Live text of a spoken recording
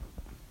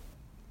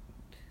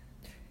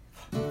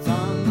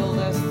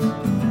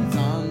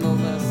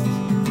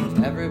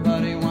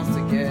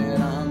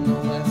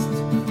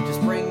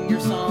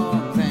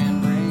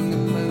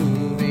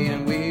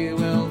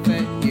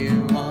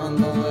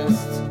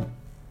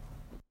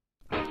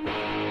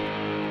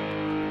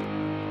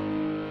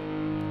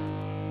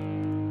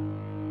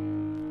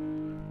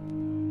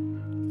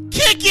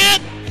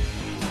it!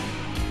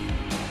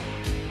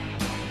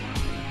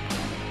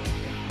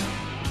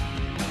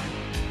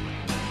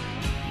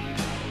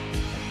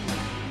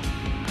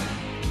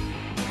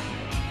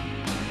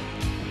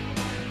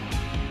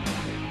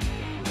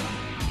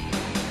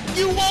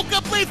 You woke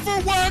up late for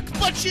work,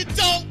 but you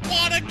don't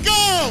want to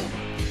go.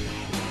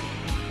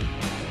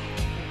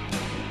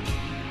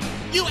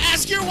 You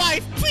ask your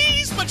wife,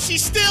 please, but she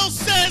still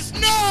says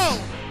no.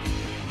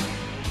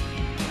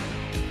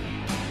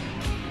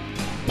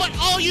 But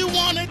all you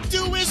want to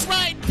do is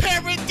write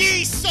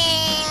parody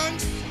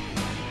songs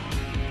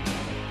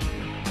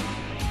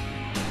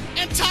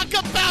and talk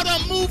about a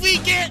movie,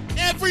 get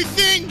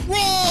everything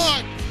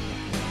wrong.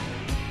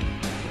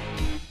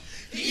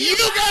 You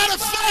gotta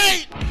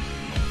fight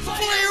for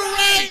your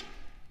right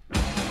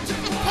to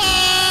the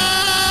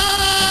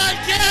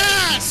podcast.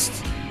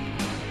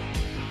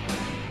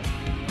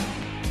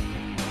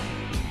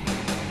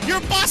 Your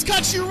boss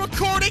cuts you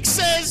recording,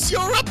 says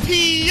you're a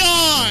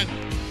peon.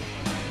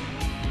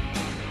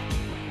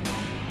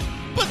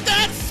 But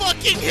that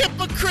fucking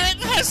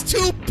hypocrite has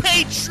 2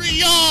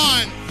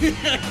 Patreon.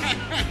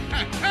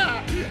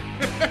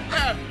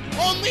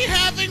 Only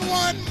having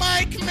one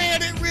mic,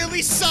 man, it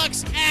really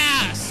sucks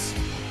ass.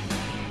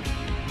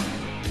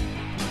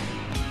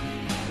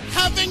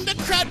 Having the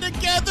crowd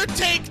together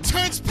take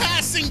turns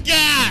passing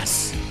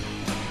gas.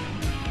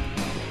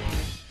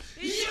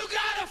 You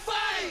gotta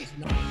fight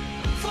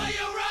for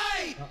your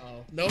right.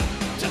 Uh-oh. Nope,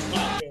 just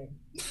not good.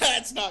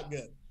 That's not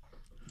good.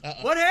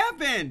 Uh-oh. What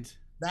happened?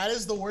 That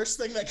is the worst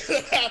thing that could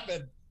have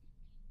happened.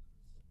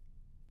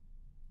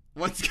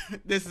 What's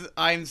this?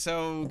 I'm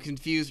so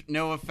confused.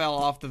 Noah fell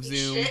off the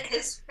Zoom. He shit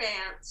his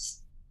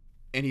pants.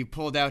 And he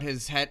pulled out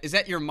his head. Is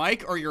that your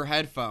mic or your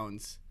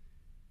headphones?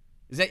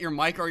 Is that your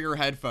mic or your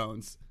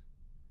headphones?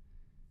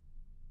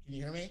 Can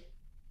you hear me?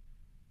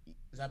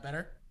 Is that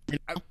better?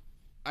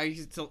 I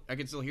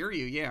can still hear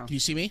you. Yeah. Can you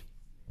see me?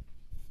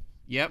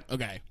 Yep.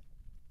 Okay.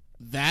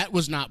 That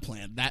was not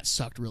planned. That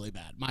sucked really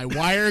bad. My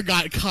wire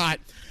got caught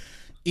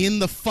in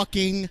the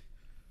fucking...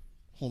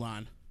 Hold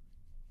on.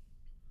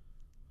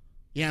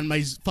 Yeah, and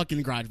my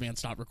fucking GarageBand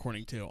stopped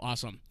recording too.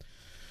 Awesome.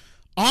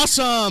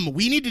 Awesome!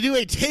 We need to do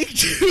a take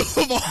 2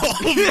 of all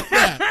of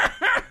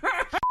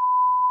that.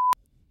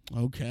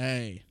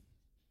 Okay.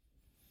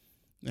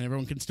 And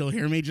everyone can still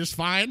hear me just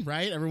fine,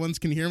 right? Everyone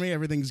can hear me.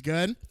 Everything's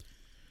good.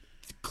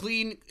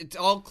 Clean. It's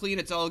all clean.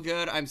 It's all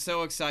good. I'm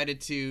so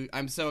excited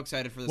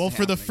for this. Well, to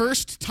for the happen.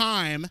 first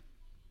time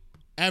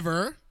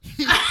ever,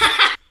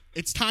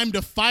 it's time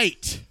to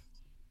fight.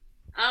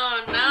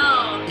 Oh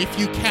no. If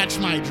you catch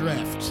my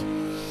drift.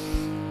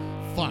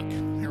 Fuck.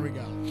 Here we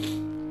go.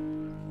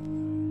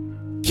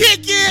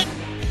 Kick it!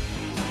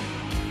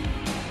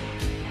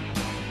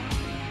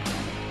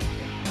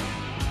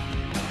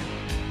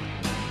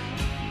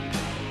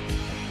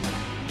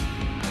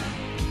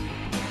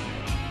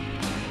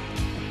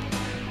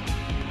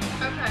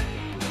 Okay.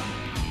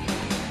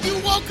 You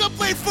woke up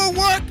late for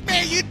work,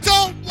 man. You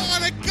don't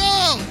want to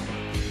go.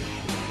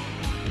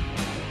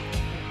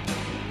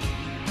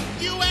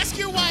 You ask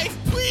your wife,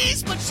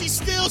 please, but she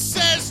still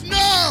says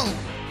no.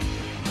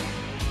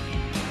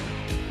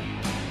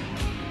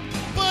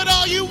 But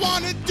all you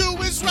want to do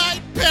is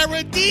write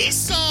parody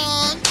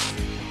songs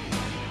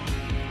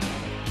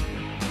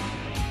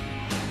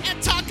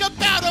and talk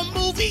about a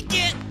movie,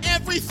 get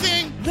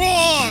everything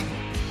wrong.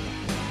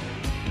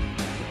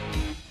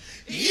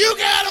 You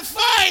gotta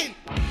fight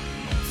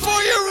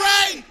for your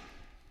right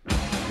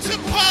to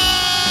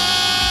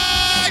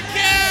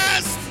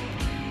podcast.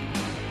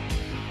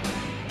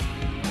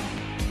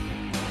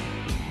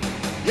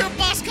 Your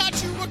boss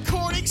caught you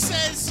recording,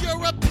 says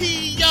you're a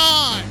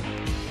peon.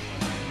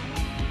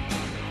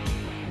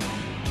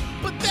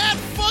 But that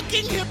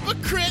fucking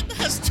hypocrite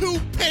has 2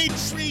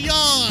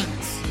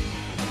 Patreons.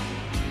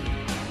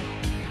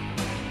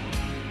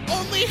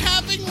 Only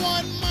having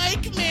one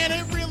mic, man,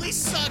 it really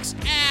sucks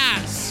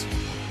ass.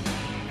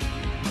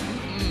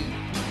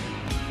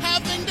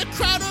 Having the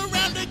crowd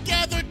around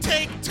together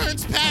take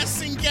turns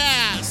passing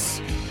gas.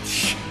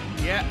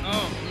 Yeah.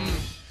 Oh.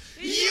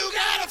 You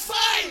gotta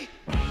fight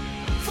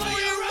for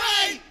your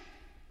right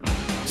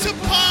to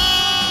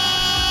podcast.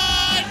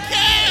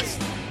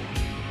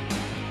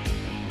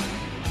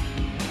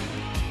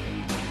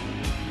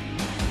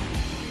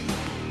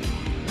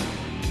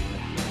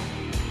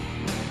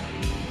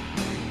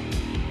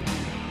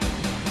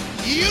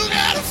 You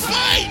gotta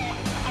fight.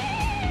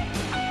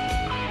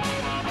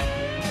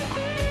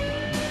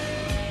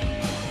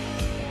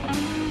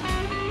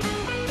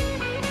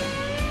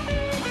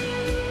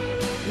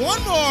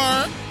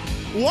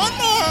 One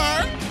more.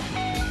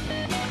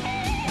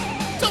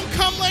 Don't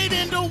come late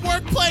into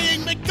work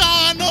playing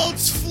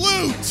McDonald's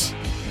flute.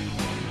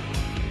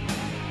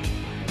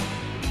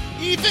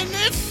 Even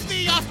if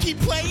the off-key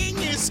playing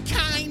is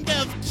kind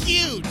of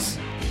cute.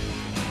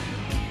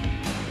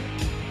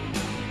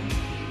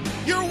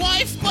 Your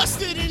wife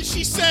busted and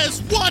she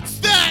says, "What's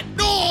that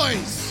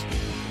noise?"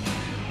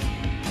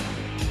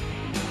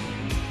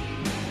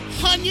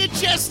 Hun, you're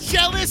just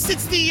jealous.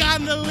 It's the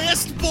On the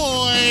List,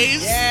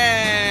 boys.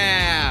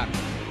 Yeah.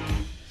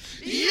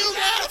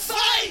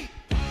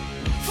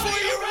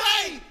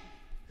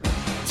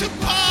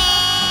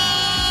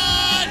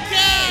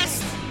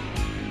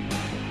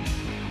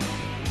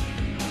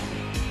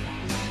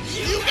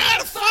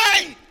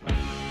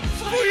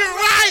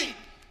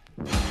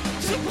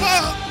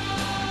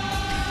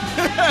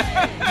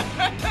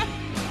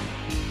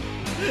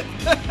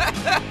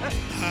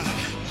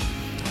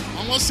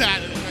 almost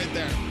had it right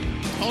there.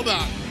 Hold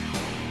on.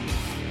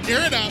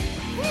 Gear it up.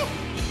 Woo.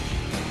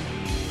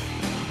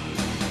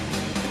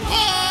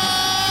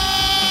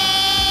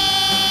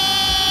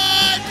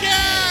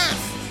 Podcast!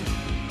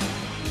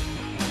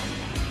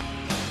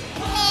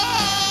 Podcast!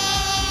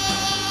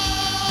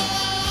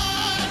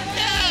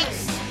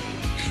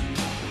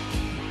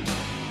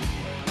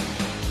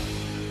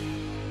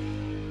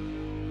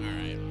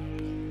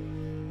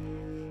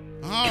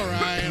 All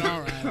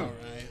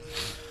right.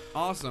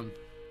 Awesome.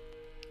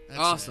 That's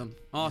Awesome. it.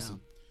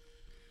 Awesome.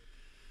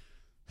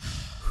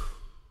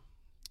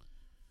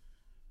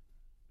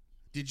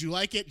 Did you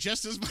like it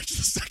just as much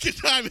the second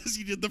time as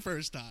you did the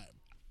first time?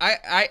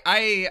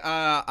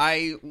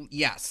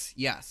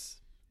 Yes,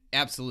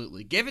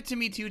 absolutely. Give it to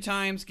me 2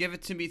 times. Give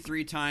it to me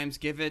 3 times.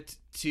 Give it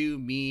to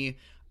me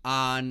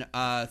on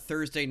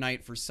Thursday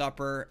night for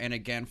supper, and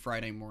again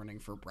Friday morning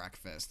for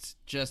breakfast.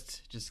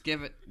 Just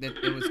give it.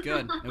 It was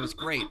good. It was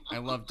great. I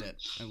loved it.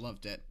 I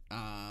love the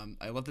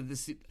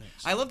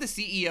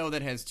CEO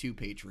that has 2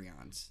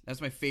 Patreons.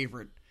 That's my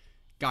favorite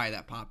guy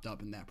that popped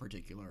up in that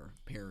particular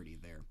parody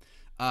there.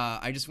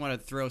 I just want to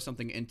throw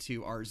something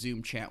into our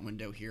Zoom chat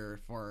window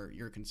here for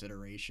your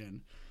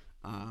consideration.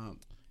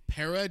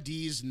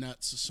 Paradise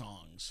Nuts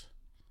songs.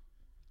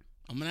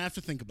 I'm going to have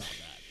to think about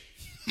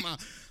that.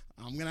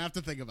 I'm going to have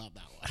to think about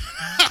that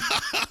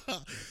one.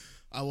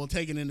 I will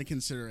take it into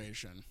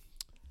consideration.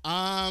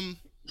 I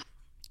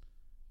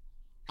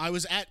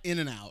was at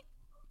In-N-Out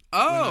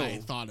when I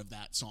thought of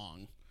that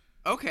song.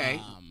 Okay.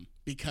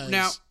 Because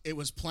now, it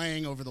was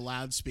playing over the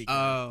loudspeaker.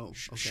 Oh,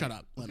 okay. Shut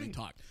up. Let me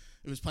talk.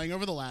 It was playing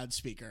over the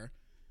loudspeaker,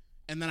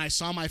 and then I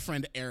saw my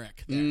friend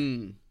Eric there,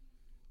 and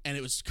it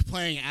was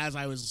playing as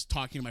I was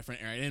talking to my friend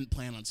Eric. I didn't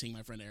plan on seeing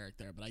my friend Eric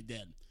there, but I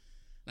did. And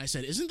I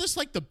said, "Isn't this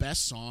like the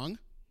best song?"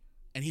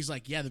 And he's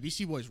like, "Yeah, the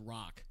Beastie Boys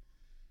rock."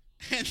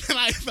 And then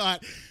I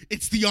thought,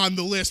 "It's the On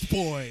the List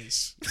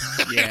Boys."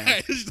 Yeah,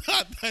 I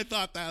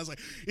thought that. I was like,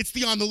 "It's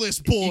the On the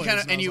List Boys."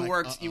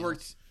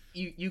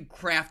 You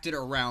crafted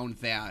around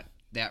that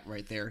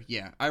right there.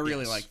 Yeah, I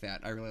really like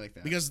that.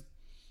 Because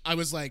I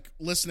was like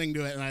listening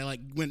to it, and I like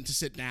went to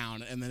sit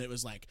down, and then it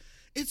was like,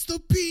 "It's the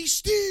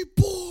Beastie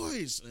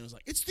Boys," and it was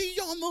like, "It's the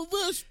On the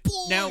List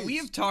Boys." Now, we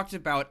have talked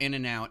about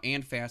In-N-Out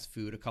and fast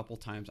food a couple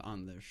times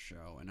on this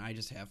show, and I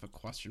just have a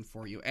question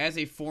for you. As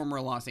a former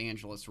Los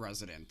Angeles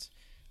resident,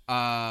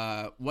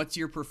 what's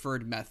your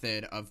preferred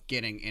method of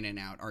getting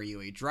In-N-Out? Are you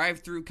a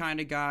drive-through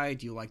kind of guy?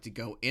 Do you like to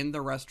go in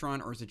the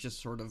restaurant, or is it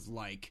just sort of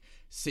like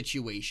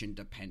situation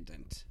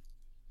dependent?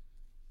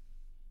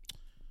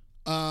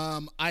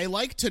 I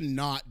like to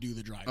not do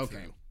the drive-through,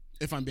 Okay.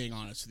 if I'm being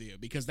honest with you,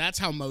 because that's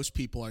how most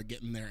people are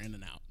getting their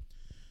In-N-Out.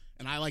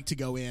 And I like to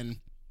go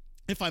in,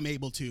 if I'm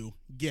able to,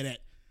 get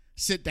it,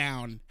 sit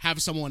down,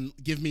 have someone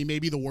give me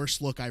maybe the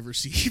worst look I've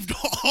received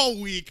all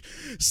week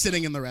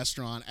sitting in the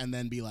restaurant, and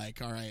then be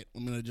like, all right,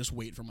 I'm going to just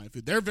wait for my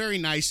food. They're very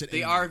nice at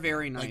They In-N-Out. are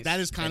very nice. Like, that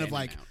is kind at of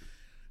like In-N-Out.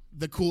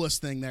 the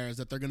coolest thing there is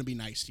that they're going to be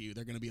nice to you.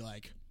 They're going to be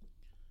like,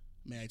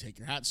 "May I take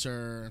your hat,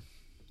 sir?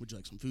 Would you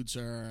like some food,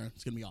 sir?"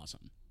 It's going to be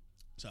awesome.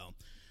 So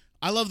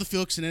I love the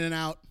Felix and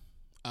In-N-Out.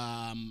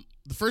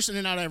 The first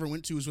In-N-Out I ever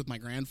went to was with my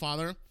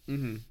grandfather.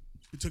 Mm-hmm.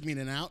 Who took me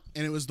In-N-Out,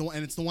 and it's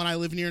the one I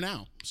live near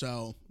now.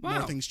 So the Wow.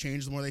 more things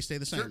change, the more they stay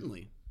the same.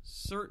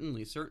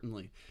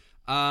 Certainly.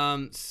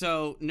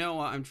 So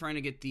Noah, I'm trying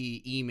to get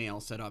the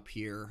email set up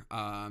here,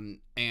 and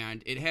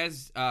it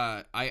has.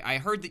 I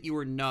heard that you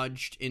were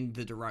nudged in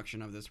the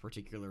direction of this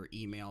particular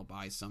email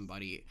by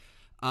somebody.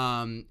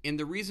 And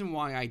the reason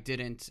why I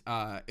didn't,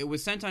 it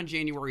was sent on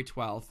January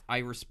 12th. I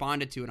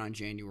responded to it on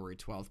January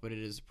 12th, but it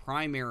is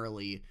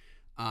primarily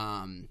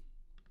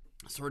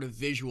sort of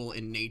visual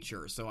in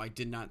nature, so I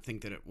did not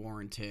think that it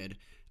warranted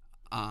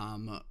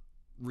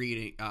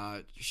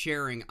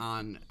sharing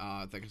on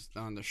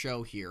the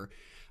show here.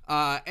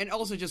 And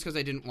also just because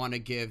I didn't want to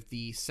give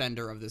the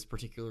sender of this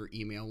particular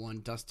email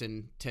one,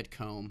 Dustin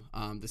Titcomb,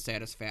 the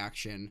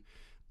satisfaction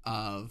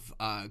of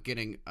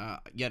getting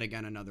yet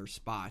again another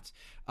spot.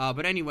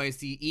 But anyways,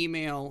 the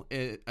email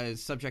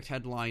is subject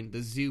headline, The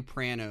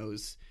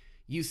Zoopranos.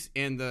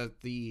 And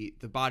the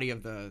body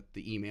of the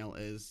email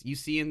is, "You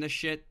see in this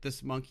shit,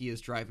 this monkey is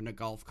driving a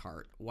golf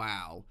cart.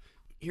 Wow."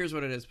 Here's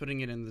what it is,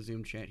 putting it in the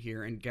Zoom chat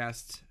here, and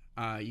guest,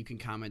 you can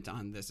comment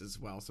on this as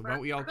well. So why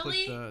don't we all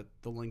click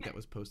the link that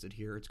was posted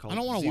here. It's called I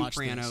don't want to watch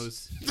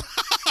Zoopranos. this.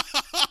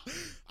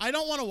 I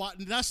don't want to watch,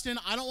 Dustin,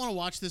 I don't want to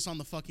watch this on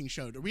the fucking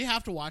show. Do we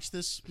have to watch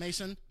this,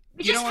 Mason?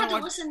 We You just don't had to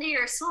wanna listen to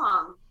your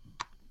song.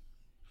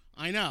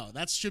 I know.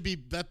 That should be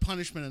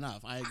punishment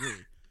enough. I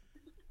agree.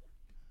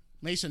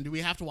 Mason, do we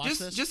have to watch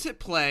this? Just hit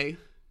play.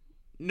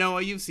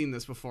 Noah, you've seen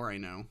this before, I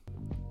know.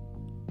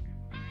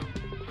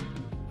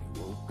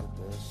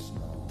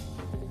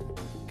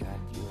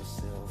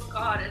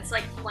 God, it's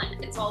like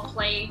it's all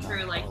playing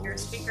through like your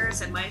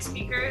speakers and my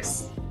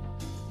speakers.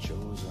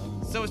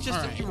 So it's just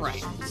All right.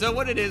 right. So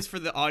what it is for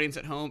the audience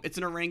at home, it's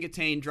an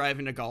orangutan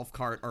driving a golf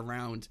cart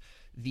around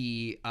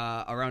the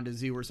around a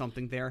zoo or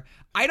something there.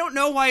 I don't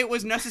know why it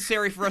was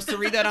necessary for us to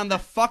read that on the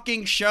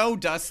fucking show,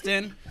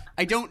 Dustin.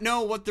 I don't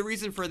know what the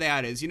reason for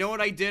that is. You know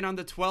what I did on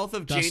the 12th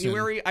of Dustin.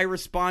 January? I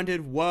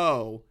responded,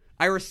 whoa.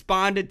 I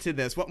responded to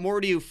this. What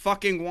more do you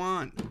fucking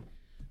want?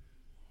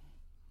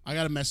 I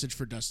got a message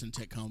for Dustin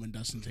Titcomb and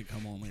Dustin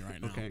Titcomb only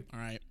right now. Okay. All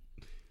right.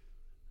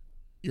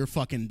 You're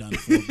fucking done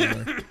for,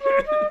 brother.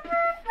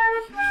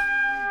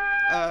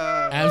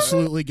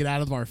 Absolutely get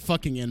out of our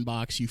fucking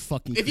inbox, you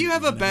fucking. If you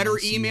have a cretin. better Never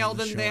see you email on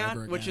the than show that,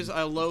 ever which is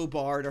again. a low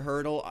bar to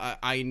hurdle,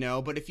 I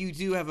know. But if you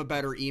do have a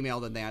better email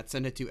than that,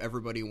 send it to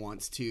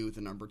everybodywants2,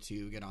 the number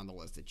 2, get on the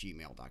list at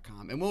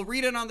gmail.com. And we'll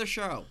read it on the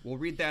show. We'll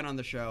read that on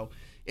the show.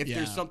 If Yeah.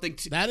 there's something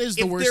to... That is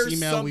the if worst there's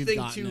email we've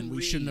something gotten, to and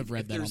we shouldn't have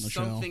read if that on the there's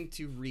show. something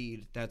to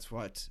read, that's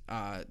what...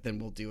 then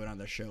we'll do it on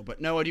the show. But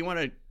Noah, do you want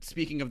to...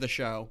 Speaking of the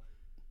show...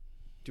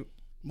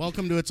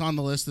 Welcome to It's on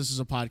the List. This is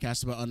a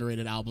podcast about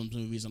underrated albums,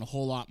 movies, and a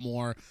whole lot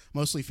more.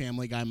 Mostly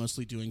Family Guy,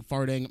 mostly doing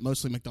farting,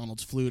 mostly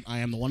McDonald's flute. I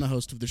am the one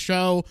host of the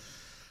show,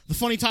 the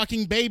funny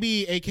talking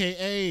baby,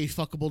 a.k.a.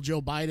 fuckable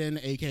Joe Biden,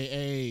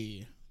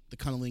 a.k.a. the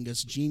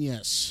cunnilingus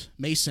genius,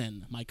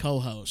 Mason, my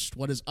co-host.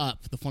 What is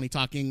up? The funny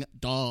talking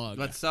dog.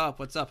 What's up?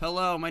 What's up?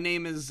 Hello, my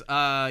name is,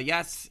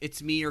 yes,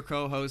 it's me, your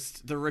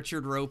co-host, the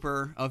Richard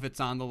Roper of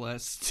It's on the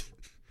List.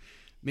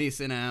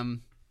 Mason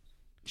M.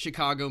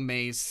 Chicago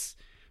Mace.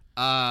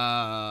 Blue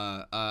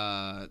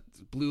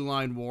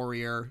Line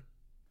Warrior.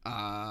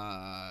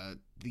 Enough.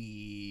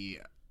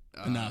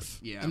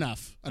 Yeah.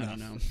 Enough. I don't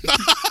know.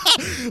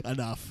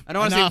 Enough. I don't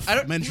want to Enough. say...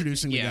 I'm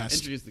introducing the guest.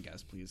 Introduce the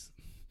guest, please.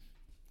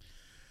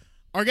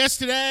 Our guest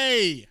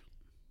today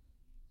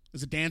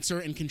is a dancer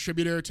and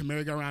contributor to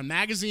Merry Go Round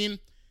magazine.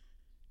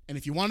 And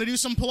if you want to do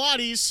some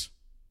Pilates,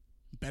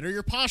 better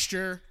your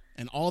posture,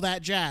 and all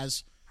that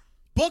jazz,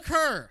 book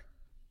her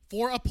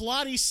for a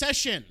Pilates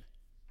session.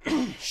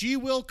 She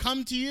will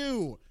come to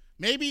you.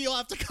 Maybe you'll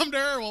have to come to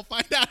her. We'll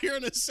find out here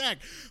in a sec.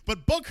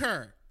 But book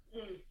her.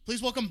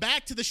 Please welcome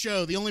back to the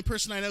show the only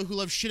person I know who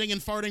loves shitting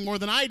and farting more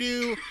than I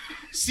do,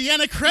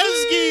 Sienna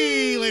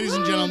Kresge, ladies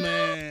and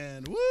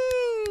gentlemen.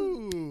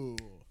 Woo!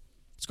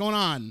 What's going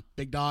on,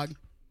 big dog?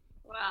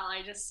 Well,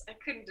 I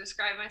couldn't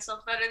describe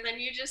myself better than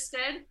you just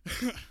did.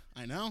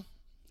 I know.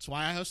 That's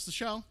why I host the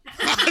show.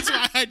 That's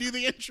why I do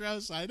the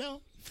intros. I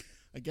know.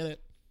 I get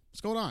it.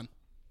 What's going on?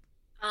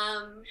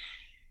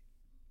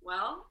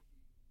 Well,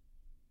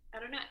 I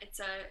don't know. It's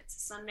a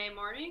Sunday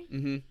morning.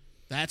 Mm-hmm.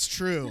 That's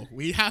true.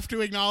 We have to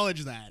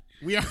acknowledge that.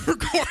 We are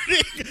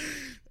recording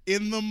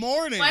in the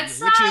morning. What's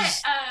which that?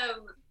 is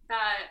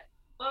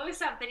What was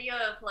that video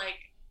of like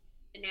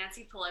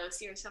Nancy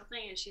Pelosi or something?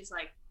 And she's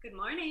like, "Good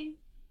morning,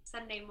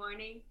 Sunday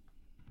morning."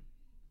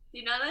 Do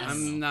you know this?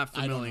 I'm not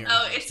I don't familiar.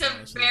 know. Oh, it's a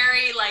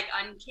very like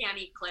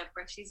uncanny clip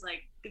where she's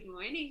like, "Good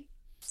morning,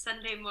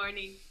 Sunday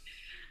morning."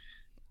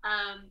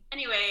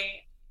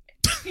 Anyway,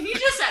 can you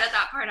just edit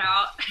that part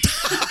out?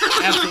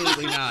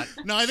 Absolutely not.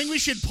 No, I think we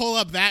should pull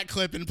up that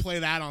clip and play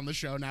that on the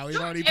show now. We've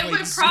already It played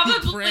would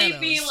probably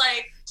Sopranos. be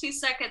like 2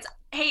 seconds.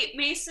 Hey,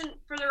 Mason,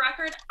 for the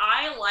record,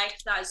 I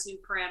liked that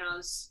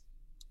Sopranos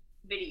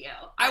video.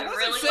 I wasn't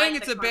really saying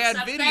liked it's the a bad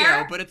concept video,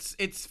 there. but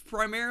it's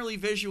primarily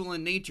visual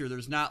in nature.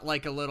 There's not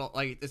like a little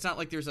it's not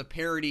like there's a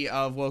parody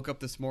of "Woke Up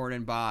This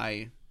Morning"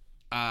 by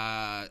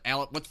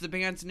what's the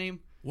band's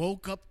name?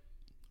 Woke up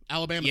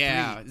Alabama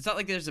Yeah, 3. it's not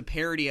like there's a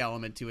parody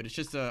element to it. It's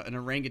just an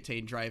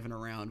orangutan driving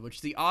around,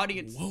 which the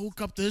audience. Woke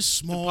up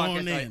this podcast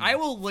morning. I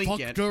will link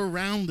fucked it.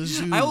 around the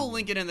zoo. I will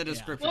link it in the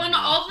description. Well, and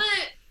below.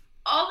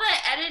 all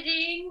the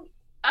editing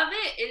of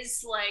it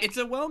is like It's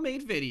a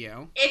well-made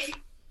video.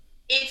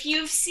 if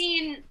you've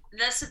seen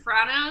The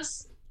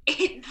Sopranos,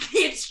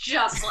 it's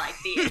just like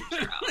the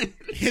intro.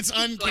 It's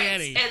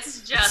uncanny.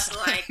 It's just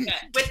like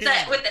with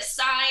the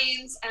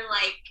signs and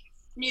like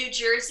New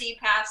Jersey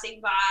passing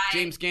by.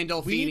 James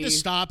Gandolfini. We need to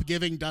stop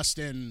giving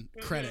Dustin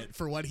credit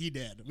for what he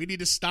did. We need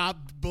to stop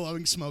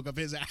blowing smoke up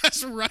his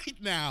ass right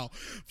now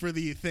for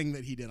the thing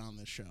that he did on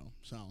this show.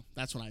 So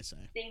that's what I say.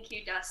 Thank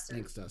you, Dustin.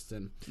 Thanks,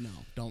 Dustin. No,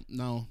 Well,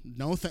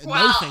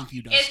 thank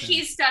you, Dustin. if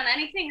he's done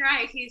anything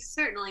right, he's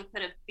certainly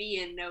put a bee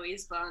in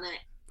Noe's bonnet.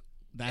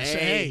 That's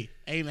Hey.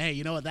 hey,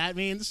 you know what that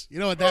means? You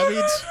know what that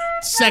means?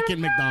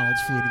 Second McDonald's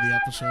food of the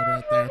episode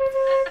right there.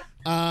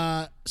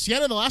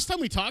 Sienna, the last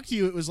time we talked to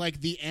you, it was like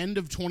the end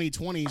of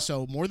 2020,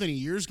 so more than a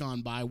year's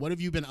gone by. What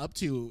have you been up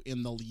to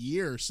in the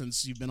year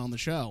since you've been on the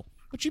show?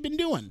 What you been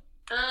doing?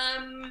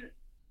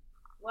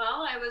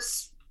 Well, I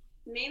was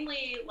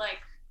mainly like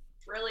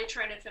really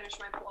trying to finish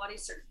my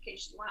Pilates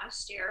certification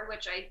last year,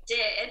 which I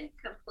did,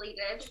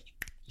 completed.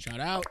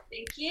 Shout out.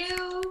 Thank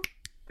you.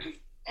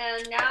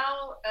 And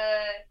now,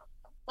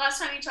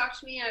 last time you talked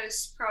to me, I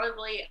was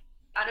probably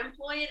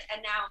unemployed,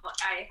 and now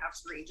I have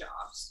 3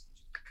 jobs.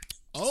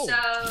 Oh, So,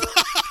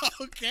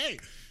 okay.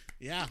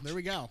 Yeah, there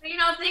we go. you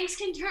know, things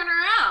can turn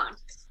around.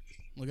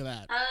 Look at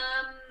that.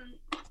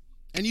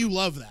 And you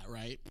love that,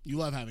 right? You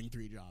love having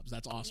 3 jobs.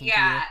 That's awesome.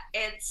 Yeah, For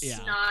you.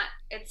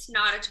 it's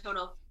not a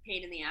total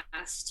pain in the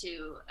ass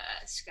to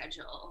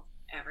schedule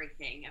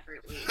everything every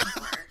week.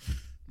 Or,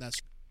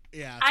 That's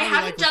I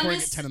haven't done recording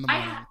this. at 10 in the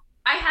morning.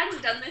 I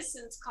hadn't done this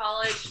since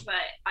college, but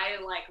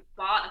I like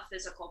bought a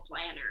physical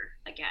planner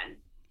again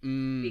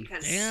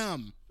because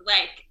Damn.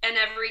 like, and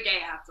every day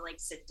I have to like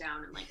sit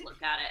down and like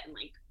look at it and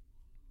like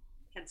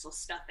pencil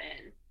stuff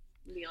in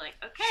and be like,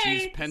 okay, She's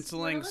this is what it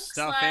penciling looks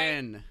stuff like.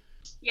 in.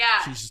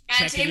 Yeah, She's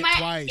and checking in it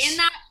twice. in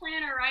that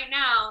planner right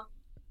now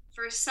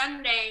for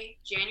Sunday,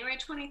 January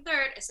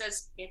 23rd, it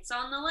says it's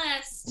on the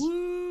list.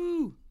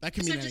 Woo! That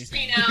can So mean just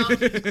anything. so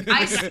you know,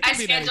 I That can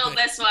mean scheduled anything.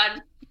 this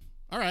one.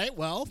 All right.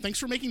 Well, thanks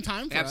for making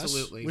time for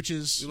Absolutely. us, which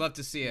is We love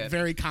to see it.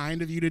 very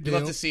kind of you to do. We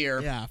love to see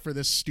her. Yeah, for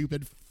this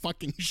stupid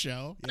fucking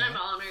show. Yeah. I'm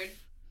honored.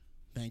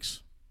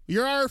 Thanks.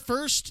 You're our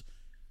first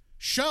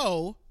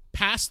show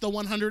past the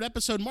 100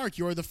 episode mark.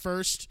 You're the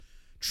first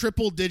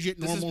triple-digit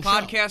This is normal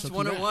Podcast show. So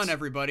 101, congrats.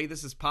 everybody.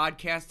 This is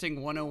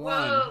Podcasting 101.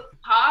 Whoa,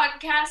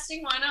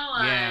 podcasting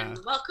 101. Yeah.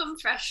 Welcome,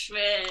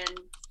 freshmen.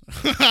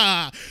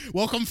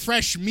 Welcome,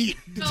 fresh meat.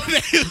 So- Today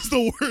is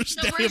the worst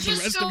So day we're of the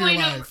just rest of your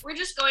going over. life. We're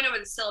just going over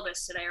the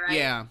syllabus today, right?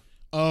 Yeah.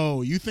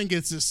 Oh, you think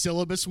it's a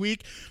syllabus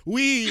week?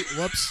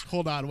 Whoops,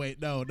 hold on,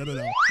 wait, no.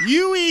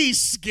 You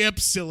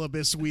skip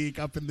syllabus week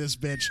up in this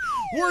bitch.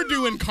 We're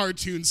doing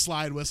cartoon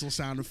slide whistle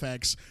sound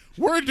effects.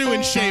 We're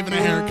doing shaving a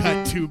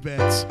haircut 2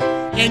 bits.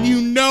 And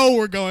you know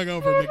we're going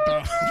over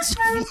McDonald's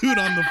flute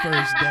on the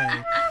first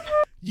day.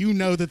 You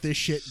know that this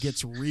shit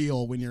gets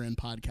real when you're in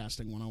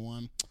Podcasting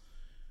 101.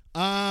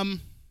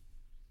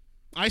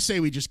 I say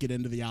we just get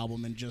into the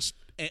album and just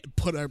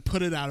put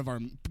it out of our...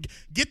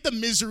 Get the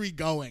misery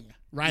going.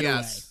 Right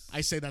away.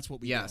 I say that's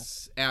what we do.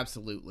 Yes,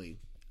 absolutely.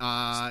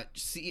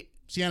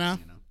 Sienna?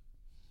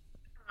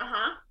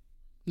 Uh-huh.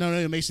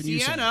 No, Mason, you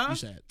say Sienna, it. You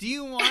say it. do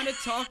you want to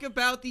talk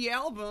about the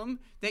album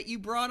that you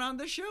brought on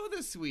the show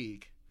this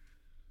week?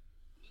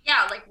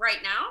 Yeah, like right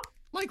now?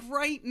 Like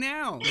right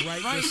now.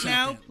 Right this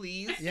now, second.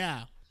 please.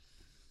 Yeah,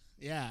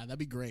 that'd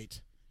be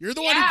great. You're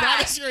the one who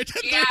brought us here at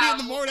 10:30 in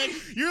the morning.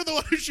 You're the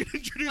one who should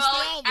introduce the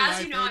Well, album,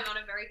 as you know, I I'm think.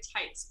 on a very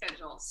tight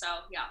schedule, so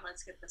yeah,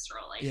 let's get this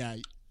rolling. Yeah,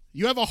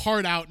 you have a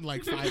hard out in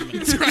like 5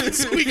 minutes, right?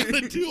 So we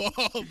gotta do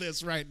all of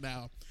this right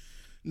now.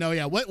 No,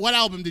 yeah. What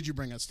album did you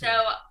bring us to?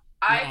 So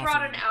I You're brought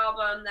offering an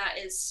album that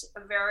is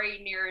very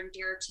near and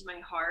dear to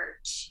my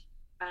heart.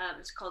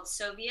 It's called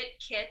Soviet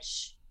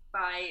Kitsch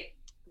by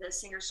the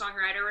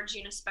singer-songwriter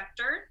Regina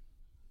Spektor.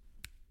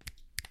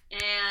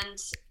 And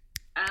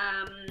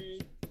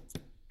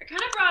I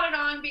kind of brought it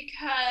on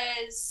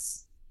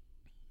because,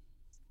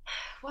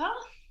 well,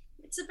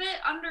 it's a bit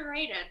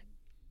underrated.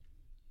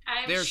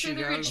 I'm There sure she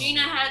the goes.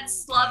 Regina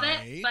heads love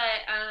Okay. it, but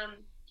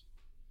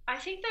I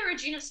think that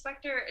Regina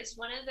Spektor is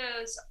one of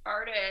those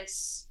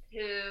artists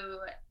who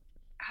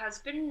has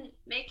been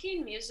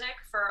making music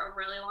for a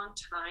really long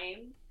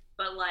time,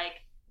 but like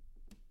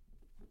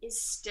is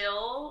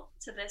still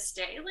to this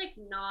day like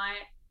not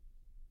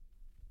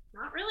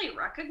really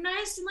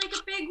recognized in like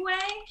a big way.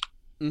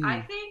 Mhm.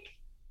 I think,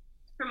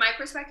 from my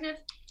perspective.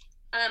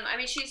 I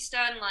mean, she's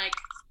done like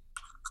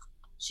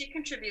she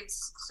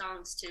contributes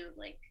songs to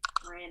like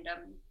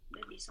random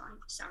movie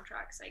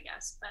soundtracks, I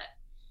guess, but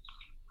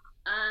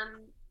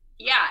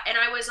yeah. And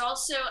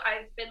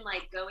I've been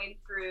like going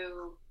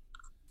through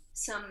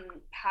some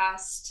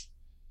past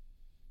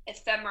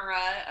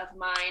ephemera of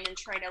mine and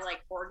trying to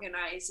like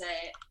organize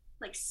it,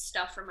 like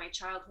stuff from my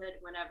childhood,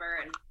 whenever,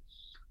 and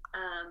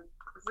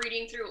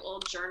reading through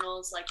old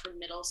journals like from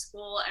middle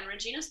school. And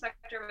Regina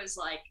Spektor was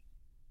like,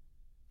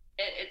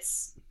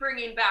 it's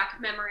bringing back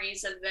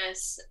memories of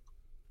this.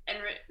 And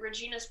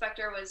Regina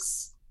Spektor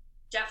was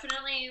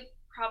definitely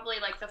probably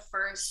like the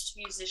first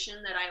musician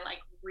that I like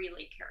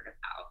really cared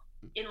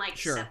about in like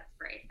Sure. 7th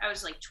grade. I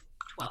was like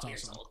 12 That's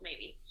years awesome. old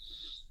maybe.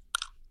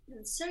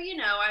 And so, you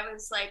know, I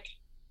was like,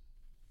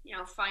 you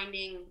know,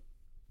 finding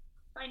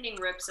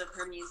rips of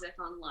her music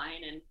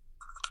online and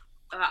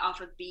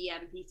off of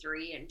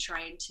BMP3 and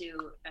trying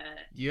to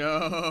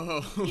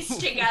Yo. piece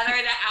together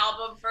the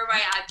album for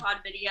my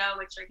iPod video,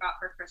 which I got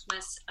for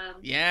Christmas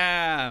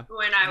Yeah.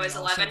 when I was They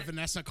all said 11.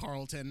 Vanessa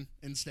Carlton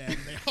instead.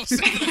 They all said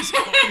Vanessa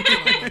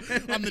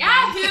Carlton on the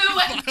Yeah,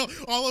 down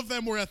file. All of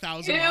them were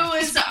 1,000. Who miles.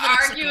 is Vanessa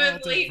Carlton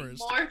arguably first.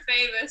 more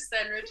famous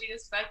than Regina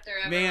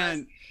Spektor ever Man.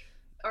 was,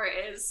 or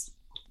is.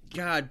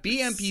 God,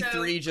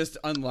 BMP3 just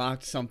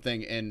unlocked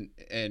something in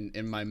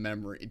my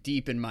memory,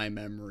 deep in my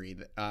memory.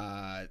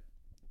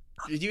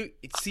 Did you,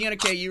 Sienna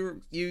K?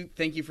 You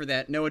thank you for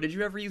that. Noah, did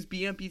you ever use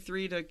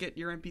BMP3 to get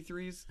your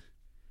MP3s?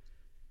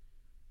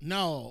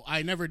 No,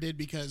 I never did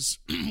because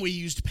we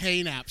used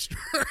Pay Napster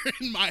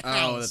in my house.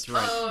 Oh, that's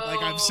right. Like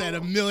I've said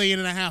 1.5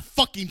 million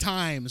fucking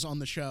times on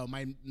the show.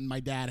 My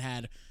dad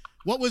had,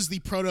 what was the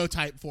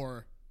prototype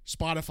for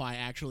Spotify?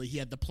 Actually, he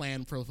had the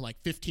plan for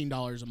like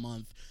 $15 a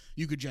month.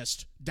 You could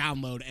just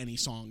download any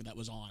song that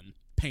was on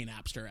Pay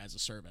Napster as a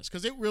service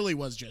because it really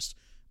was just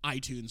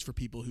iTunes for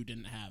people who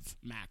didn't have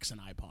Macs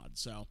and iPods.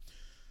 So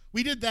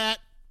we did that.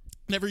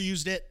 Never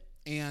used it,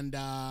 and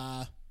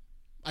I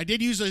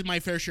did use my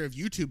fair share of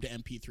YouTube to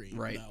MP3.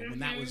 Right. Though, when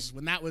that was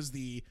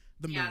the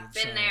Yeah, move.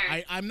 been So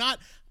there. I'm not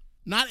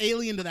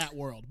alien to that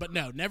world, but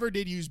no, never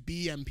did use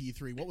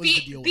BMP3. What was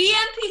the deal with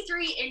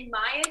BMP3, in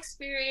my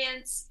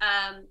experience,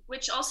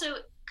 which also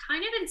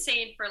kind of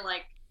insane for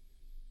like,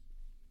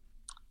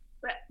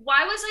 but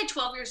why was I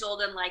 12 years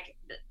old and like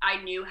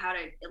I knew how to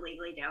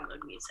illegally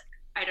download music?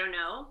 I don't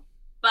know.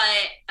 But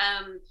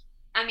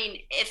I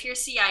mean, if you're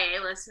CIA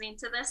listening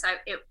to this,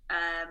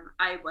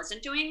 I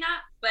wasn't doing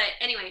that. But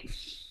anyway,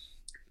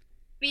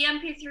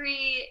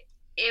 BMP3,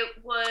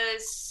 it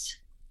was,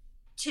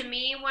 to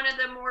me, one of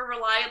the more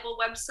reliable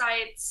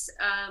websites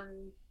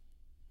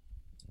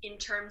in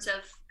terms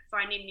of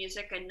finding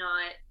music and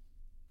not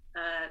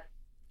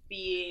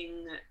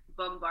being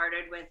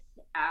bombarded with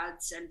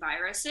ads and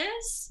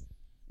viruses.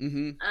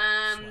 Mm-hmm.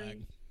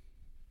 Swag.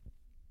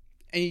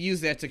 And you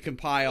use that to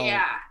compile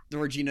the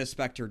Regina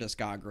Spektor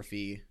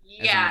discography.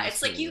 Yeah,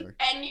 it's like you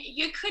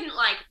couldn't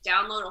like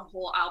download a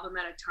whole album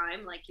at a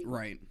time like you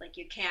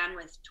can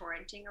with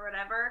torrenting or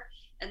whatever.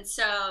 And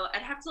so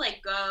I'd have to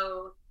like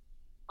go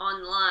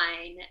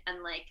online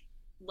and like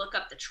look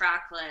up the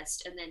track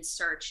list and then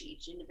search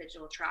each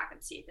individual track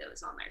and see if it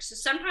was on there. So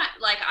sometimes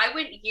like I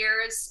went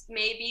years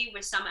maybe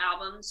with some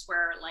albums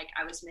where like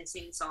I was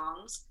missing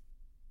songs.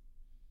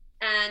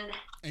 And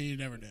you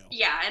never knew.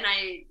 Yeah, and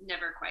I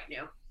never quite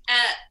knew.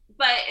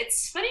 But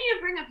it's funny you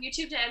bring up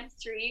YouTube to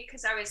MP3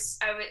 because I was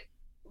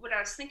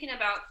thinking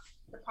about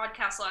the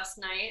podcast last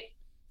night,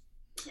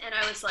 and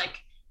I was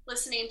like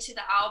listening to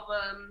the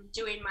album,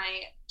 doing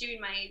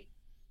my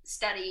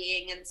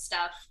studying and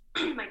stuff,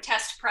 my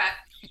test prep.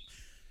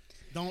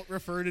 Don't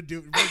refer to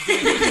this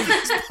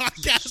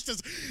podcast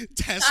as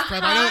test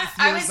prep. I know it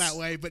feels that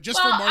way, but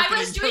just for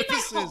marketing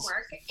purposes. I was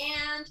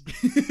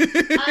doing my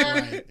homework,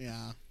 and right,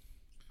 yeah.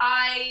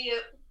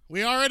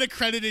 We are at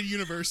accredited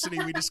university.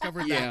 We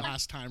discovered that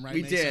last time, right?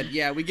 We Mason? did,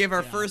 yeah. We gave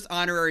our first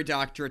honorary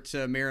doctorate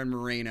to Marin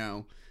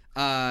Moreno.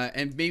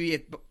 And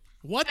maybe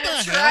what the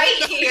hell?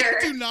 Right here.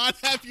 You do not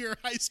have your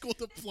high school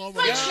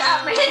diploma.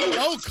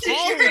 No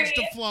college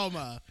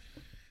diploma.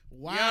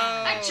 Wow.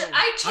 I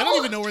don't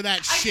even know where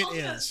that shit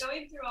is. I was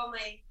going through all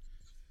my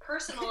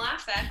personal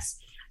affects.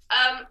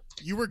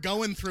 You were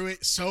going through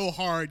it so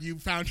hard, you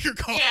found your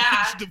college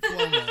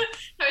diploma.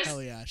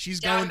 Hell yeah.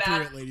 She's going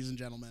through it, ladies and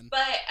gentlemen.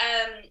 But,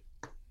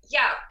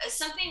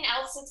 something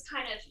else that's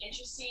kind of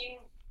interesting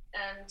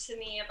to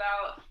me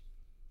about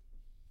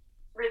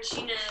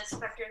Regina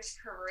Spektor's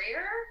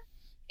career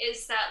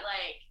is that,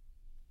 like,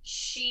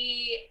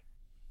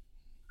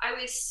 I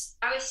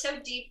was so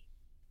deep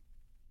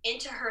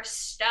into her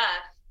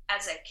stuff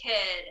as a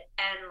kid,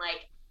 and,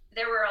 like,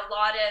 there were a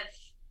lot of,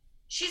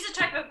 she's the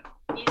type of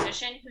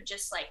musician who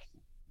just, like,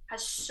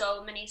 has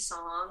so many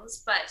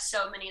songs, but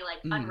so many like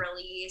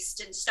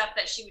unreleased and stuff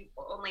that she would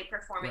only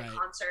perform in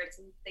concerts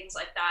and things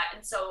like that.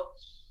 And so,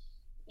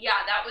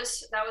 that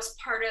was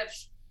part of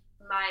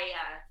my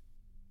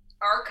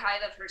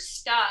archive of her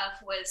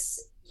stuff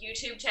was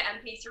YouTube to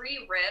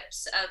MP3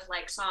 rips of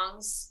like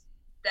songs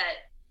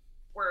that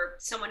were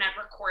someone had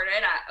recorded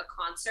at a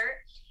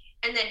concert.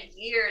 And then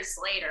years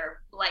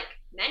later, like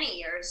many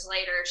years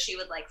later, she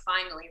would like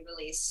finally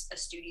release a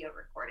studio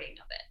recording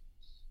of it.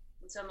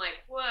 And so I'm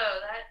like, whoa,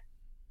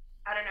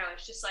 I don't know.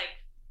 It's just like,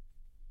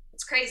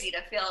 it's crazy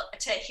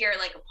to hear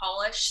like a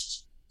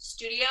polished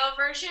studio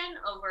version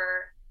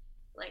over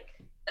like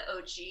the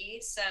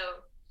OG. So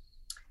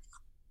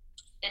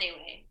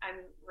anyway, I'm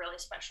really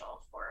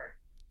special for,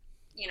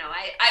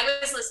 I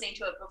was listening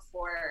to it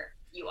before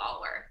you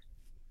all were.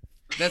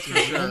 That's for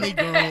sure. The only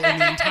girl in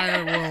the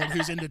entire world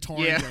who's into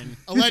torrenting. Yeah.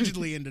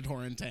 Allegedly into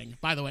torrenting.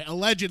 By the way,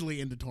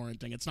 allegedly into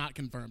torrenting. It's not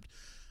confirmed.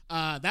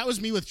 That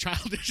was me with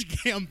Childish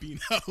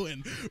Gambino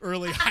in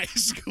early high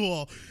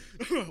school.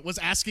 Was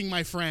asking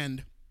my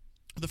friend,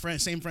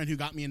 same friend who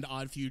got me into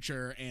Odd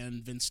Future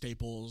and Vince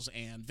Staples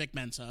and Vic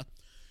Mensa.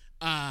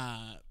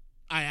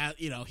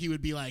 He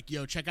would be like,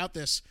 "Yo, check out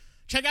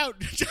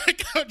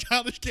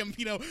Childish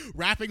Gambino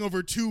rapping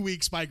over 2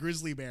 weeks by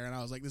Grizzly Bear," and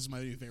I was like, "This is my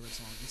new favorite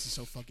song. This is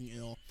so fucking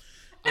ill."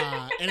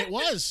 And it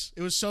was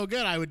so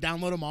good. I would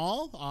download them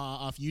all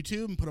off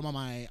YouTube and put them on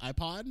my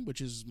iPod,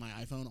 which is my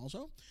iPhone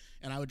also.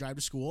 And I would drive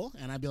to school,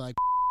 and I'd be like,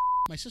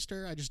 "My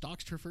sister, I just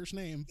doxed her first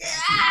name."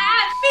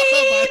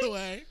 By the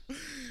way,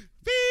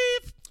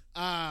 beep.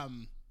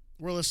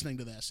 We're listening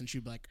to this, and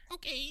she'd be like,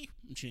 "Okay,"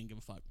 and she didn't give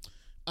a fuck.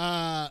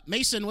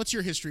 Mason, what's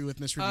your history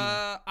with Miss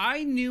Regina?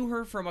 I knew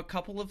her from a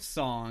couple of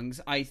songs.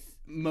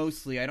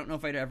 Mostly, I don't know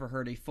if I'd ever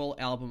heard a full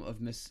album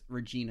of Miss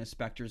Regina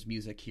Spektor's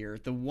music here.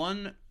 The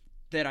one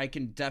that I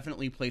can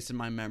definitely place in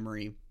my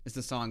memory is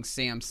the song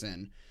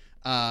 "Samson,"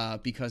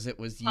 because it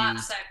was used.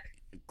 Classic.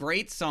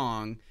 Great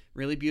song,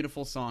 really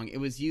beautiful song. It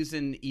was used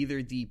in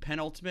either the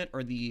penultimate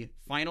or the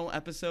final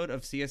episode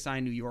of CSI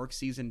New York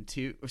season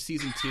 2,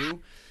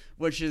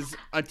 which is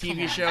a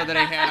TV show that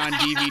I had on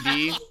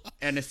DVD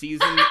and a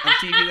season of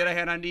TV that I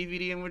had on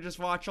DVD and would just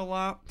watch a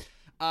lot.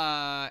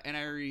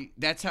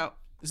 That's how.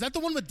 Is that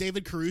the one with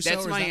David Caruso?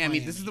 That's Miami.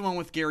 This is the one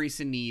with Gary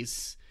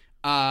Sinise.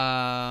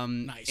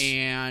 Nice.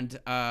 And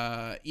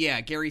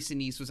Gary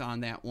Sinise was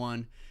on that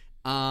one.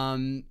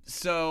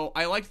 So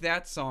I liked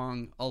that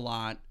song a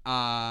lot,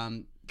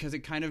 because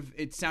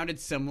it sounded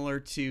similar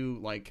to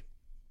like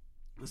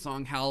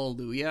song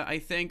Hallelujah, I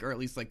think, or at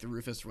least like the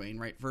Rufus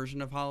Wainwright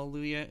version of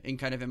Hallelujah, and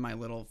kind of in my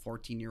little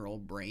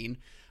 14-year-old brain,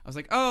 I was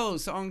like, oh,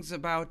 songs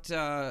about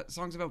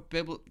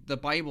the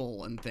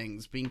Bible and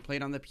things being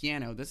played on the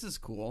piano. This is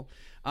cool.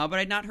 But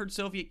I'd not heard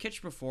Soviet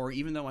Kitsch before,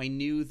 even though I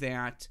knew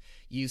that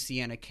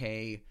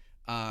UCNK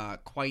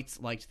quite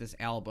liked this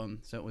album.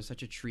 So it was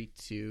such a treat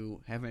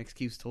to have an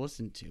excuse to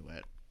listen to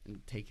it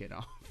and take it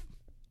off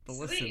the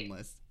listen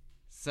list.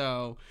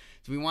 So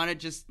do we want to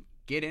just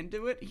get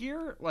into it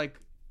here? Like,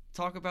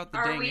 talk about the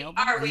album?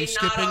 Are you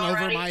skipping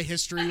over my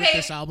history with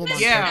this album on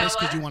purpose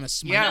because you want to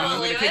smite me? I'm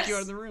going to kick you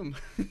out of the room.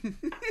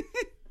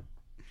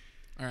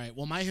 All right.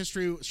 Well, my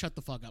history... Shut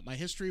the fuck up. My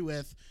history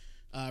with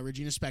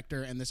Regina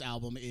Spektor and this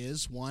album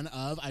is one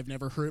of... I've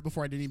never heard it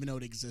before. I didn't even know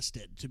it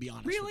existed, to be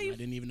honest with you. I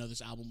didn't even know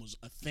this album was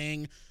a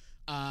thing.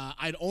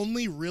 I'd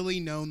only really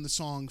known the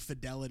song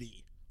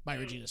Fidelity by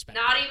Regina Spektor.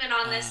 Not even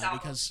on this album.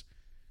 Because...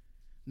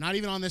 Not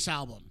even on this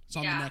album. It's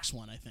on the next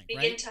one, I think.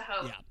 Begin to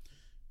Hope. Yeah.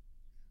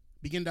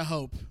 Begin to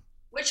Hope.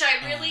 Which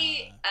I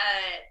really,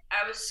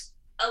 I was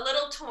a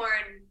little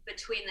torn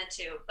between the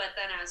two, but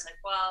then I was like,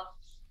 well,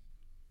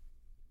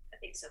 I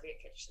think Soviet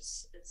Kitsch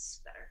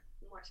is better,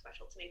 more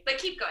special to me. But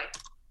keep going.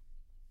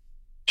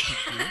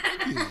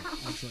 Thank you,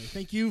 actually.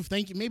 Thank you.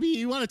 Maybe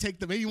you want to take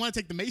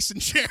the Mason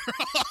chair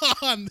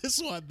on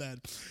this one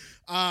then.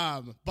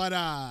 But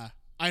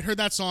I'd heard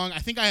that song. I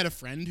think I had a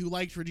friend who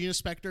liked Regina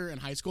Spektor in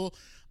high school.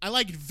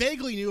 I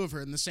vaguely knew of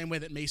her in the same way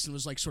that Mason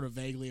was like sort of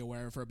vaguely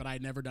aware of her, but I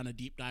had never done a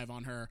deep dive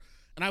on her.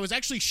 And I was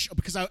actually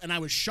I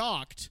was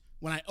shocked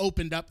when I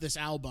opened up this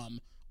album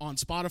on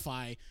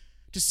Spotify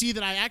to see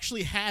that I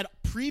actually had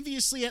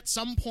previously at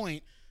some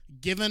point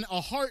given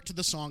a heart to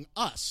the song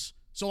Us.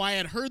 So I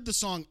had heard the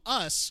song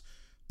Us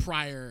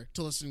prior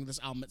to listening to this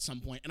album at some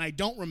point, and I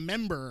don't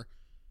remember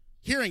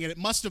hearing it. It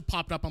must have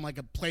popped up on like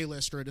a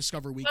playlist or a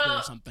Discover Weekly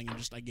or something, and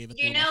just I gave it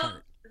the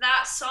heart.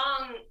 That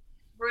song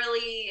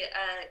really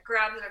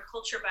grabbed the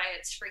culture by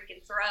its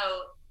freaking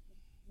throat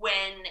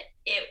when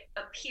it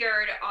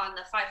appeared on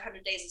the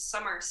 500 Days of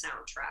Summer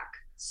soundtrack.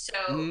 So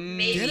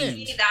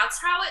maybe that's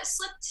how it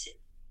slipped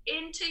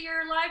into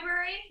your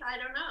library. I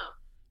don't know.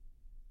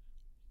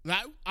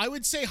 That I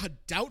would say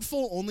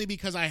doubtful, only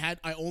because I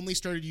only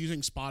started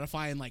using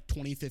Spotify in like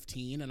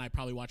 2015, and I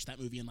probably watched that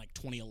movie in like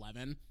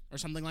 2011 or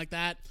something like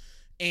that.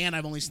 And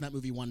I've only seen that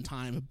movie one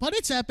time, but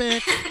it's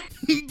epic.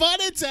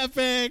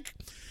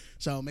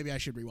 So maybe I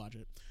should rewatch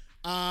it.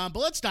 But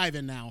let's dive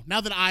in now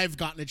that I've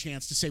gotten a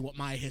chance to say what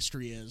my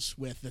history is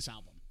with this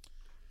album.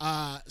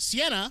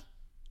 Sienna,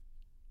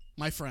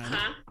 my friend,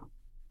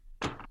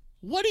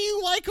 what do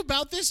you like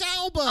about this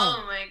album?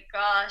 Oh my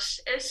gosh,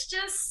 it's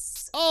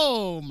just...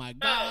 Oh my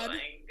god. Oh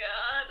my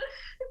god.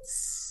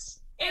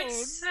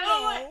 It's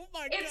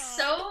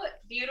so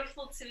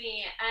beautiful to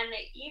me, and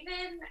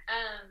even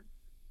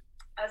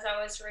as I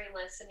was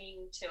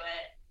re-listening to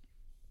it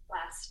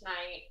last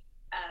night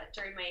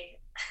during my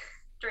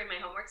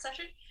homework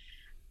session,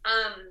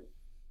 I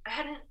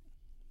hadn't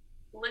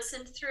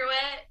listened through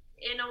it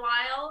in a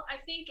while, I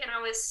think, and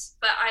I was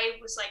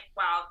like,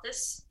 wow,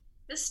 this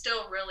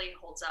still really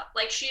holds up.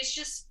 Like,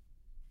 she's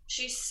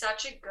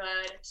such a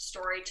good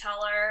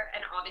storyteller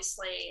and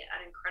obviously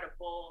an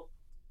incredible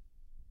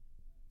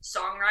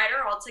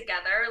songwriter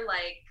altogether,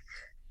 like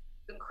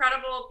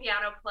incredible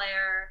piano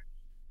player,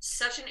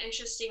 such an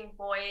interesting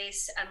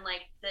voice, and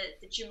like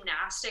the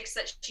gymnastics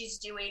that she's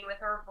doing with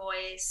her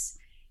voice,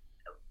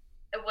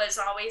 it was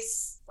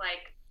always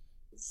like,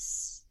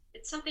 it's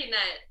something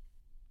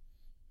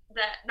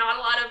that not a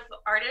lot of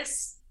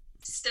artists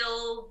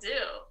still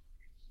do.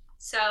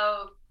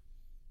 So,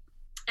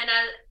 and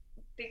I'm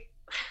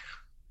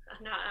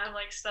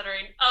like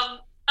stuttering. I'm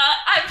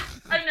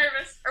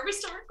nervous. Are we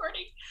still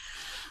recording?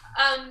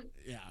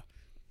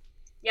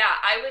 Yeah,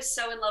 I was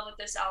so in love with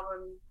this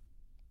album,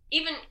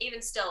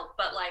 even still,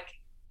 but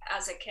like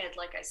as a kid,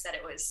 like I said,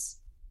 it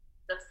was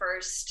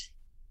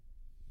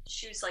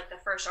she was like the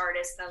first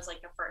artist, that was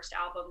like the first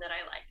album that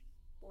I like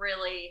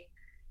really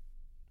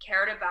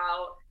cared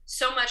about,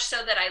 so much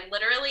so that I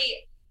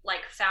literally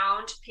like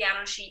found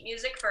piano sheet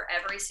music for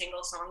every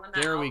single song on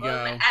that album. We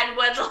go. And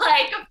would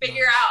like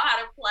figure out how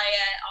to play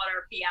it on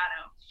our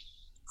piano.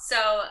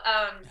 So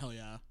hell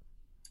yeah.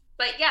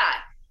 But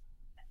yeah,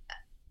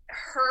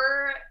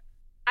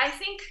 I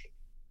think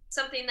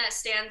something that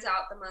stands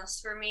out the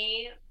most for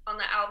me on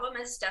the album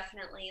is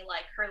definitely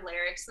like her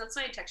lyrics. That's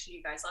why I texted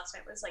you guys last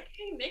night, was like,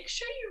 hey, make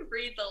sure you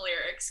read the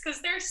lyrics because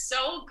they're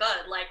so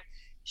good. Like,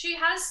 she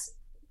has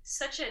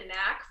such a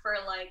knack for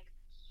like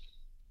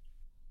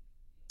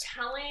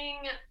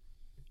telling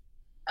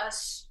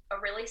us a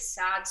really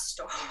sad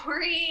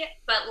story,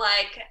 but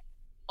like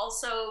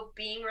also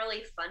being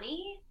really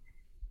funny.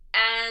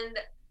 And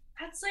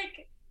that's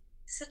like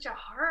such a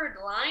hard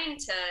line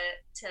to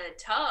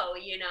toe,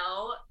 you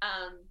know,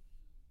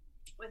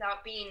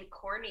 without being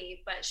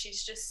corny, but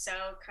she's just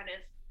so kind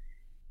of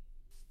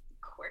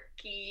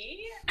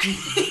quirky.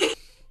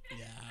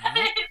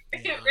 Yeah.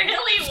 It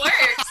really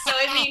works. So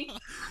I mean,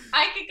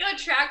 I could go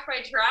track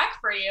by track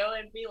for you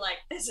and be like,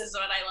 this is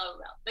what I love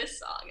about this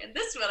song, and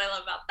this is what I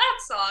love about that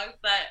song.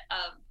 But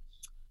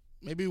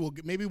maybe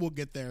we'll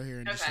get there here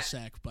in just a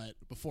sec. But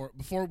before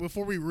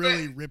we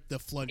really rip the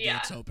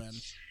floodgates open,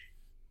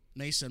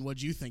 Mason,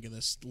 what'd you think of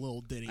this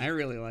little ditty? I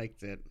really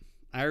liked it.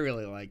 I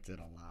really liked it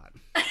a lot.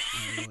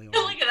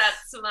 Look at that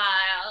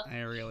smile.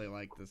 I really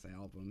liked this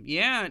album.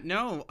 Yeah,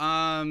 no.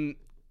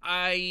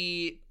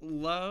 I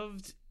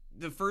loved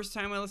the first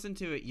time I listened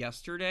to it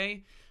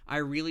yesterday. I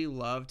really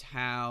loved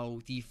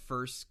how the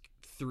first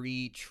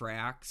 3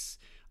 tracks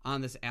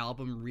on this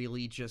album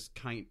really just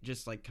kind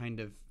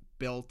of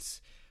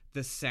built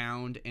the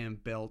sound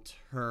and built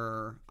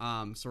her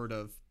sort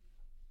of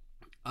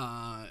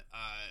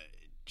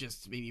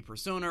just maybe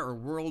persona or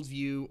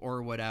worldview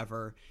or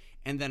whatever.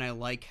 And then I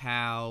like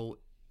how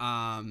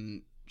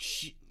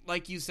she,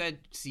 like you said,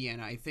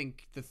 Sienna, I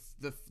think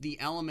the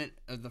element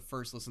of the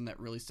first listen that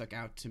really stuck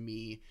out to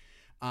me,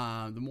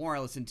 the more I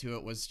listened to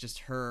it, was just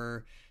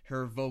her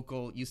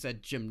vocal, you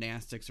said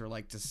gymnastics or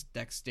like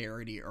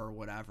dexterity or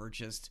whatever,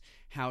 just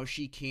how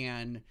she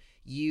can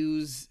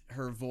use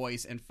her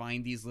voice and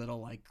find these little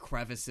like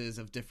crevices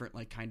of different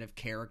like kind of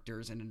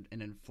characters and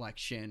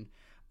inflection.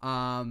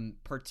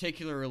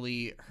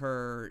 Particularly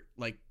her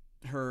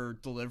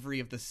delivery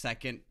of the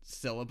second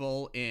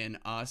syllable in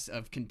Us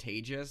of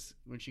Contagious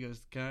when she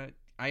goes, God,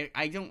 I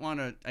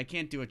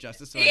can't do it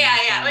justice. So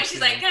yeah, when she's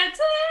like, Contagious.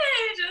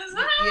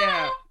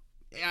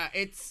 Yeah,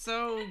 it's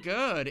so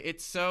good.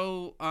 It's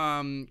so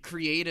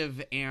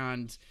creative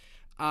and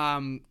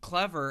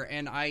clever,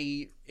 and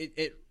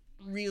it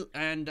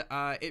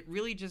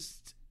really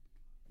just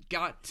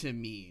got to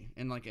me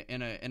in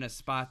a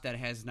spot that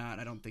has not,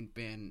 I don't think,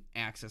 been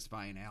accessed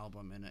by an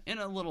album in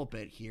a little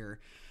bit here.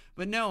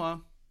 But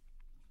Noah,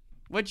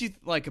 what'd you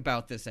like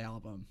about this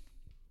album?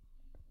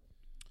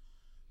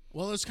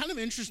 Well, it's kind of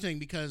interesting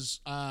because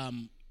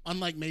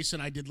unlike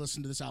Mason, I did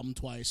listen to this album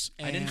twice.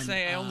 And, I didn't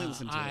say I only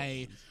listened to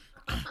it.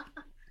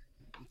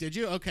 Did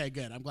you? Okay,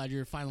 good. I'm glad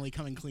you're finally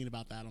coming clean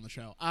about that on the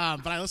show.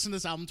 But I listened to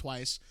this album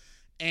twice,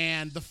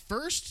 and the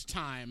first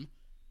time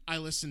I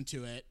listened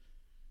to it,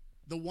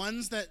 the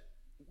ones that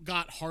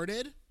got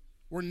hearted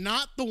were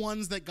not the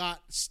ones that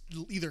got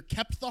either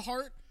kept the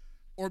heart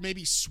or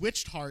maybe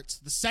switched hearts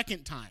the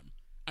second time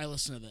I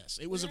listened to this.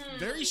 It was a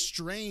very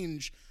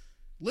strange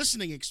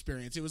listening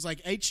experience. It was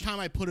like each time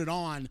I put it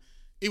on,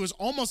 it was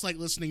almost like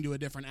listening to a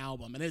different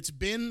album. And it's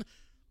been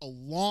a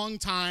long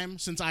time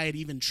since I had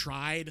even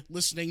tried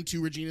listening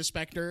to Regina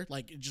Spektor.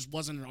 Like, it just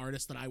wasn't an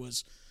artist that I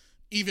was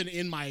even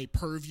in my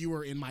purview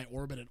or in my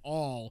orbit at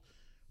all.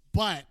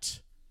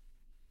 But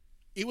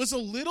it was a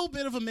little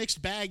bit of a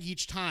mixed bag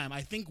each time.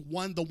 I think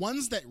the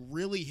ones that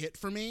really hit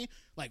for me,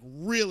 like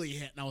really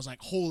hit, and I was like,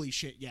 holy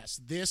shit,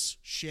 yes, this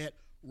shit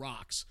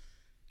rocks.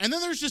 And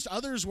then there's just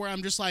others where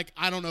I'm just like,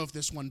 I don't know if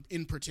this one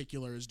in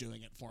particular is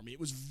doing it for me. It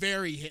was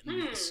very hit and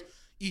miss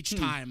each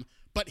time,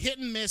 but hit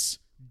and miss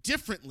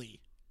differently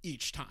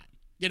each time.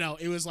 You know,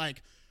 it was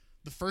like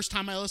the first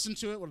time I listened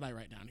to it, what did I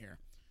write down here?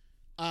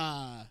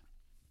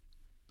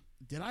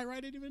 Did I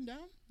write it even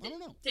down? I don't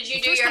know. Did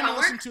you do your homework?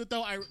 I listened to it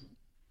though,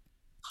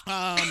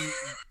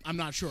 I'm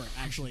not sure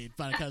actually,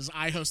 but because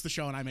I host the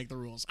show and I make the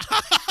rules,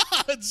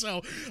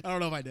 so I don't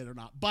know if I did or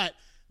not. But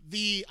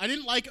I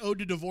didn't like "Ode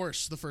to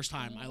Divorce" the first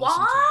time I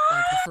listened to it,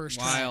 like the first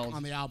track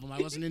on the album.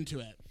 I wasn't into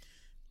it,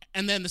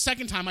 and then the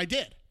second time I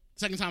did. The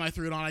second time I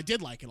threw it on, I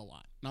did like it a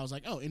lot, and I was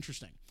like, "Oh,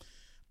 interesting."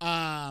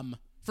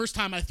 First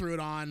time I threw it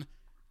on,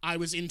 I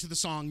was into the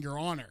song "Your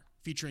Honor"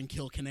 featuring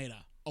Kill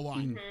Kaneda a lot.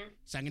 Mm-hmm.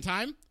 Second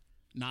time,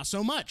 not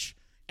so much.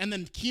 And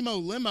then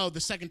Chemo Limo,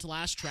 the second to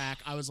last track,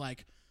 I was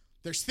like,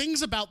 there's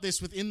things about this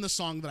within the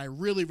song that I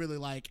really, really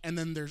like, and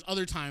then there's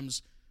other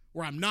times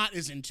where I'm not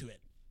as into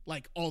it,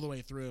 like all the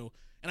way through.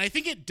 And I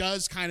think it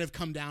does kind of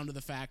come down to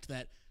the fact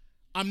that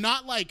I'm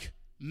not like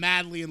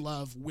madly in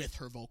love with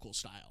her vocal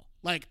style.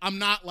 Like, I'm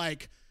not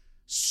like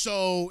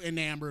so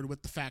enamored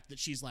with the fact that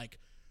she's like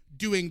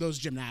doing those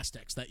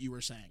gymnastics that you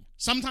were saying.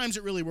 Sometimes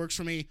it really works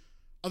for me.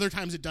 Other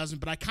times it doesn't,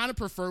 but I kind of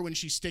prefer when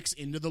she sticks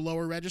into the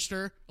lower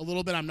register a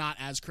little bit. I'm not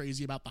as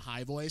crazy about the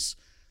high voice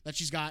that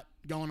she's got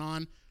going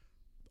on.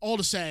 All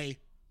to say,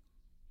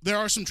 there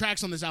are some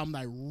tracks on this album that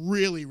I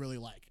really, really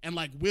like, and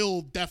like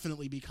will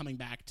definitely be coming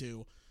back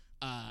to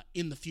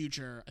in the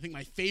future. I think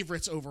my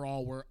favorites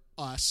overall were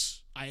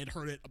Us. I had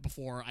heard it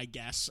before, I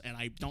guess, and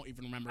I don't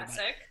even remember. But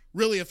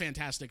really a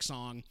fantastic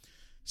song.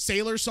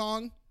 Sailor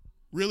Song,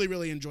 really,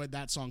 really enjoyed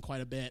that song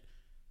quite a bit.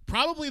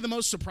 Probably the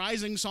most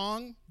surprising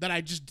song that I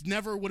just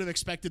never would have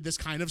expected this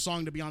kind of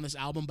song to be on this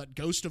album, but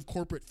Ghost of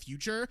Corporate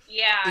Future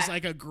is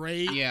like a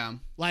great,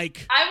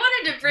 like, I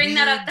wanted to bring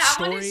that up. That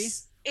story. One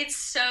is, it's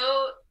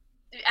so,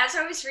 as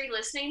I was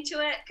re-listening to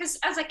it, because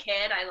as a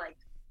kid, I like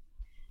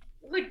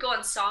would go on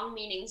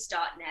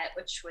songmeanings.net,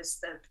 which was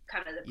the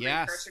kind of the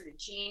precursor to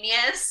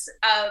Genius.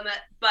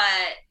 But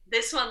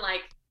this one,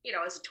 like, you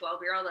know, as a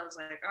 12-year-old, I was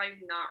like, I'm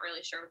not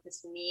really sure what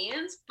this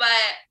means, but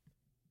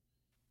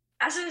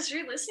as I was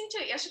re-listening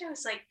to it yesterday, I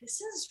was like,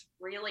 this is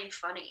really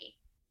funny.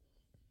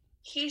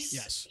 he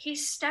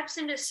steps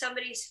into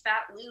somebody's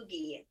fat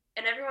loogie,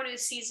 and everyone who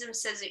sees him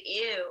says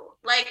ew.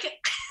 Like,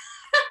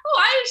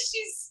 why is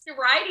she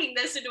writing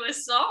this into a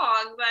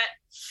song?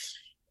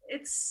 But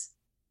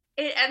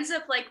it ends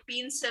up like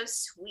being so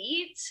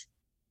sweet.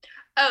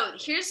 Oh,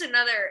 here's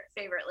another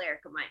favorite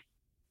lyric of mine.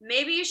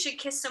 Maybe you should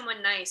kiss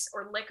someone nice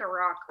or lick a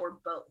rock or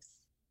both.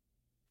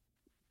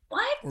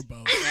 What? Or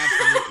both.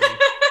 Absolutely.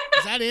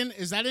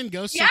 Is that in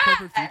Ghosts of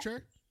Corporate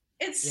Future?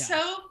 It's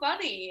so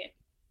funny.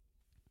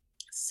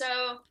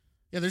 So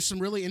yeah, there's some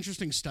really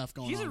interesting stuff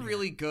going on. She's a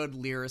really good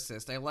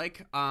lyricist. I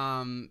like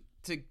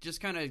to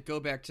just kind of go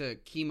back to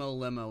Chemo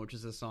Limo, which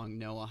is a song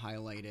Noah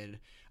highlighted.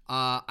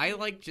 I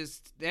like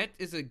just that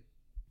is a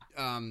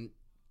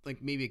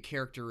like maybe a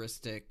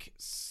characteristic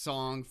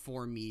song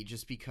for me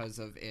just because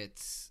of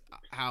its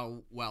how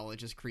well it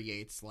just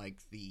creates like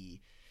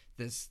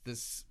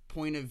this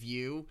point of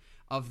view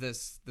of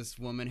this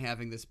woman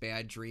having this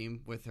bad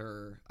dream with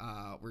her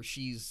where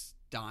she's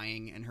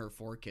dying and her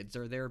 4 kids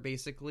are there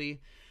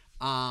basically.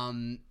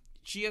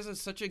 She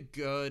has such a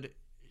good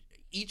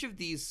each of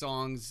these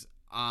songs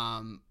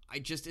I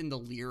just in the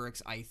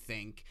lyrics I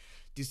think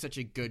do such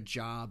a good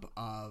job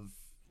of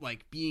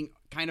like being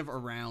kind of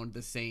around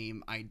the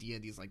same idea,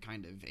 these like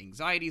kind of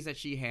anxieties that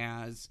she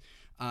has,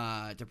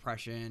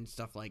 depression,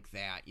 stuff like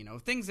that, you know,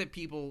 things that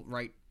people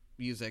write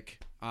music,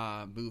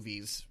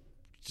 movies,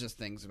 just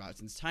things about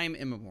since time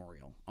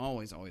immemorial,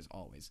 always.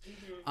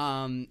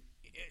 Mm-hmm.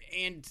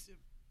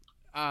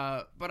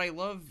 But I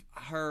love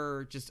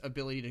her just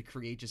ability to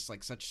create just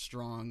like such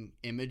strong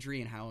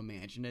imagery and how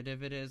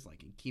imaginative it is,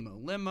 like in Chemo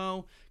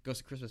Limo,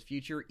 Ghost of Christmas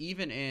Future,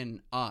 even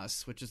in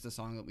Us, which is the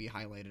song that we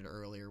highlighted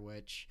earlier,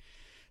 which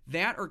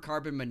that or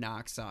Carbon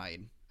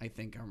Monoxide, I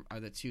think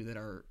are the two that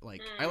are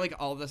like, I like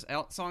all this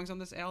songs on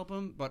this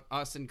album, but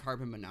Us and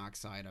Carbon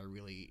Monoxide I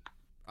really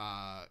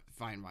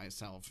find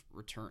myself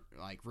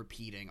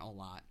repeating a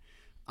lot.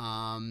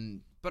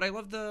 But I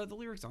love the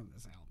lyrics on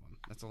this album.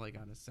 That's all I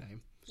gotta say.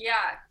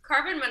 Yeah,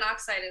 Carbon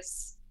Monoxide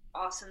is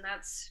awesome.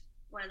 That's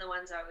one of the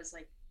ones I was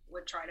like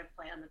would try to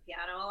play on the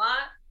piano a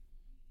lot.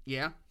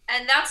 Yeah.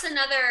 And that's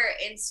another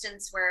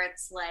instance where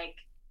it's like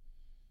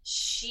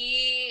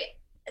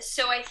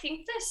so I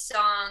think this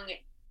song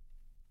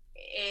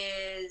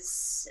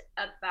is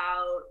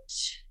about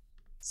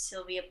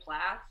Sylvia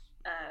Plath,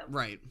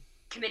 right,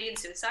 committing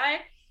suicide,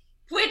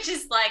 which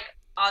is like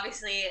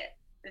obviously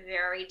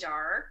very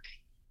dark,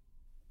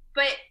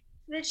 but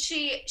that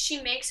she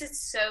makes it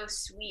so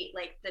sweet.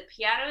 Like the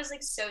piano is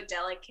like so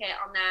delicate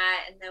on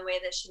that, and the way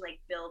that she like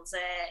builds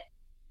it,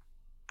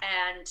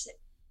 and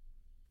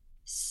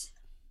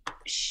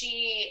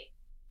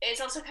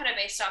it's also kind of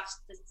based off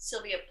the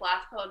Sylvia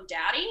Plath poem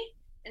Daddy.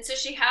 And so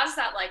she has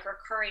that like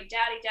recurring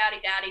daddy,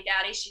 daddy, daddy,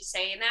 daddy. She's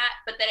saying that,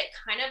 but then it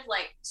kind of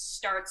like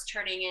starts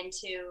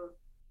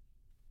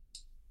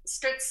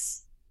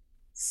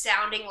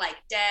sounding like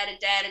dead,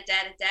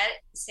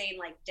 saying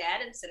like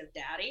dead instead of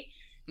daddy,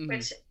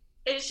 which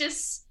is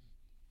just,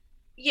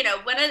 you know,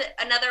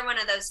 another one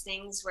of those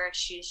things where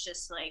she's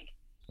just like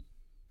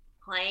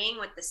playing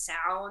with the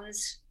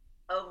sounds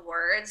of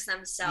words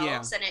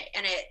themselves, and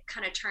it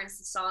kind of turns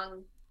the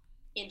song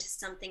into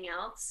something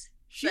else.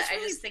 I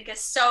just think it's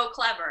so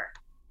clever.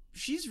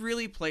 She's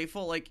really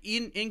playful. Like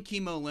in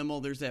Chemo Limo,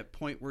 there's that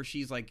point where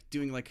she's like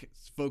doing like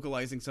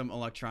vocalizing some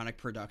electronic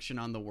production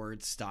on the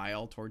word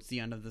style towards the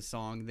end of the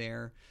song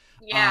there.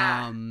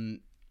 Yeah.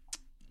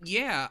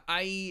 Yeah,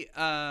 I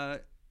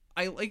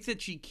like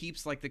that she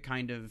keeps like the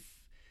kind of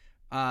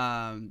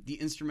the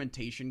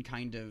instrumentation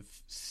kind of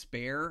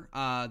spare.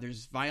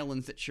 There's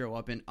violins that show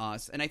up in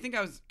Us, and I think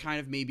I was kind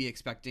of maybe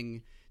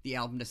expecting the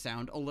album to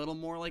sound a little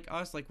more like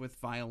Us, like with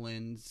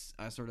violins,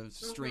 sort of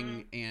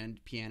string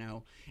and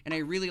piano. And I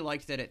really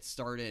liked that it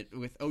started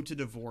with Ode to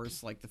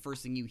Divorce. Like the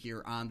first thing you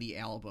hear on the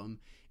album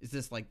is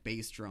this like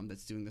bass drum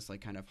that's doing this like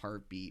kind of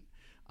heartbeat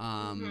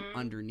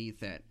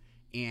underneath it.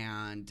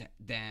 And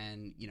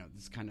then, you know,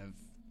 this kind of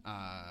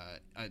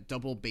a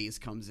double bass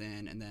comes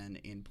in, and then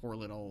in Poor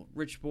Little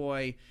Rich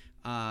Boy,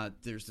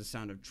 there's the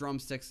sound of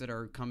drumsticks that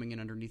are coming in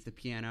underneath the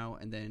piano.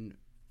 And then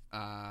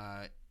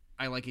I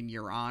like in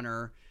Your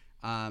Honor,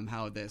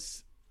 how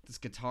this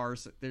guitar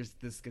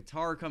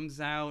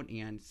comes out,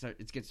 and so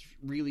it gets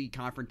really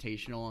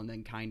confrontational, and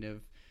then kind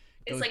of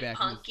goes it's like back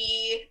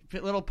punky, a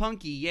little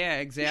punky. Yeah,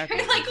 exactly.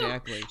 You're like,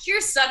 exactly.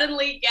 You're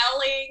suddenly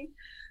yelling.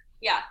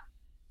 Yeah.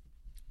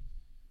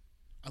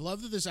 I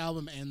love that this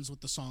album ends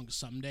with the song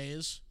Some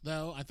Days,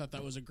 though. I thought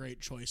that was a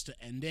great choice to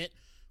end it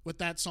with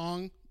that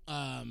song,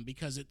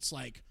 because it's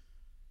like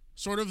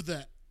sort of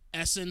the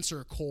essence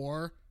or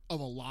core of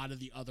a lot of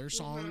the other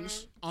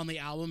songs on the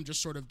album, just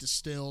sort of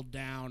distilled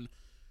down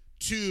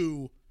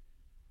to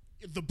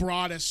the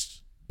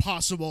broadest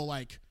possible,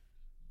 like,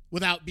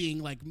 without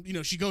being like, you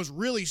know, she goes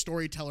really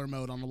storyteller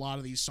mode on a lot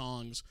of these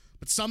songs,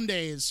 but some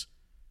days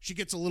she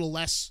gets a little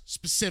less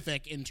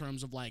specific in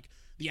terms of like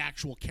the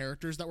actual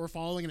characters that we're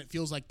following, and it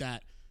feels like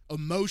that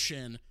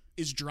emotion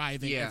is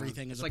driving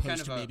everything as like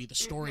opposed kind of to maybe the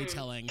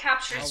storytelling.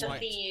 Captures the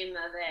theme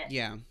of it.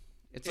 Yeah.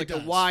 It's It like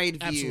does. a wide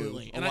view,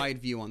 Absolutely.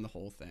 wide view on the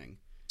whole thing.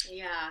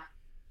 Yeah.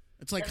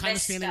 It's like The kind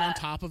of standing on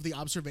Vista. top of the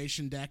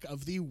observation deck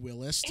of the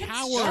Willis It's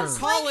Tower. Don't just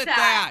call like it that.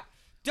 that.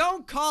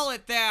 Don't call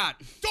it that.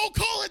 Don't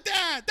call it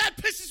that. That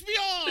pisses me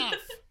off.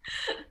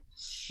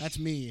 That's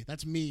me.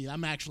 That's me.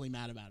 I'm actually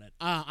mad about it.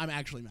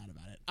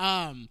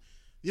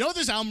 You know what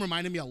this album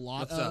reminded me a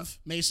lot What's of, up?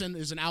 Mason,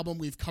 is an album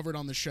we've covered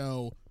on the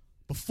show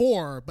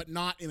before, but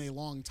not in a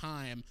long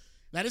time.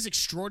 That is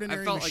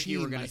Extraordinary I felt Machine like you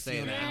were by going to say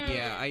Fiona that. Apple.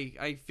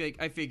 Yeah,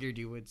 I figured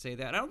you would say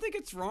that. I don't think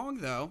it's wrong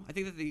though. I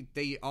think that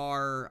they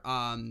are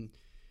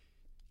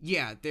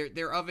yeah,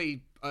 they're of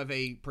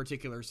a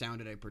particular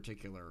sound at a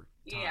particular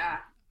time. Yeah.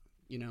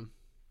 You know.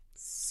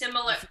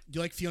 Similar. Do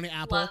you like Fiona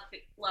Apple?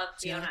 Love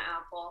Fiona Fiona?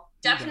 Apple.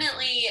 You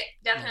Definitely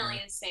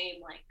Yeah. the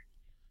same like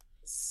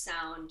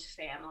sound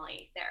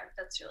family there.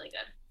 That's really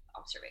good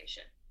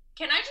observation.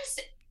 Can I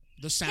just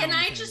The sound Can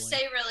I family. just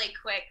say really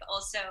quick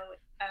also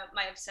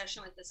my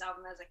obsession with this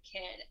album as a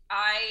kid?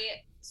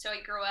 I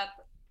grew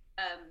up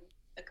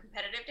a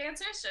competitive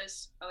dancer, so I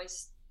was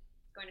always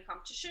going to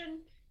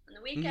competition on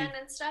the weekend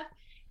and stuff.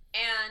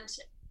 And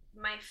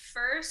my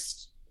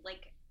first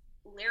like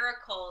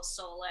lyrical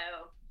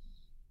solo,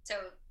 so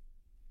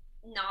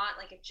not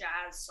like a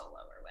jazz solo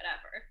or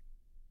whatever.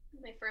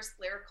 My first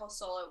lyrical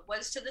solo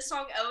was to the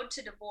song Ode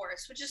to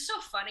Divorce, which is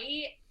so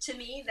funny to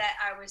me that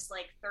I was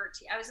like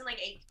 13. I was in like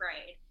 8th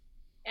grade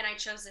and I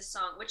chose this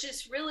song, which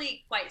is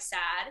really quite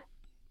sad.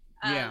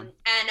 Yeah.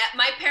 And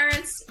my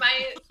parents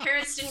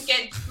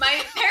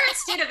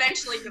did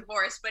eventually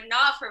divorce, but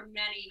not for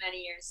many, many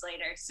years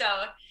later. So,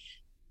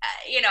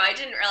 I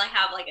didn't really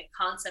have like a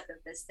concept of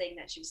this thing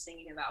that she was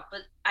singing about,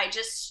 but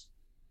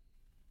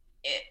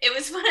it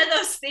was one of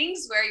those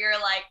things where you're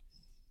like,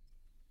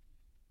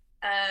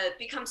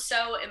 become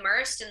so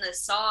immersed in the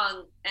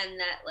song, and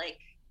that like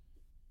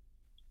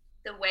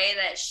the way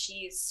that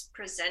she's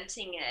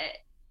presenting it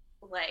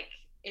like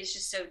is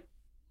just so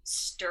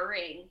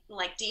stirring,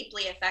 like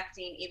deeply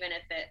affecting, even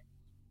if it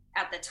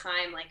at the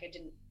time like I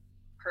didn't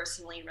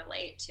personally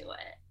relate to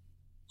it.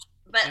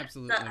 But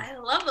Absolutely. I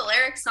love the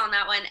lyrics on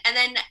that one. And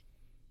then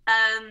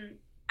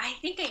I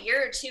think a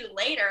year or two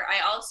later I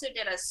also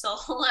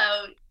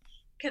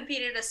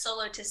competed a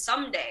solo to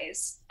Some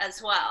Days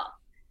as well.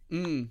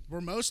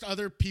 Were most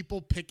other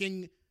people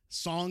picking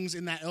songs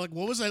in that, like,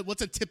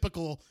 what's a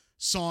typical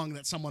song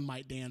that someone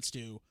might dance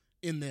to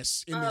in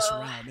this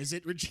realm? Is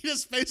it Regina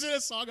Is it a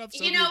song of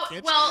Soviet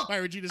Kitsch by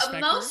Regina Spektor?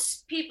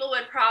 Most people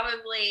would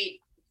probably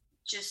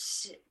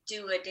just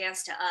do a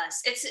Dance to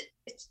Us. It's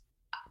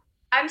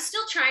I'm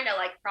still trying to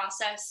like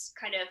process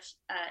kind of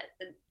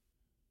the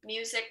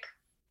music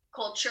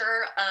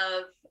culture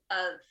of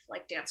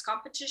like dance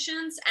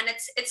competitions, and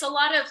it's a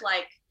lot of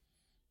like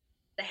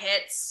the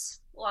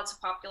hits, lots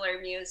of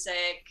popular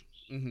music,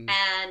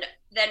 and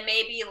then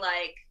maybe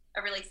like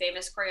a really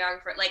famous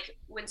choreographer, like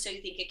when So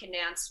You Think It Can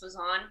Dance was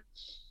on,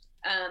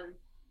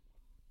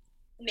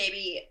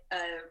 maybe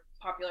a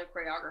popular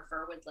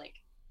choreographer would like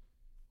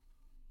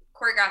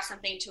choreograph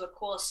something to a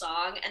cool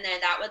song, and then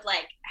that would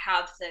like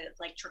have the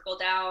like trickle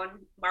down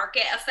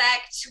market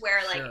effect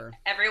where like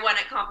everyone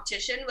at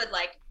competition would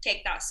like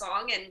take that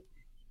song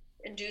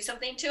and do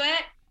something to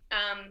it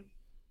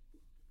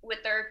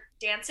with their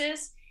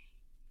dances.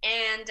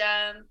 And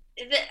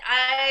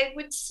I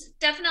would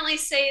definitely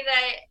say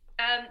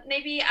that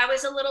maybe I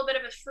was a little bit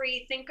of a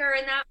free thinker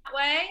in that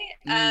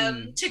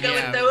way, to go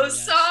with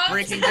those songs.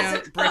 Breaking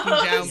down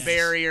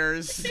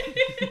barriers.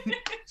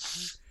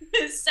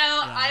 So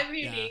I'm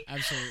unique. Yeah,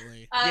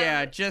 absolutely.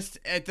 Just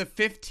at the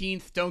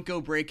 15th Don't Go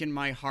Breaking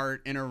My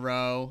Heart in a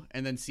row,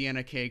 and then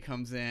Sienna K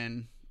comes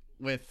in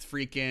with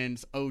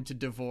freaking Ode to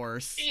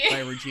Divorce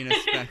by Regina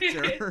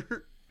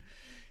Spektor.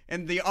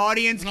 And the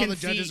audience can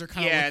see,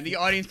 the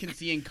audience can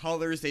see in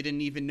colors they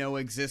didn't even know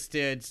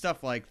existed,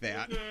 stuff like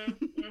that.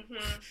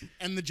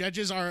 And the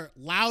judges are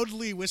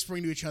loudly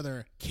whispering to each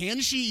other, "Can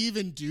she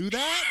even do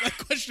that?" Like,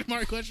 question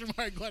mark, question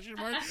mark, question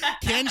mark.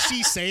 Can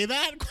she say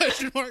that?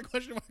 Question mark,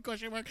 question mark,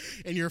 question mark.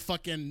 And you're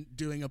fucking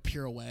doing a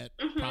pirouette,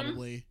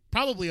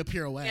 probably a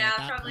pirouette. Yeah, at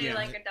that probably point.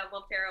 like a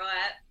double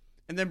pirouette.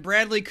 And then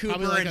Bradley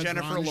Cooper like and a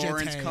Jennifer grand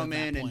Lawrence jeté come at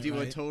that in and point, do a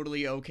right?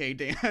 totally okay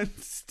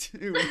dance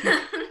too.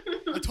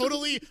 A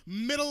totally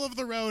middle of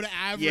the road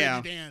average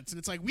dance, and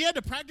it's like we had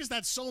to practice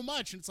that so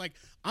much, and it's like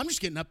I'm just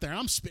getting up there,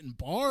 I'm spitting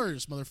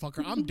bars,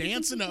 motherfucker. I'm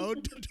dancing to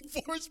Ode to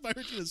Divorce by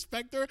Regina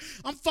Spektor.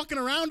 I'm fucking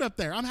around up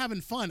there. I'm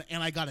having fun,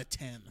 and I got a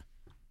 10.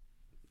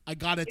 I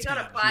got a 10. You got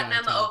a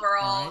platinum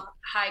overall right?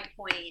 high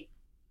point.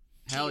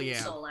 Hell yeah.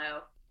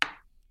 Solo.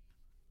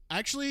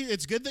 Actually,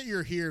 it's good that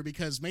you're here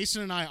because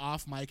Mason and I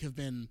off mic have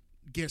been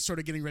sort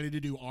of getting ready to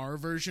do our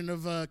version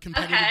of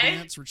competitive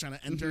dance. We're trying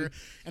to enter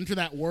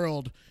that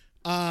world.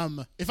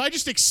 If I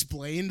just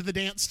explained the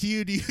dance to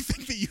you, do you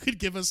think that you could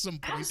give us some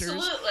pointers?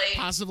 Absolutely.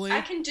 Possibly.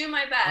 I can do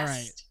my best. All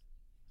right.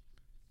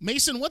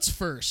 Mason, what's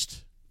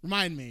first?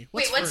 Remind me.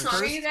 What's Wait, what first?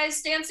 song are you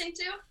guys dancing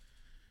to?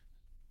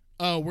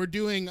 Oh, we're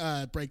doing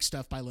Break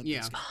Stuff by Limp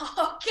Yeah.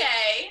 Bizkit.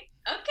 Okay.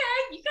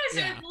 You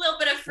guys are a little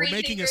bit of free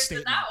making a thinkers in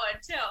statement. that one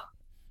too.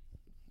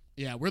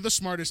 Yeah, we're the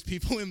smartest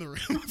people in the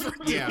room for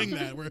doing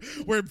that.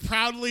 We're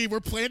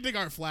planting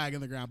our flag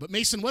in the ground. But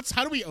Mason,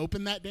 how do we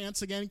open that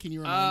dance again? Can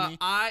you remind me?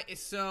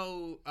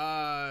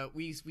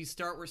 We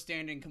start. We're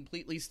standing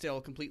completely still,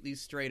 completely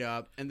straight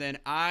up, and then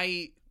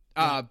I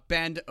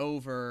bend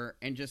over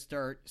and just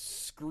start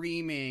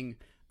screaming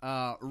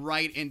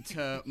right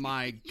into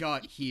my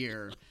gut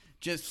here,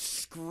 just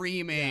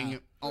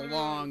screaming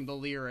along the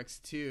lyrics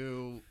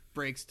to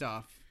 "Break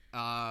Stuff"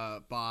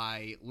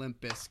 by Limp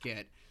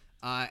Bizkit.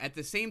 At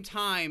the same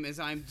time as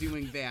I'm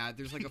doing that,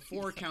 there's like a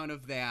 4 count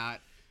of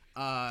that.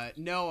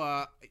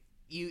 Noah,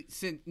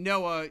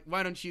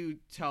 why don't you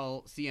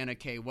tell Sienna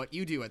K what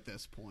you do at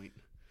this point?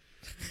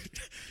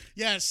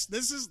 Yes,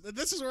 this is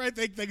where I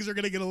think things are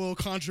going to get a little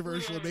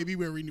controversial, and maybe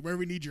where we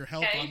need your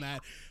help on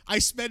that. I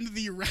spend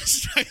the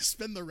rest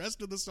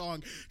of the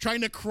song trying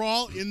to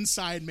crawl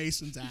inside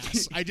Mason's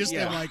ass. I just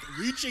am like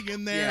reaching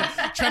in there,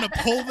 trying to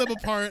pull them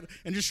apart,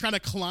 and just trying to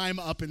climb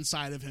up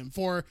inside of him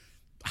for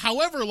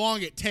however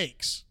long it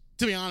takes,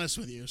 to be honest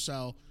with you.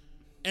 So,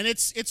 and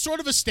it's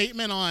sort of a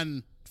statement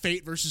on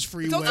fate versus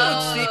free will. It's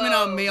also a statement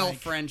on male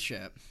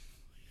friendship.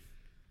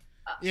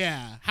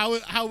 Yeah,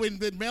 how when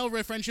the male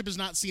friendship is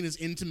not seen as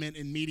intimate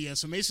in media.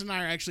 So Mason and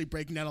I are actually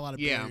breaking down a lot of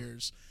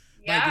barriers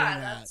by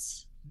doing that.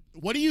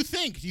 What do you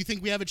think? Do you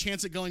think we have a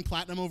chance at going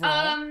platinum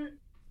overall?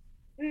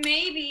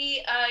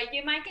 Maybe.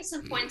 You might get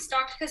some points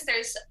docked because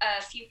there's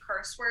a few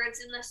curse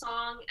words in the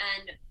song,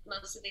 and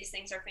most of these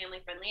things are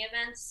family-friendly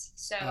events.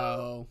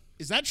 So,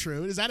 is that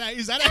true? Is that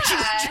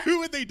actually true?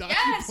 When they dock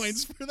you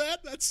points for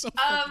that? That's so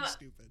fucking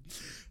stupid.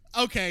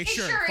 Okay,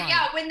 sure, fine.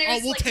 Yeah, when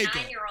there's we'll like take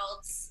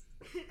 9-year-olds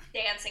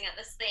dancing at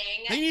this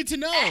thing, they need to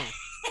know.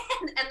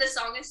 and the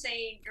song is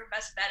saying, "Your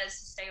best bet is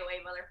to stay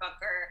away,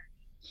 motherfucker."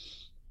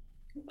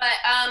 But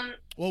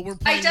well, we're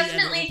playing. I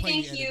definitely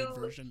think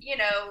version.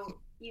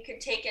 You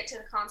could take it to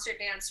the concert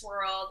dance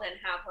world and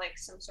have like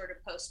some sort of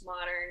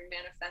postmodern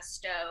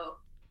manifesto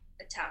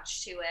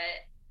attached to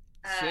it.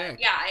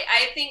 Yeah,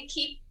 I think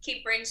keep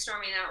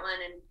brainstorming that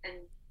one and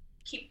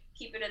keep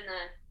it in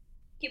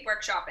keep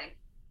workshopping.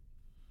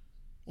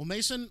 Well,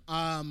 Mason,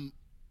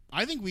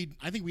 I think we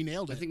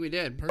nailed it. I think we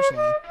did.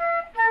 Personally,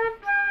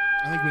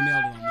 I think we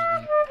nailed it on that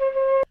one.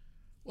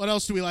 What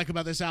else do we like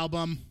about this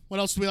album?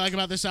 What else do we like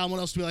about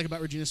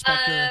Regina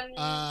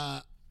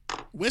Spektor?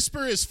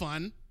 Whisper is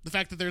fun. The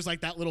fact that there's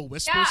like that little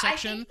whisper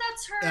section. I think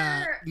that's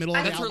her middle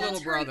of the album. That's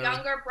her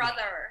younger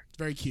brother. It's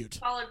very cute.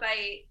 Followed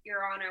by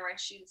Your Honor, where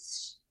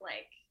she's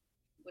like,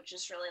 which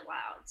is really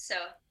loud. So,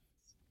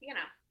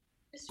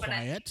 just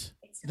quiet,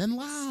 then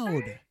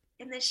loud,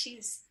 and then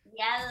she's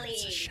yelling.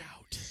 It's a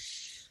shout.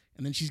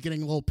 And then she's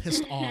getting a little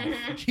pissed off.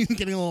 She's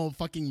getting a little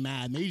fucking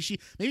mad. Maybe she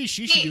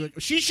should do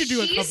it. She should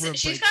do a cover of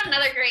She's got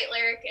another great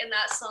lyric in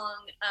that song.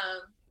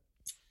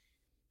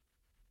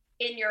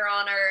 In Your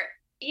Honor.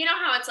 You know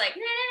how it's like,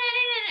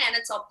 and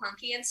it's all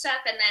punky and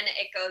stuff, and then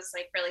it goes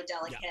like really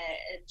delicate,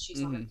 and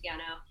she's on the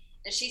piano,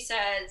 and she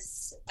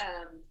says,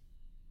 yeah,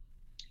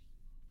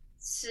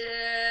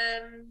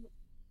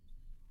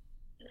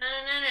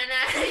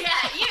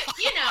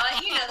 you know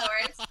the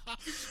words.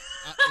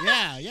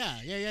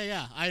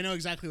 Yeah. I know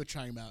exactly what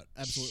you're talking about.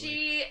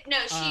 Absolutely.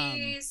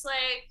 She's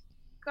like,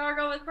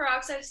 gargle with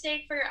peroxide of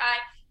steak for your eye,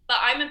 but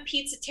I'm a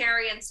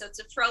pizzatarian, so it's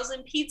a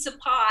frozen pizza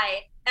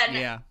pie,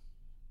 and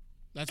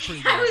that's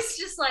pretty good. I was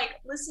just like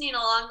listening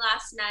along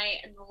last night,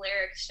 and the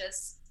lyrics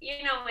just,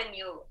 when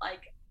you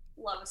like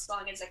love a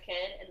song as a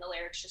kid and the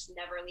lyrics just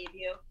never leave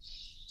you.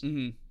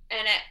 Mm-hmm.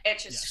 And it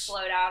just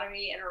flowed out of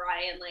me, and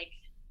Ryan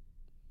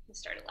he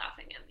started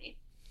laughing at me.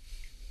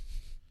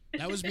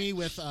 That was me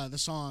with the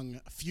song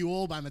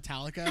Fuel by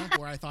Metallica,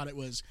 where I thought it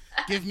was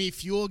give me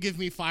fuel, give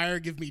me fire,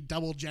 give me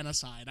double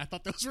genocide. I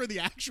thought those were the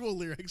actual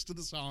lyrics to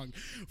the song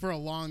for a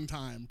long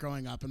time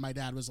growing up, and my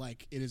dad was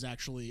like, it is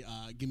actually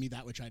give me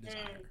that which I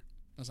desire.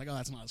 I was like, oh,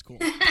 that's not as cool.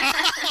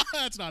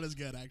 That's not as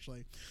good,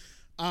 actually.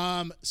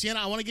 Sienna,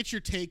 I want to get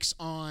your takes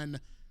on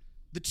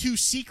the 2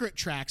 secret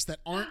tracks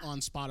that aren't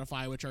on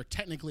Spotify, which are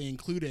technically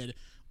included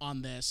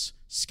on this: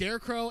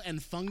 Scarecrow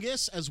and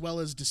Fungus, as well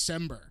as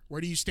December.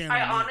 Where do you stand on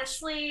those?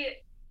 Honestly...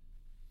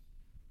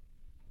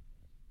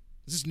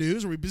 Is this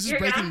news? Is this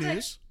breaking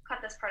news? Cut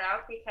this part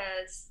out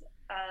because,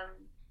 I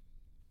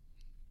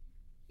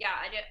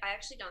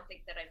actually don't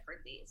think that I've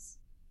heard these.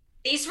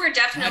 These were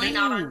definitely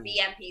not on the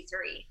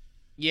MP3.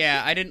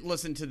 Yeah, I didn't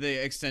listen to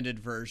the extended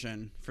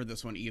version for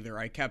this one either.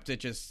 I kept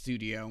it just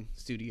studio.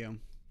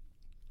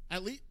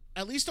 At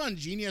least on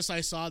Genius,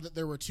 I saw that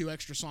there were 2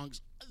 extra songs.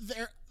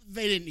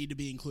 They didn't need to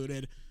be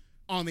included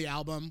on the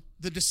album.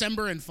 The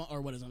December and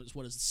what is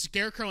it?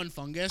 Scarecrow and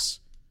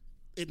Fungus.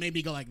 It made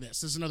me go like this.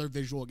 This is another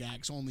visual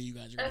gag, so only you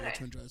guys are going to get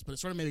to enjoy this. But it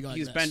sort of made me go like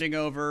this. He's bending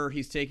over.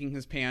 He's taking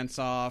his pants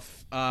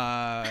off.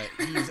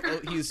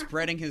 He's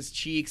spreading his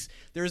cheeks.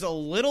 There's a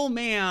little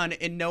man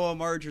in Noah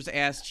Marger's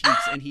ass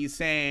cheeks, and he's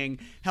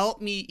saying,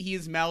 "Help me."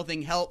 He's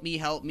mouthing, "Help me,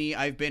 help me.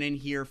 I've been in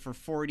here for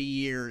 40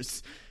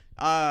 years.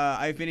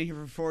 I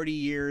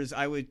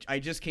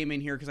just came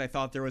in here because I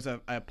thought there was a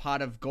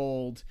pot of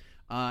gold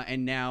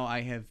And now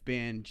I have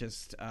been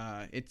just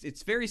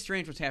it's very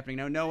strange what's happening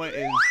now. Noah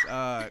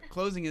is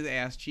closing his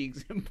ass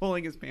cheeks and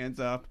pulling his pants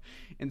up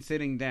and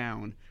sitting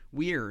down.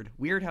 Weird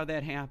how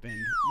that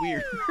happened.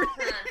 Weird.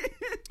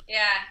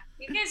 Yeah,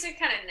 you guys are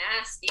kind of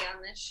nasty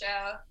on this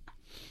show.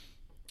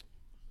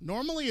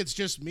 Normally it's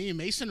just me.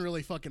 Mason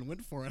really fucking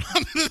went for it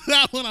on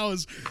that one. I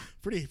was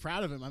pretty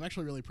proud of him. I'm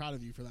actually really proud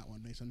of you for that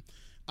one, Mason.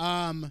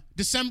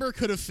 December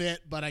could have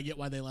fit, but I get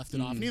why they left it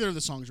off. Neither of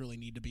the songs really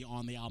need to be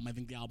on the album. I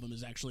think the album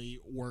is actually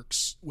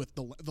works with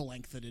the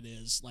length that it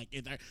is. Like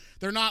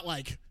they're not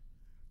like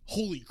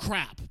holy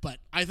crap, but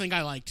I think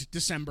I liked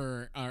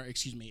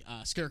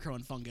Scarecrow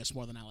and Fungus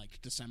more than I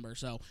liked December.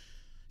 So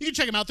you can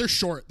check them out. They're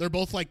short. They're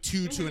both like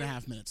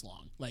 2.5 minutes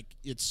long. Like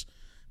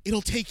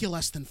it'll take you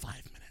less than 5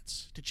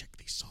 minutes to check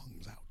these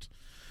songs out.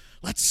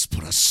 Let's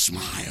put a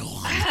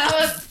smile on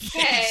our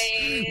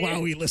face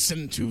while we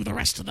listen to the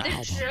rest of the album.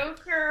 The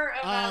Joker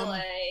of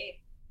LA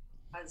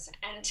has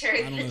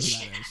entered the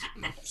chat.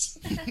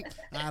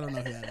 I don't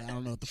know who that is. I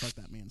don't know what the fuck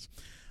that means.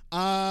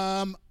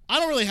 I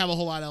don't really have a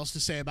whole lot else to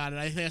say about it.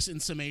 I guess in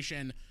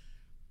summation,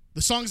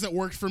 the songs that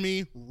worked for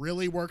me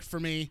really worked for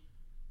me.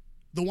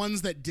 The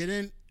ones that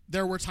didn't,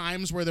 there were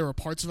times where there were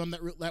parts of them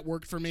that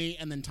worked for me,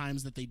 and then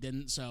times that they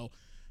didn't. So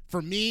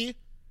for me,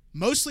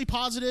 mostly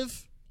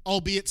positive,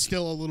 albeit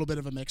still a little bit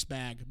of a mixed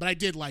bag. But I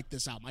did like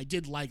this album. I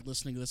did like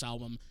listening to this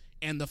album.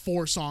 And the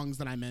 4 songs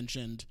that I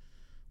mentioned,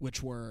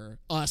 which were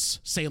Us,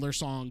 Sailor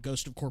Song,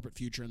 Ghost of Corporate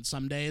Future, and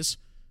Some Days,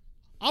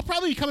 I'll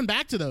probably be coming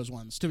back to those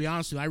ones, to be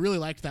honest with you. I really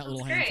liked that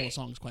little handful of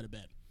songs quite a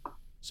bit.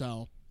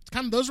 So it's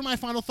kind of those are my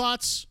final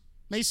thoughts.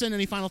 Mason,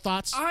 any final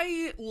thoughts?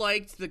 I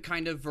liked the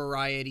kind of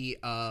variety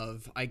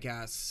of, I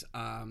guess,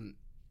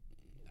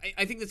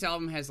 I think this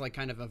album has like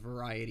kind of a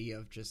variety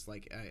of just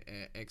like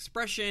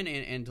expression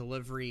and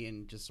delivery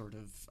and just sort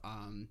of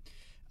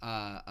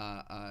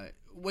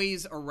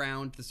ways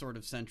around the sort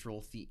of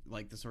central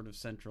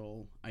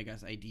I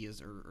guess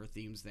ideas or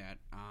themes that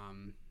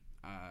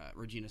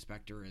Regina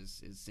Spektor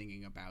is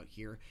singing about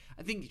here.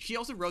 I think she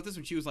also wrote this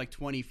when she was like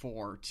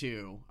 24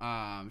 too.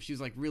 She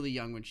was like really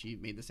young when she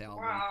made this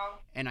album. Wow.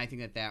 And I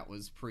think that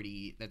was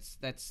pretty.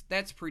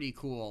 That's pretty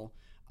cool.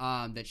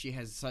 That she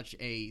has such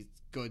a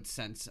good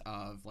sense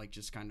of like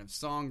just kind of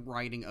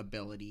songwriting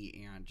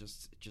ability and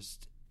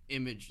just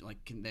image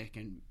that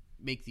can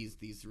make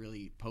these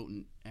really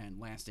potent and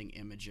lasting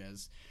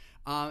images.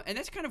 And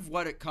that's kind of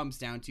what it comes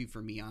down to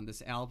for me on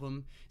this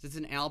album. It's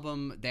an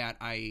album that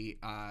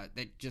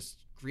that just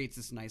creates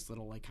this nice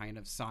little like kind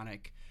of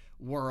sonic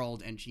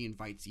world, and she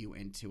invites you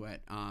into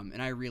it.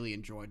 And I really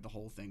enjoyed the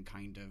whole thing,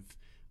 kind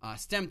of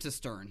stem to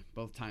stern,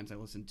 both times I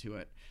listened to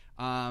it.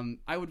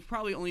 I would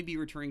probably only be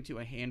returning to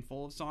a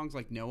handful of songs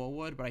like Noah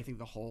would, but I think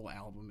the whole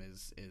album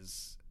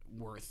is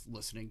worth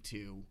listening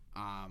to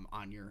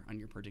on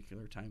your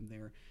particular time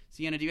there.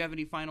 Sienna, do you have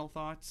any final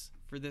thoughts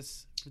for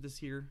this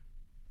here?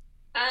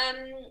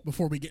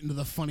 Before we get into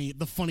the funny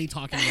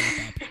talking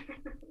wrap up.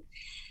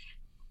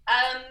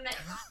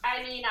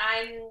 I mean,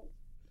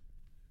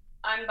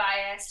 I'm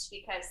biased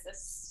because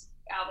this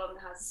album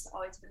has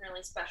always been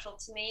really special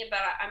to me, but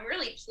I'm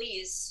really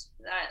pleased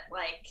that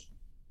like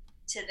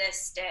to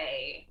this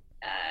day,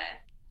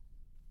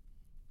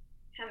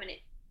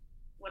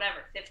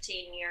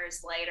 15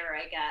 years later,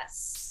 I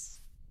guess,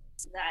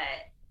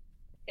 that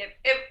it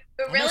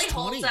really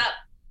holds up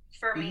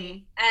for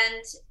me.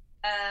 And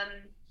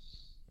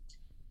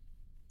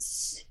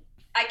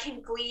I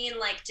can glean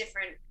like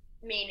different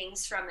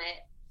meanings from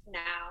it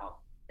now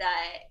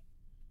that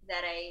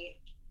I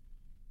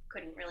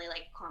couldn't really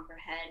like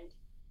comprehend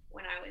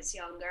when I was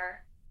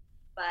younger.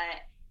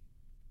 But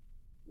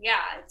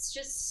yeah, it's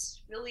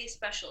just really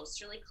special.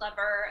 It's really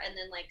clever, and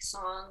then like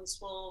songs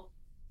will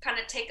kind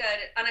of take an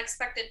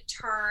unexpected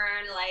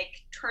turn,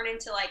 like turn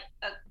into like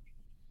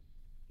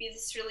be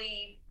this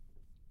really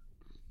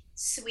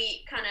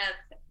sweet kind of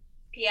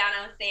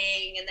piano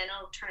thing, and then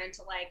it'll turn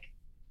into like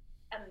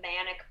a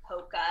manic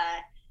polka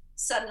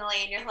suddenly,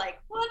 and you're like,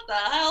 what the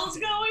hell's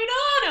going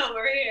on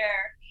over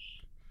here?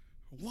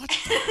 What the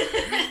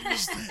hell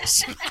is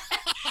this?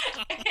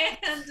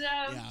 And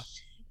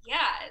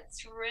yeah,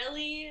 it's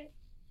really,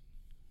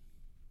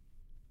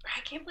 I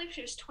can't believe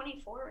she was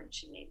 24 when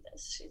she made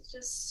this.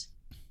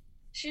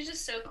 She's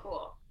just so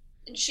cool,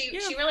 and she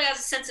really has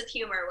a sense of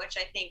humor, which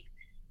I think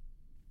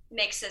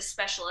makes this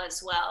special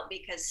as well,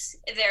 because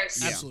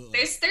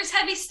there's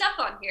heavy stuff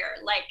on here,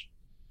 like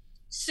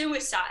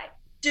suicide,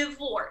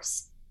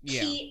 divorce,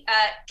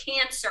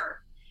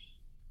 cancer.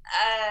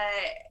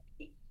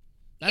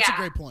 That's a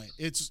great point.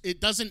 It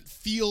doesn't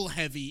feel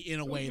heavy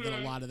in a way that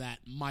a lot of that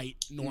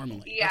might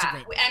normally. Yeah, that's a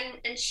great point.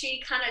 And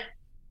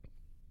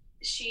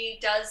she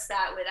does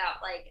that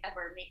without like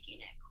ever making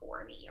it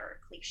corny or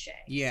cliche.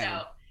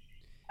 Yeah.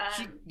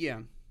 So, Yep.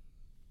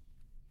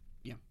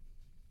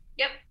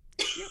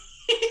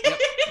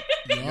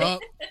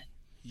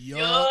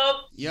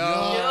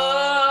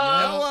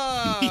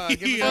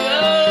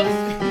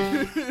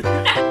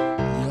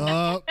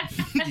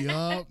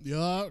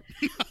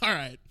 All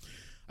right.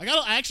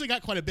 I actually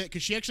got quite a bit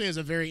because she actually has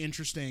a very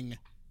interesting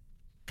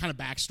kind of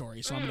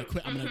backstory, so I'm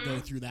gonna go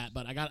through that.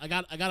 But I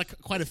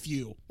got quite a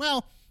few.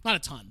 Well, not a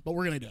ton, but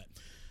we're gonna do it.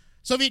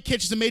 Soviet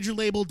Kitsch is a major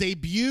label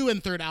debut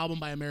and third album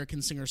by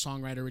American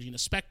singer-songwriter Regina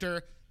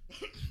Spektor.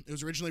 It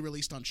was originally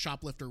released on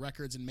Shoplifter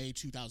Records in May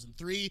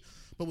 2003,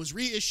 but was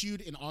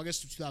reissued in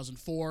August of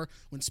 2004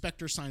 when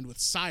Spektor signed with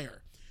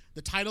Sire.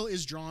 The title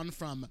is drawn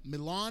from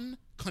Milan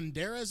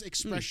Kundera's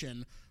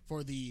expression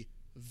for the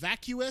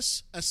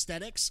vacuous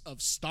aesthetics of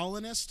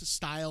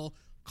Stalinist-style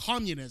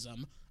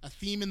communism, a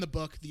theme in the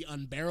book The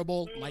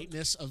Unbearable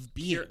Lightness of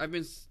Being.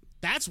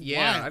 That's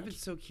wild. I've been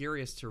so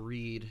curious to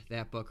read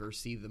that book or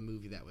see the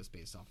movie that was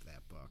based off of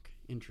that book.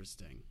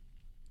 Interesting.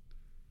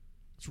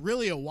 It's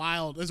really a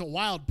wild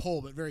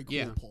poll, but very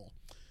cool poll.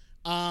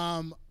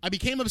 I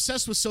became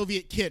obsessed with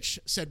Soviet Kitsch,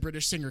 said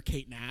British singer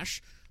Kate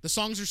Nash. The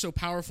songs are so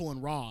powerful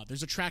and raw.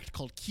 There's a track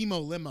called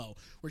Chemo Limo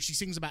where she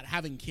sings about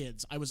having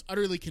kids. I was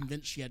utterly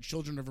convinced she had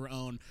children of her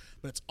own,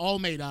 but it's all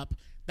made up.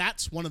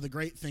 That's one of the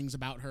great things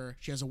about her.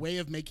 She has a way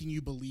of making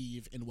you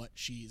believe in what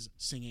she's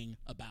singing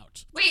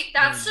about. Wait,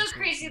 that's so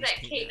crazy that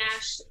Kate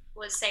Nash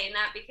was saying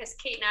that, because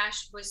Kate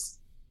Nash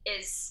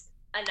is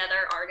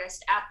another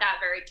artist at that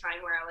very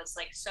time where I was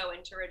like so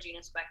into Regina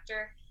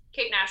Spektor.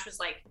 Kate Nash was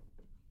like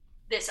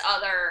this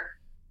other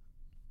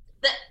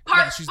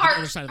part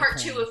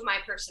two of my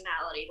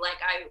personality. Like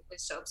I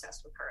was so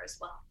obsessed with her as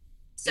well.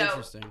 So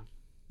interesting.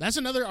 That's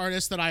another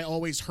artist that I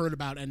always heard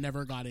about and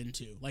never got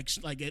into.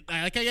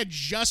 I had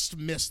just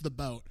missed the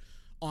boat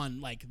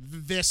on like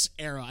this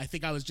era. I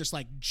think I was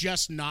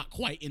just not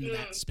quite into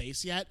that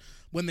space yet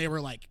when they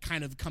were like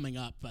kind of coming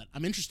up. But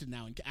I'm interested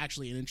now and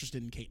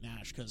interested in Kate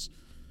Nash because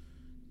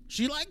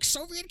she likes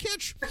Soviet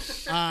Kitsch.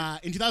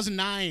 In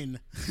 2009,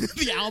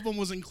 the album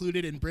was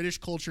included in British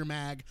Culture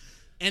Mag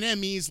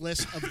NME's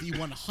list of the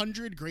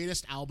 100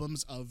 greatest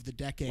albums of the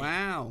decade.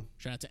 Wow!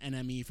 Shout out to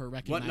NME for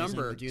recognizing what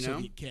number? Do you know?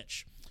 Soviet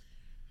Kitsch.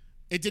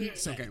 It didn't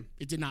say. Okay.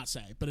 It did not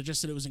say, but it just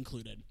said it was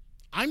included.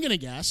 I'm going to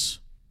guess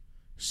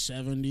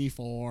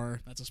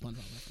 74. That's a SpongeBob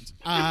reference.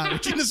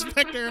 Regina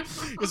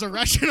Spektor is a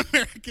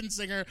Russian-American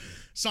singer,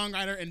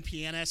 songwriter, and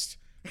pianist.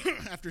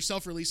 After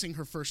self-releasing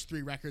her first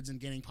 3 records and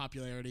gaining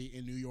popularity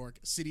in New York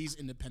City's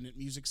independent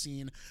music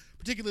scene,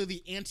 particularly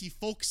the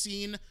anti-folk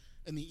scene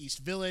in the East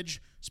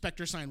Village,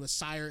 Spektor signed with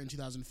Sire in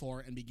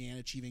 2004 and began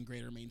achieving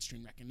greater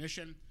mainstream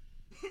recognition.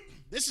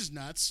 This is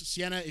nuts.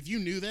 Sienna, if you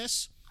knew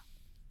this,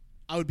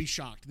 I would be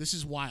shocked. This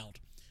is wild.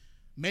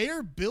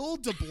 Mayor Bill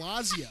de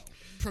Blasio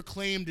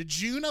proclaimed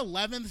June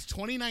 11th,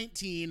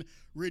 2019,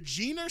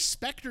 Regina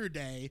Spektor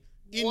Day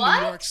in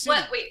New York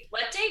City.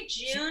 What day?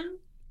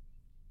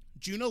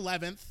 June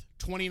 11th,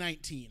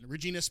 2019,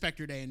 Regina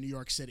Spektor Day in New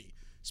York City.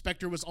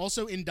 Spektor was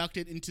also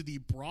inducted into the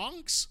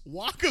Bronx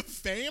Walk of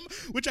Fame,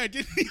 which I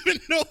didn't even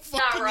know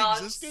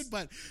fucking existed,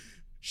 but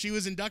she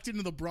was inducted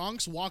into the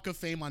Bronx Walk of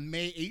Fame on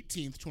May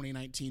 18th,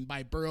 2019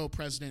 by Borough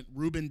President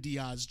Ruben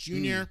Diaz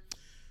Jr.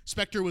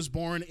 Spektor was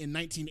born in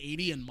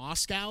 1980 in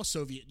Moscow,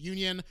 Soviet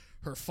Union.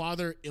 Her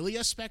father,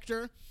 Ilya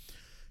Spektor,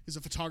 is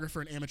a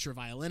photographer and amateur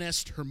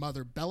violinist. Her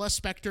mother, Bella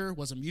Spektor,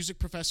 was a music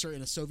professor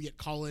in a Soviet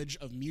college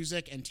of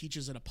music and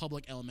teaches at a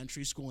public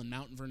elementary school in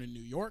Mount Vernon,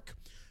 New York.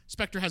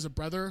 Spektor has a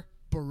brother,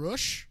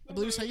 Baruch, I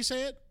believe is how you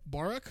say it.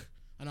 Baruch?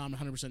 I know I'm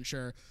 100%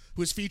 sure.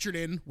 Who is featured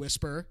in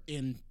Whisper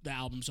in the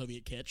album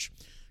Soviet Kitsch.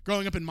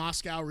 Growing up in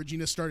Moscow,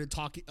 Regina started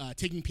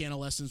taking piano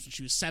lessons when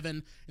she was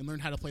 7 and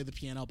learned how to play the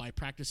piano by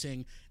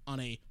practicing on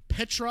a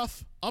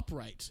Petrov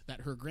upright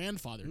that her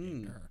grandfather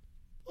gave to her.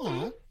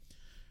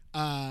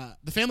 Aww.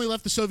 The family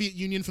left the Soviet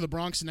Union for the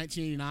Bronx in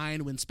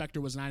 1989 when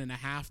Spektor was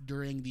 9.5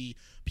 during the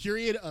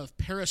period of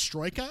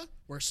perestroika,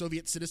 where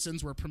Soviet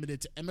citizens were permitted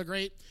to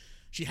emigrate.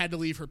 She had to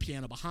leave her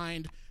piano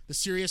behind. The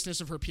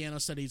seriousness of her piano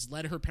studies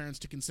led her parents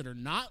to consider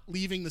not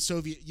leaving the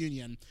Soviet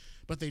Union,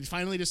 but they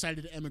finally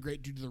decided to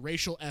emigrate due to the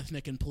racial,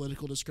 ethnic, and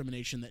political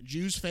discrimination that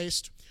Jews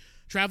faced.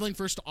 Traveling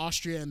first to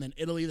Austria and then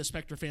Italy, the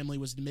Spektor family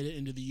was admitted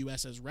into the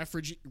U.S. as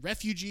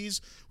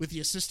refugees with the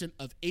assistance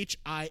of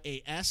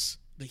HIAS,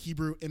 the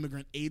Hebrew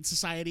Immigrant Aid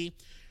Society.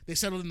 They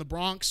settled in the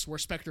Bronx, where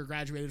Spektor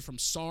graduated from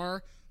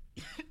SAR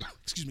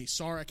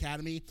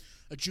Academy,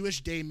 a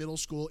Jewish day middle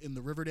school in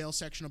the Riverdale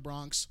section of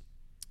Bronx.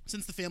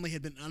 Since the family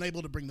had been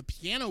unable to bring the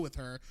piano with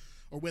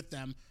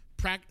them,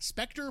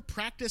 Spektor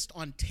practiced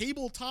on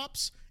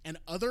tabletops and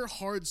other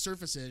hard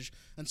surfaces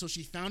until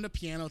she found a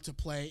piano to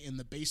play in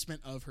the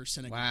basement of her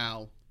synagogue.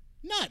 Wow.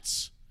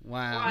 Nuts.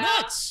 Wow.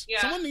 Nuts. Yeah.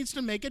 Someone needs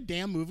to make a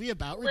damn movie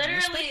about Regina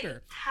Spektor. Literally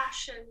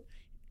passion.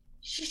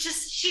 She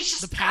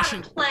just the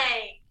passion. gotta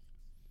play.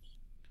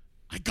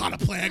 I gotta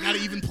play. I gotta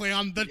even play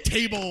on the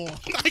table.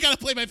 I gotta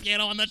play my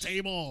piano on the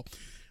table.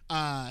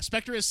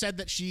 Spektor has said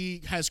that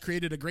she has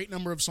created a great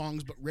number of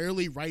songs, but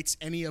rarely writes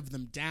any of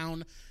them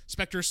down.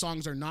 Spektor's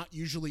songs are not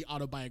usually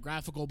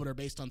autobiographical, but are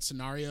based on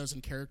scenarios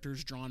and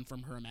characters drawn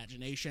from her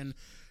imagination.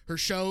 Her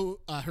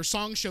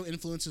songs show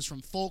influences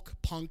from folk,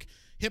 punk,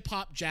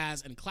 hip-hop,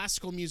 jazz, and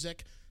classical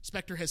music.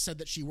 Spektor has said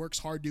that she works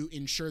hard to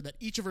ensure that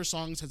each of her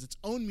songs has its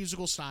own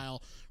musical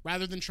style,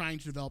 rather than trying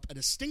to develop a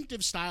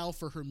distinctive style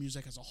for her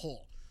music as a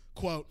whole.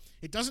 Quote,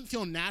 "It doesn't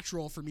feel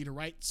natural for me to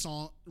write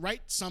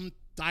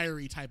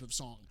diary type of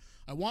song.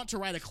 I want to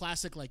write a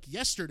classic like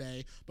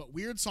Yesterday, but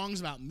weird songs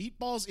about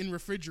meatballs in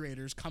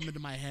refrigerators come into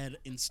my head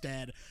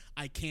instead.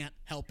 I can't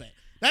help it.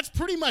 That's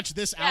pretty much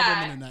this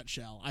album in a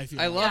nutshell. I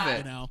feel. I love it.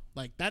 You know,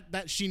 like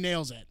that she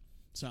nails it.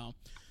 So,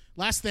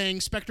 last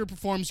thing, Spectre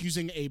performs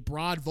using a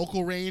broad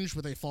vocal range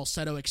with a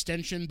falsetto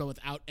extension, but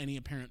without any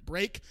apparent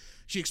break.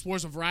 She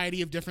explores a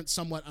variety of different,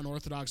 somewhat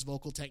unorthodox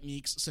vocal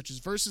techniques, such as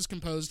verses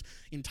composed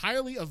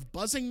entirely of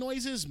buzzing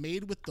noises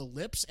made with the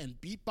lips and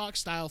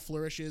beatbox-style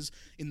flourishes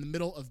in the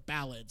middle of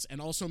ballads,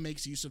 and also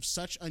makes use of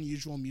such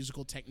unusual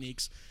musical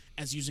techniques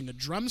as using a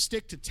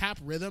drumstick to tap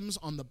rhythms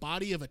on the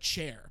body of a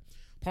chair.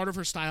 Part of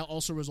her style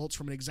also results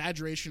from an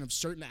exaggeration of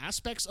certain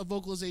aspects of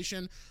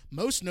vocalization,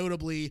 most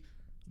notably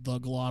the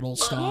glottal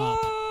stop,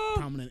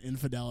 prominent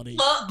infidelity.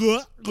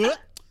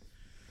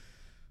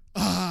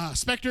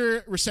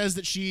 Spectre says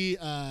that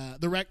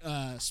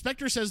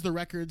Spectre says the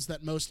records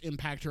that most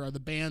impact her are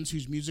the bands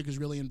whose music is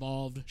really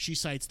involved. She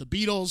cites the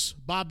Beatles,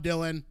 Bob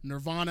Dylan,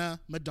 Nirvana,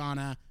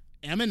 Madonna,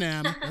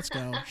 Eminem. Let's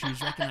go. She's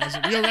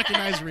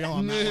recognized real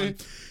on that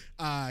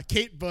one.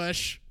 Kate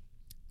Bush,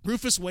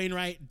 Rufus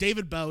Wainwright,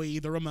 David Bowie,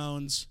 The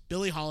Ramones,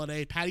 Billie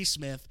Holiday, Patti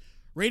Smith,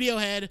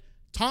 Radiohead,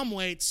 Tom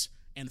Waits,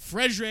 and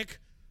Frederick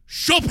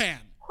Chopin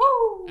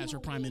as her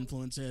prime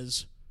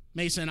influences.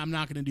 Mason, I'm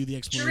not going to do the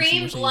explanation.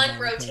 Dream blunt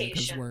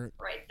rotation, right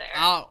there.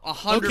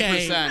 100%.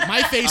 Okay,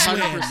 my face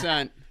 100%.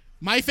 win.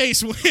 My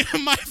face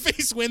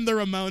win. The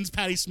Ramones,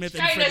 Patti Smith,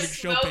 and Frederick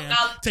Chopin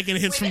taking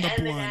hits from the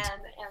Eminem blunt.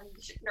 And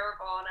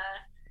Nirvana.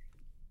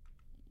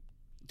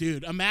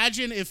 Dude,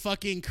 imagine if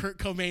fucking Kurt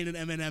Cobain and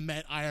Eminem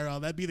met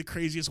IRL. That'd be the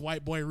craziest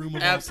white boy room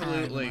of all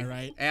time. Am I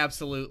right?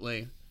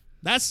 Absolutely.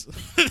 That's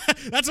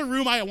a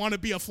room I want to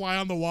be a fly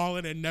on the wall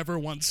in and never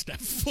once step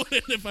foot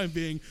in. If I'm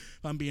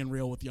being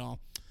real with y'all.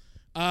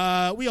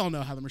 We all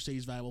know how the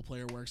Mercedes Viable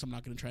Player works. I'm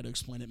not going to try to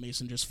explain it.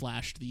 Mason just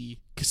flashed the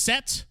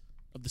cassette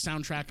of the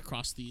soundtrack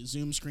across the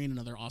Zoom screen.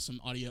 Another awesome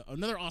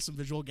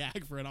visual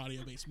gag for an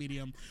audio-based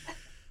medium.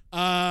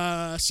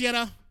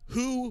 Sienna,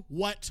 who,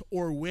 what,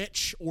 or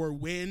which, or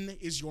when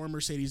is your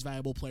Mercedes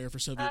Viable Player for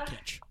Soviet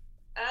Kitsch?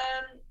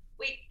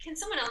 Wait, can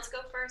someone else go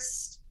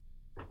first?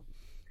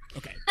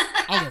 Okay,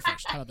 I'll go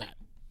first. How about that?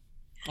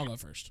 I'll go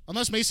first.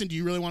 Unless, Mason, do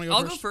you really want to go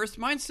first? I'll go first.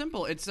 Mine's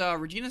simple. It's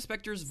Regina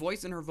Spektor's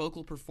voice and her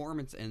vocal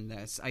performance in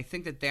this. I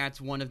think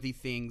that's one of the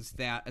things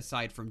that,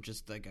 aside from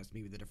just, I guess,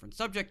 maybe the different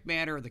subject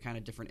matter, the kind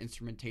of different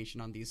instrumentation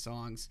on these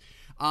songs,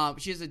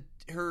 she has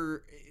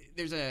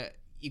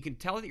you can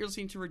tell that you're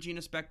listening to Regina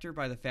Spektor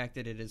by the fact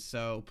that it is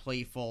so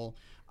playful,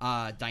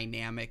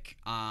 dynamic,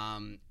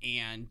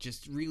 and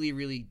just really,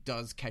 really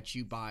does catch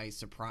you by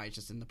surprise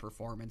just in the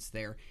performance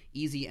there.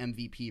 Easy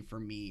MVP for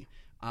me.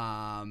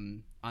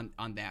 On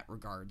that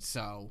regard.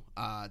 So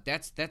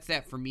that's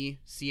that for me.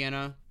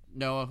 Sienna,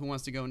 Noah, who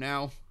wants to go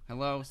now?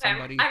 Hello,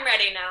 somebody. I'm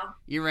ready now.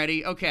 You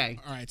ready? Okay.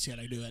 All right,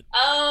 Sienna, do it.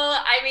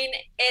 Oh, I mean,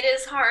 it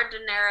is hard to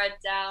narrow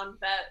it down,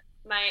 but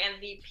my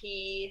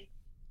MVP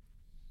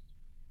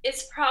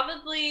is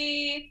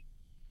probably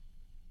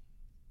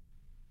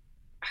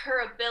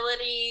her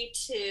ability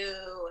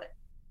to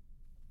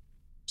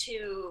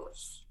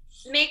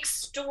make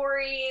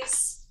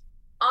stories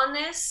on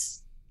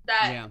this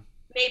that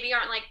maybe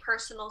aren't like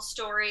personal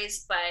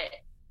stories, but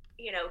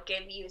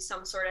give you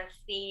some sort of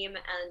theme,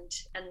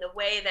 and the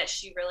way that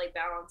she really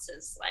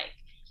balances like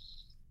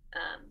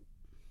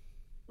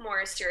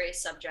more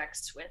serious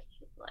subjects with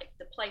like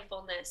the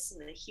playfulness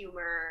and the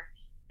humor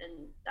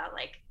and that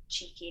like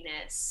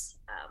cheekiness.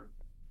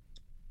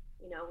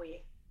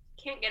 We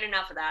can't get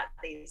enough of that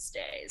these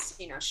days.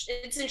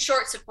 It's in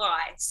short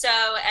supply. So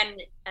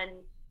and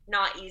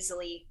not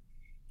easily,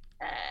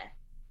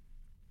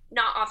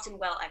 not often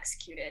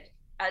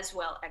as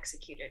well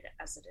executed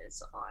as it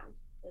is on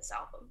this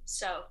album.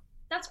 So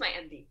that's my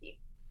MVP.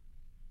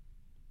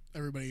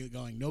 Everybody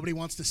going, nobody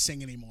wants to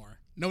sing anymore.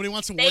 Nobody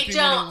wants to work. They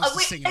don't.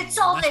 It's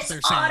all this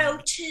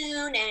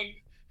auto-tune and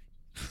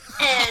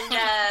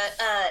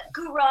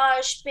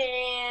garage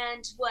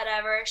band,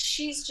 whatever.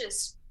 She's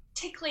just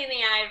tickling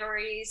the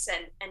ivories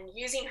and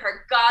using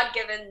her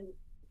God-given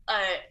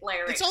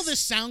lyrics. It's all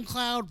this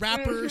SoundCloud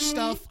rapper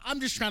stuff. I'm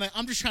just trying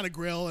to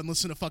grill and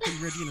listen to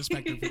fucking Regina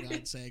Spektor for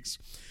God's sakes.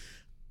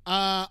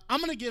 I'm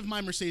gonna give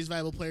my Mercedes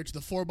Viable Player to the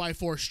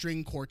 4x4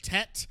 string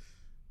quartet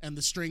and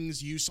the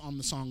strings use on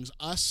the songs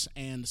Us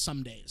and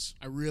Some Days.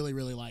 I really,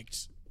 really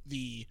liked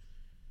the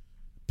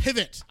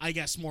pivot, I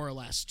guess, more or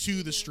less,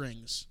 to the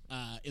strings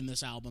in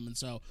this album. And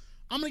so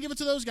I'm going to give it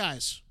to those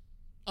guys.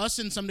 Us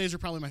and Some Days are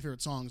probably my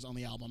favorite songs on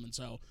the album. And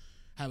so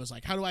I was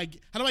like, how do I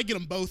get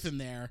them both in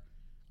there?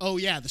 Oh,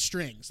 yeah, the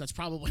strings. That's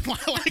probably why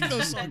I like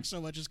those songs so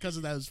much, is because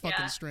of those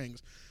fucking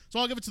strings. So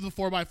I'll give it to the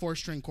 4x4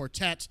 string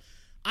quartet.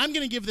 I'm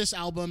going to give this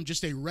album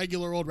just a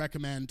regular old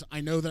recommend.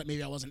 I know that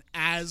maybe I wasn't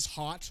as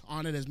hot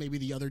on it as maybe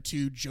the other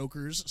two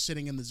jokers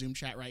sitting in the Zoom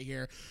chat right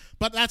here.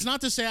 But that's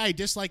not to say I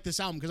dislike this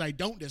album, because I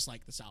don't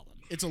dislike this album.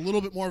 It's a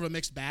little bit more of a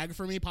mixed bag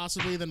for me,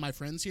 possibly, than my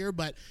friends here.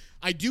 But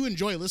I do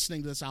enjoy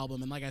listening to this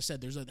album. And like I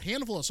said, there's a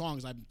handful of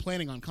songs I'm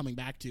planning on coming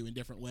back to in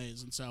different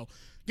ways. And so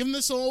giving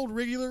this old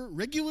regular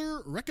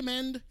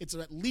recommend, it's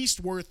at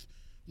least worth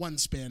one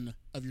spin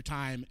of your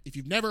time. If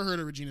you've never heard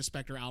a Regina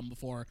Spektor album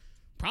before,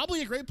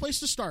 probably a great place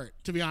to start,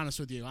 to be honest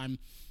with you. I'm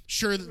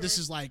sure that this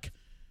is like,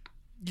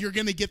 you're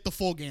going to get the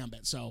full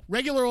gambit. So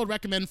regular old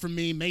recommend from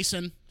me.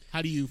 Mason,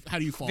 how do you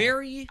fall?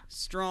 Very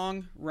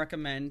strong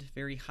recommend,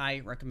 very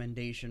high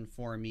recommendation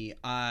for me.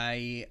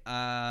 I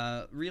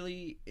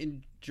really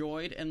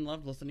enjoyed and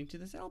loved listening to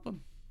this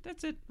album.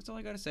 That's it. That's all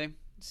I got to say.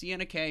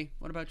 Sienna K,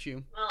 what about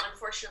you? Well,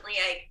 unfortunately,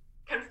 I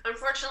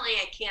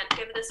can't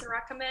give this a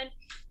recommend.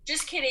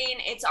 Just kidding.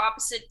 It's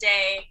opposite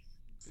day.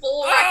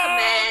 Full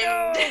recommend.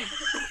 No.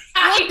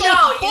 I What the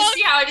know. fuck? You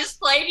see how I just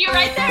played you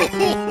right there?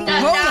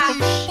 Holy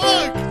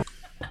fuck!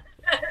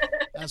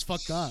 That's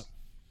fucked up.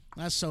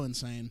 That's so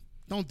insane.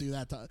 Don't do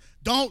that.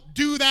 Don't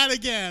do that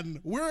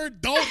again.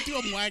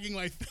 I'm wagging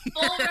my finger.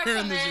 Full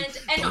recommend. And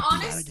Don't do that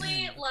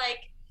honestly, again.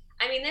 like,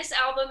 I mean, this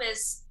album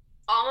is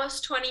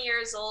almost 20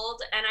 years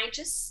old, and I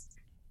just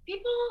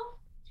people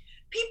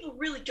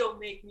really don't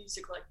make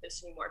music like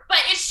this anymore. But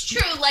it's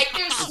true. Like,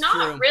 there's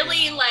not true.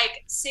 really Yeah.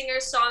 like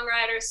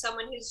singer-songwriter,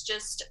 someone who's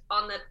just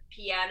on the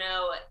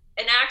piano,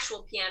 an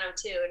actual piano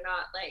too, and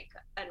not like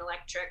an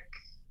electric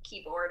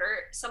keyboard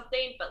or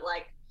something. But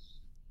like,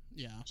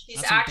 Yeah, she's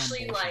that's some dumb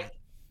actually bullshit. like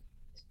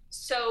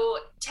so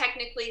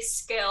technically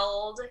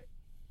skilled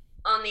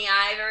on the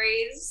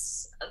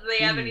ivories, the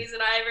ebonies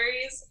and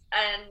ivories,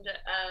 and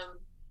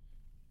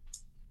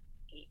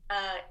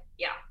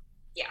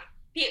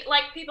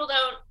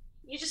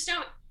you just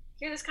don't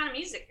hear this kind of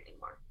music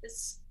anymore.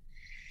 It's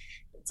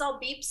all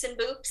beeps and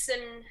boops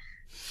and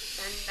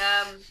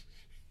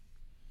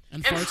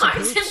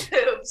farts and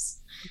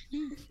poops.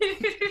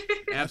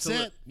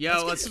 Absolutely. it.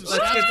 Yo, Let's let's get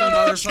some get some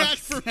shout-out chat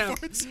for motherfuckers.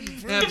 farts and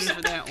Happy poops.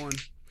 for that one.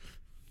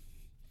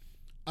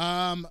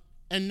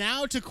 And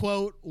now to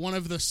quote one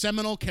of the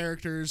seminal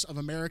characters of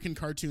American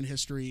cartoon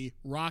history,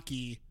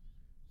 Rocky.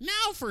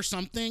 Now for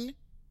something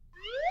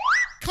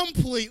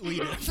completely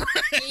different.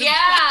 Yeah,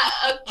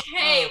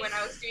 okay. When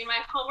I was doing my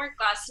homework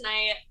last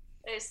night,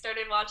 I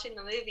started watching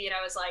the movie and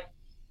I was like,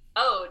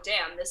 oh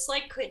damn, this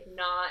like could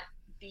not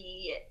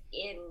be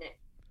in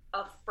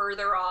a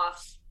further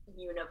off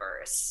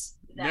universe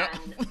than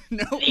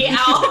No. the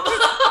album.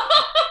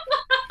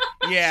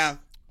 Yeah.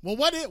 Well,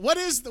 what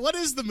is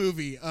the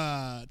movie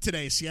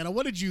today, Sienna?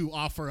 What did you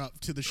offer up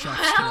to the chefs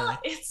Well,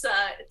 today? it's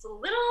a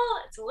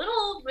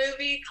little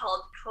movie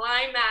called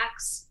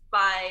Climax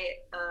by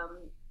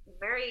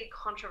very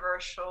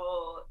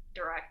controversial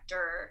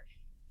director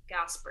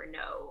Gaspar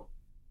Noé.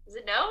 Is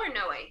it No or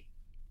Noe?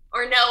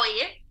 Or Noe?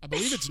 I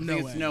believe it's think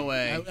Noe. it's Noe,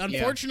 yeah.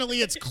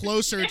 Unfortunately, it's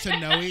closer to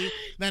Noe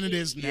than it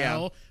is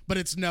Yeah. but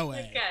it's Noe.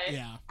 Okay.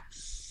 Yeah.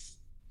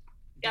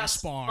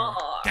 Gaspar.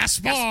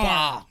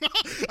 Gaspar.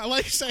 I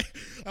like saying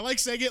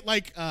it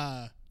like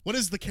what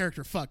is the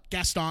character? Fuck,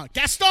 Gaston.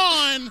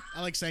 I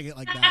like saying it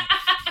like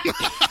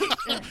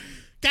that.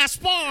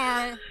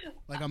 Gaspar.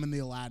 Like I'm in the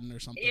Aladdin or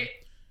something.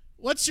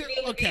 What's your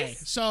okay?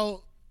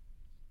 So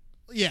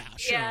yeah,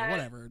 sure, Yeah.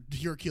 whatever.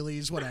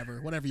 Hercules,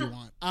 whatever you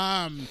want.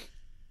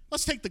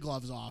 Let's take the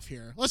gloves off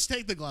here. Let's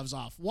take the gloves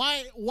off.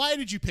 Why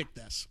did you pick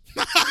this?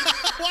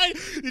 Why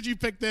did you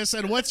pick this,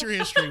 and what's your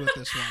history with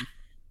this one?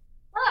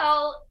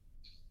 Well,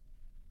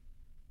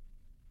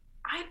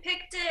 I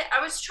picked it.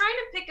 I was trying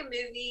to pick a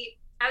movie.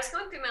 I was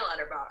going through my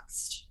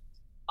Letterboxd,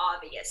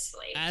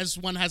 obviously. As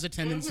one has a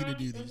tendency to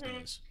do these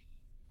days.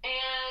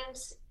 And,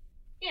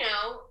 you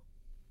know,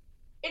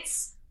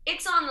 it's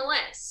on the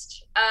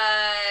list.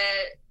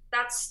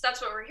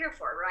 That's what we're here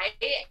for, right?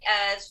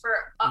 As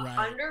for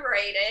Right.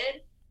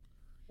 underrated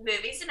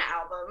movies and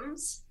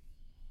albums.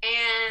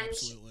 And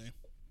Absolutely.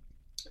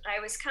 I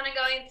was kind of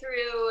going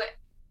through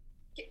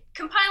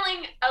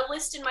compiling a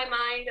list in my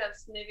mind of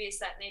movies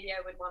that maybe I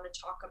would want to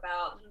talk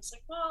about, and it's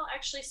like, well,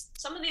 actually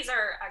some of these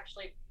are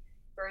actually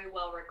very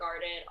well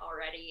regarded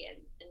already and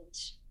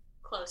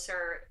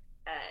closer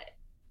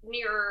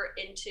nearer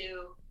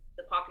into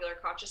the popular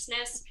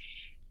consciousness,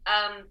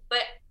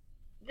 but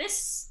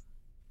this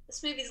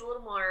movie is a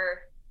little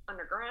more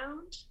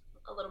underground,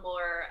 a little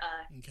more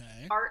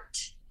Okay. art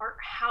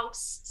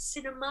house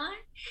cinema.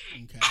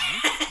 Okay.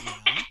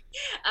 Yeah.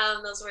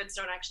 Those words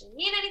don't actually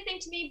mean anything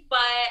to me,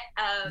 but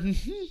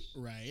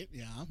Right.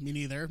 Yeah. Me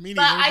neither. But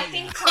I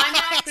think yeah.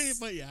 Climax-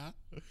 But yeah.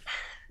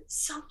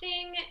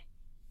 something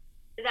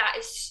that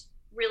is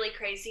really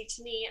crazy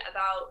to me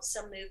about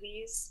some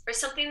movies, or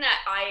something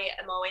that I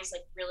am always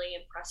like really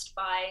impressed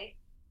by,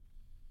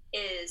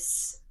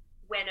 is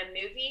when a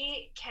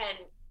movie can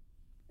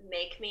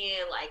make me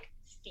like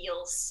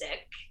feel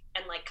sick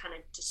and like kind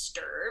of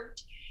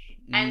disturbed.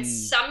 And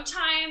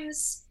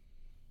sometimes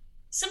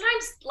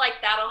like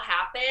that'll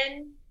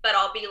happen, but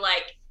I'll be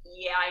like,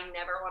 yeah, I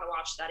never want to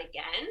watch that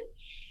again.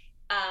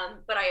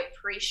 But I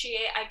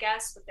appreciate, I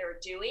guess, what they were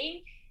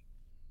doing.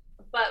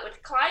 But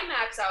with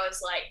Climax, I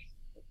was like,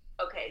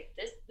 okay,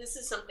 this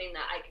is something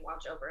that I can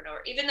watch over and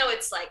over, even though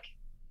it's like,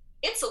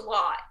 it's a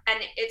lot and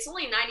it's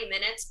only 90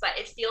 minutes, but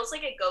it feels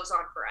like it goes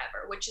on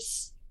forever, which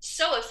is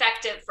so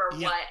effective for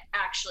what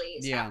actually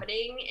is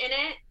happening in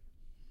it.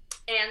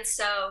 And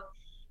so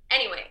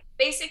anyway,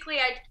 basically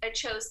I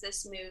chose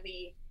this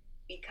movie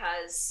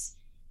because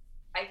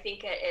I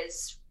think it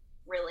is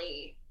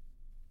really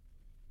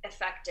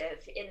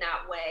effective in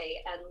that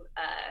way, and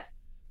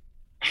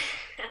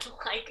and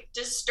like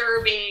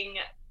disturbing,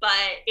 but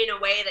in a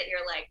way that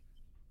you're like,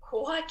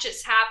 what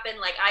just happened?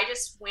 Like, I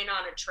just went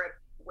on a trip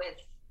with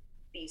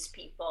these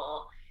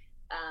people,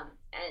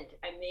 and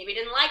I maybe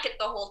didn't like it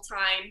the whole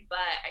time, but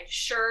I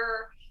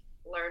sure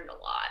learned a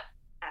lot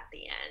at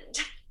the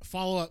end.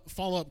 Follow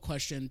up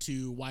question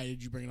to why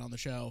did you bring it on the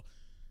show?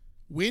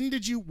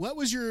 What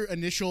was your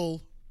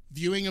initial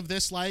viewing of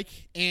this like,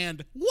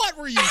 and what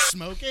were you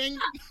smoking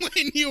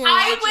when you were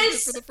watching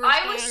it for the first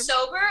time? I was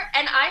sober,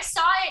 and I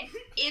saw it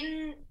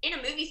in a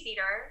movie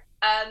theater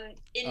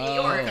in New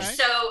York. Okay.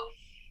 So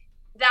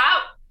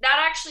that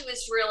actually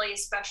was really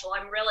special.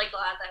 I'm really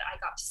glad that I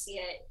got to see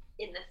it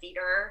in the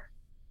theater,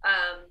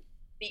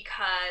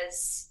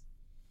 because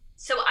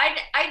so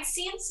I'd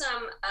seen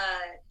some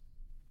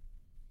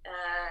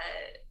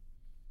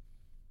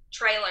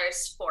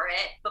trailers for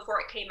it before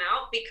it came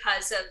out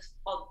because of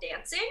all the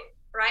dancing,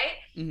 right?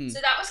 Mm-hmm.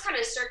 So that was kind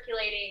of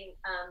circulating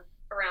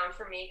around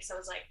for me, because I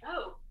was like,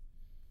 oh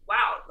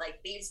wow,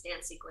 like these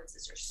dance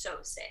sequences are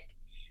so sick.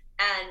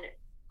 And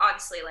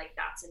obviously, like,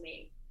 that's the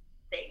main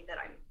thing that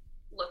I'm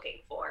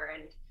looking for,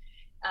 and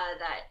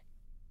that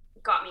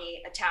got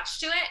me attached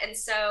to it. And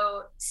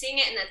so seeing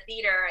it in the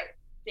theater, I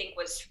think,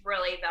 was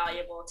really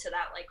valuable to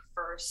that like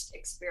first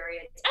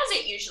experience, as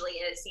it usually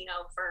is, you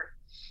know, for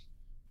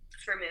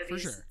movies. For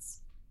sure. It's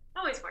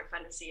always more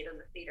fun to see it in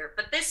the theater,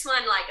 but this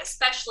one, like,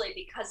 especially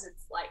because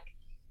it's like,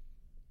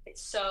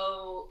 it's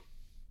so,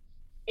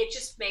 it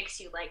just makes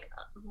you like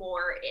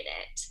more in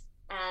it.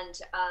 And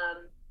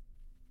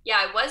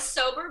yeah, I was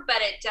sober,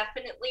 but it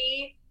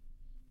definitely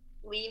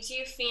leaves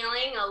you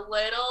feeling a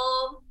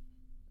little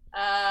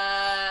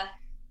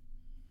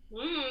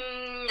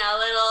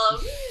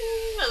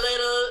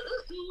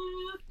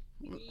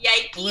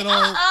yikey. A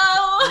little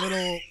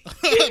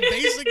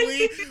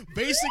basically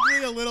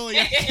a little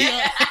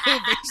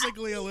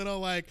basically a little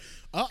like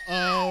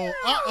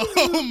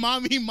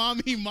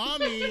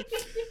mommy.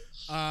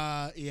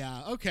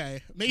 Yeah,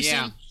 okay. Mason,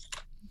 Yeah.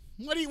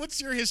 What's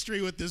your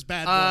history with this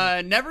bad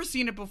boy? Never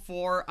seen it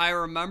before. I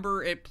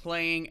remember it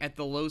playing at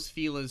the Los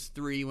Feliz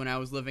 3 when I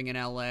was living in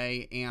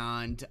LA,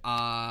 and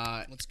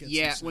Let's get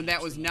yeah, some when that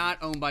snacks was for not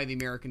owned by the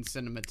American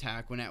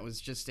Cinematheque, when that was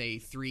just a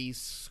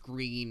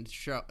 3-screen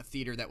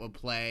theater that would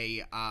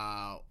play.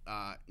 I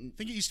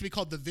think it used to be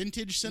called the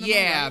Vintage Cinema.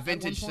 Yeah, right,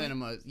 Vintage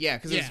Cinemas. Yeah,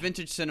 because there's Yeah.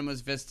 Vintage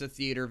Cinemas, Vista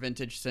Theater,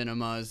 Vintage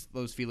Cinemas,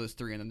 Los Feliz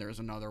 3, and then there's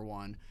another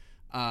one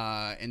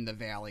in the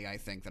Valley, I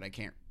think, that I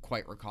can't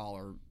quite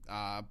recall.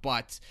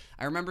 But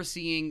I remember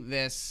seeing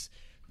the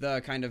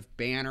kind of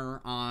banner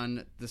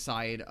on the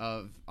side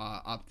of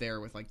up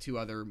there with like 2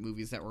 other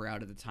movies that were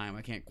out at the time.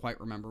 I can't quite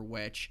remember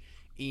which.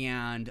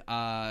 And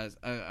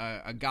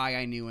a guy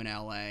I knew in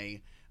LA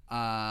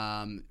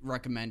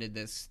recommended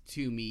this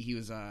to me. He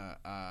was a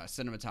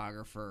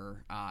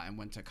cinematographer and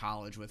went to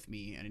college with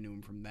me, and I knew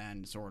him from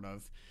then, sort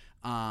of.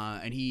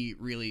 And he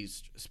really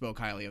spoke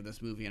highly of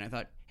this movie, and I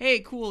thought,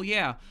 hey, cool,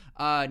 yeah.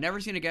 Never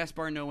seen a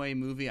Gaspar Noé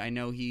movie. I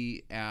know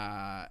he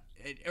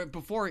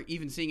before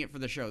even seeing it for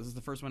the show. This is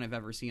the first one I've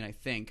ever seen, I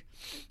think.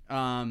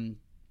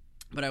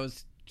 But I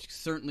was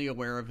certainly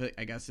aware of it.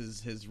 I guess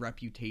his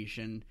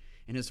reputation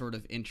and his sort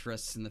of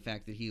interests, and the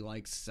fact that he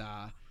likes.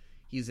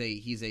 He's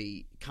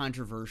a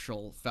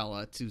controversial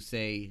fella, to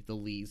say the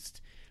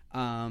least.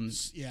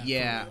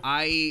 Yeah,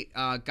 I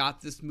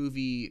got this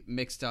movie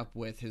mixed up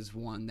with his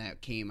one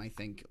that came, I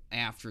think,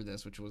 after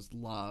this, which was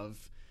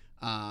Love,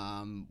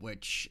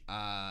 which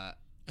I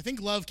think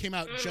Love came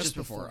out just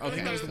before. Okay, I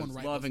think that was the one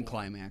right Love before. and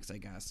Climax, I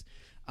guess.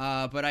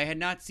 But I had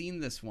not seen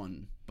this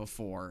one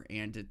before,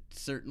 and it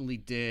certainly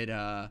did.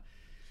 It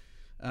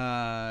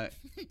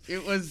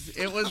was.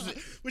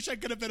 Wish I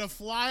could have been a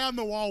fly on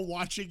the wall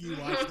watching you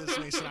watch this,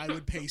 Mason. I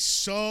would pay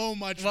so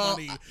much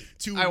money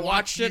to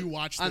watch you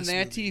watch this on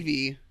that movie.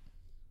 TV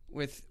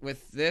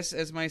with this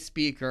as my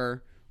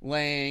speaker,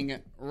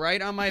 laying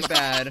right on my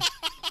bed,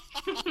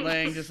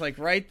 laying just like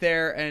right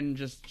there, and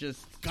just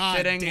God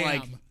sitting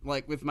damn.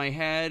 like with my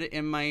head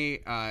in my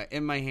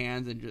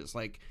hands, and just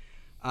like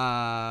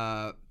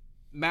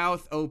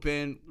mouth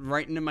open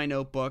right into my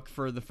notebook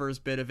for the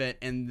first bit of it,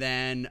 and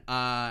then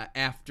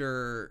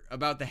after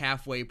about the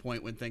halfway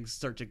point when things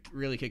start to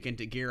really kick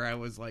into gear, I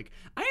was like,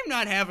 I am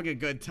not having a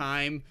good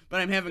time,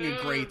 but I'm having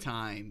a great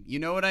time. You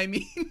know what I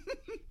mean?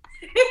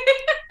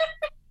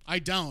 I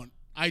don't.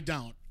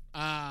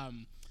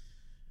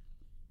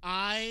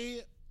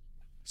 I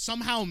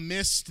somehow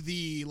missed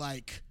the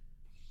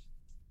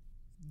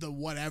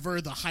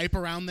hype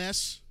around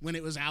this when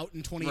it was out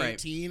in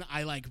 2018. Right.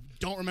 I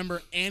don't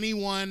remember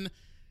anyone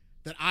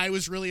that I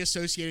was really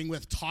associating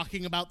with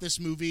talking about this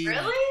movie.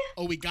 Really? Like,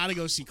 oh, we got to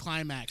go see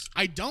Climax.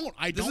 I don't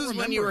This is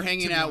remember. when you were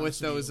hanging out with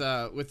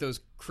those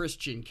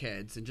Christian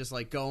kids and just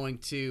like going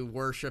to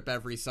worship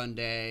every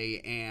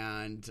Sunday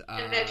and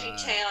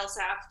Veggie Tales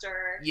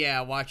after.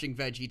 Yeah, watching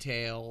Veggie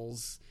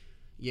Tales.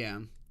 Yeah.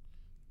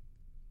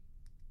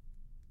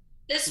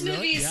 This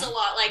movie is a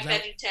lot like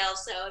Veggie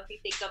Tales, so if you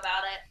think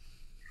about it.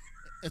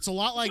 It's a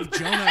lot like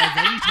Jonah, a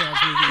VeggieTales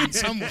movie in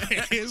some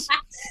ways.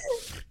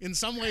 In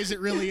some ways, it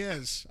really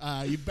is.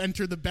 You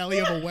enter the belly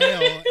of a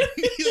whale, and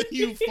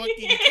you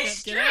fucking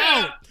can't get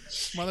out.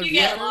 You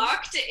get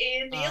locked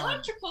in the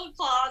electrical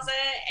closet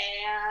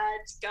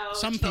and go.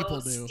 Some people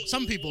do.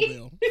 Some people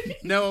do.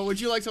 Noah, would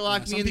you like to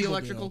lock me in the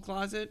electrical do.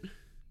 closet?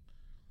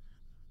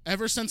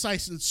 Ever since I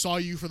saw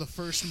you for the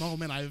first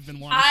moment, I've been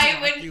wanting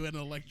to lock you in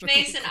an electrical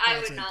Mason, closet. I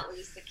would not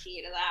lose the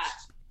key to that.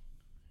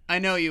 I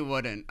know you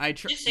wouldn't.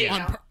 Just so you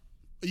know.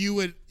 You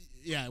would,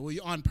 yeah, well,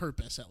 on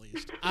purpose at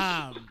least.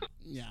 Yeah,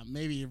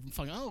 maybe you're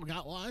fucking. Oh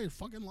God, well, I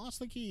fucking lost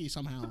the key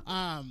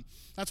somehow.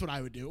 That's what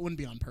I would do. It wouldn't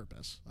be on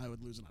purpose. I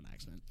would lose it on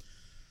accident.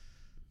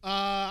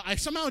 I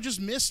somehow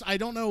just missed. I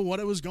don't know what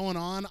it was going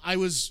on. I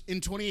was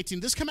in 2018.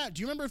 This came out.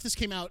 Do you remember if this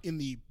came out in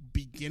the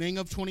beginning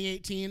of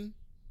 2018,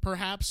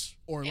 perhaps,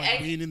 or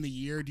like late in the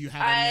year? Do you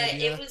have any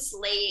idea? It was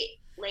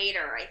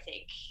later, I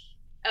think.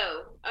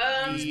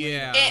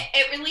 Yeah.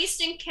 It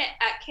released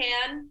at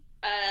Cannes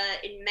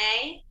in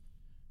May.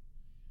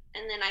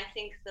 And then I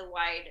think the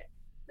wide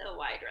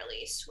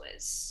release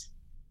was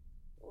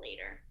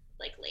later,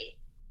 like late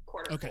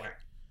quarter four.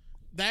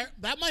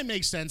 That might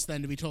make sense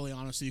then, to be totally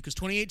honest with you, because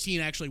 2018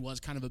 actually was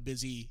kind of a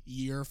busy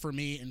year for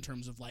me in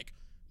terms of like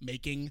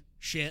making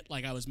shit.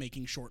 Like I was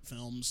making short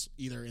films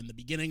either in the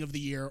beginning of the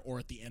year or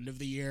at the end of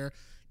the year,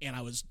 and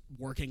I was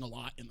working a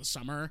lot in the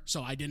summer,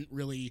 so I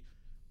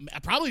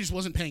probably just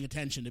wasn't paying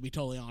attention, to be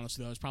totally honest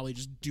with you. I was probably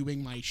just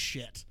doing my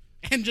shit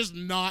and just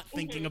not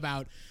thinking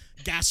about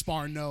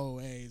Gaspar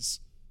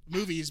Noé's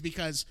movies,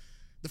 because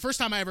the first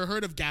time I ever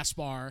heard of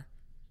Gaspar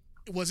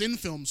was in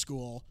film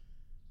school,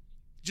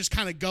 just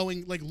kind of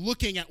going, like,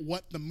 looking at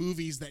what the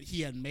movies that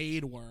he had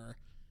made were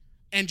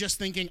and just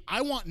thinking,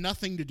 I want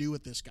nothing to do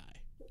with this guy.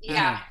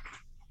 Yeah.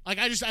 Like,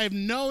 I have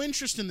no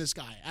interest in this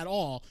guy at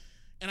all.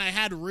 And I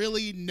had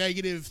really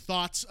negative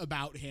thoughts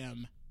about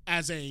him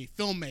as a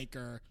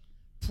filmmaker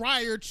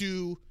prior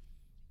to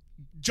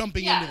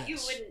jumping into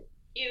this.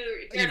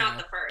 You're not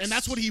the first. And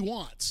that's what he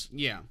wants.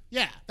 Yeah.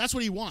 Yeah, that's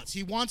what he wants.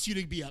 He wants you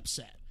to be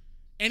upset.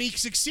 And he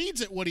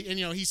succeeds at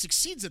he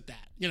succeeds at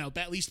that,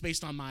 at least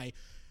based on my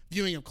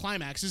viewing of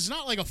Climax. This is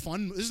not a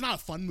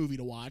fun movie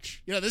to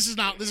watch. This is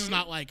not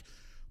like,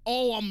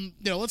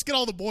 let's get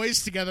all the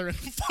boys together and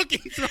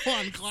fucking throw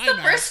on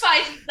Climax.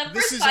 The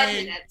first five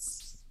minutes.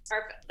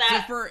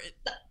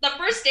 The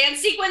first dance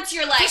sequence,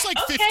 you're like,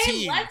 okay,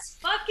 15. let's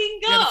fucking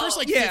go. Yeah, the first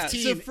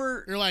 15,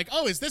 so you're like,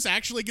 oh, is this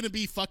actually going to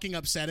be fucking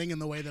upsetting in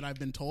the way that I've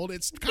been told?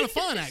 It's kind of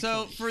fun,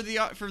 actually. So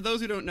for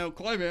those who don't know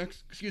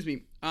Climax,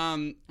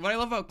 what I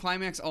love about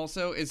Climax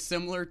also is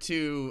similar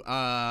to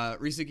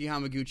Ryusuke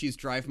Hamaguchi's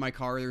Drive My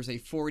Car. There's a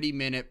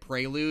 40-minute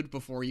prelude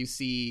before you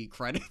see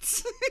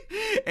credits,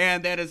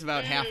 and that is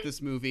about half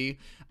this movie.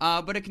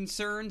 But it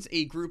concerns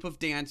a group of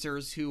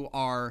dancers who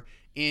are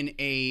in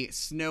a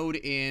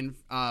snowed-in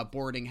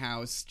boarding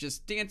house,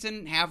 just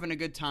dancing, having a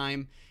good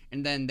time,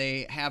 and then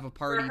they have a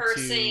party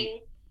rehearsing.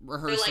 They're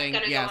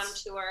gonna go on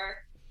tour.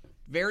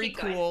 Very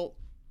cool,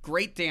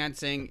 great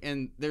dancing,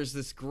 and there's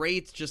this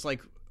great just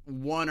like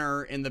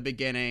oneer in the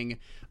beginning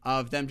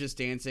of them just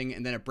dancing,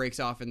 and then it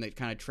breaks off and it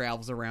kind of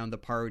travels around the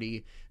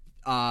party,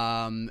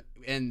 and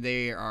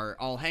they are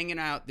all hanging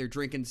out. They're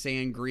drinking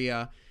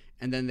sangria,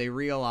 and then they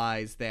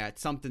realize that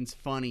something's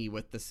funny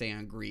with the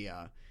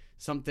sangria.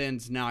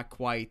 Something's not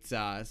quite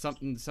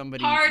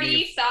somebody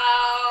party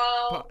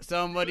foul.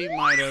 Somebody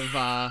might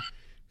have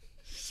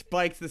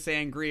spiked the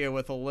sangria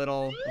with a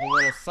little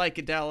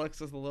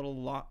psychedelics, with a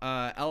little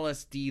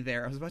LSD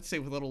there. I was about to say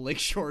with a little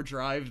Lakeshore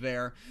Drive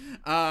there.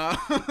 Damn,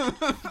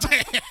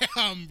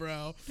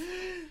 bro.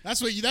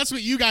 That's what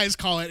you guys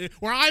call it.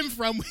 Where I'm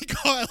from, we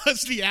call it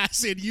LSD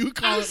acid. You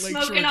call it Lakeshore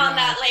Drive. Smoking on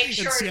that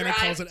Lakeshore and Sienna Drive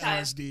calls it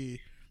LSD.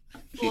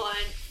 Blunt.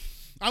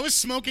 I was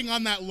smoking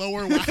on that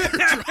lower wire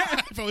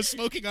drive. I was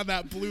smoking on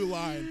that blue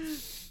line.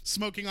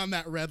 Smoking on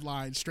that red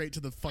line straight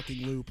to the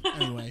fucking loop.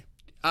 Anyway.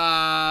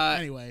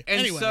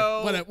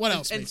 So what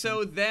else? And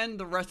so then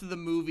the rest of the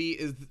movie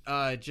is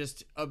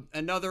just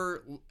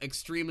another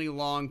extremely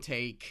long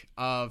take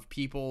of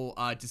people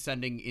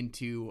descending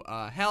into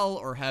hell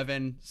or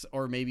heaven,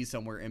 or maybe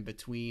somewhere in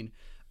between.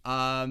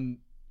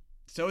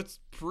 So it's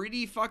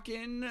pretty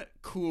fucking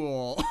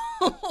cool.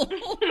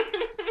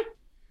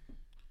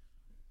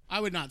 I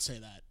would not say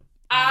that.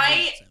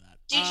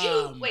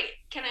 Wait,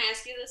 can I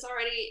ask you this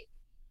already?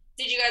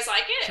 Did you guys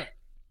like it? Sure.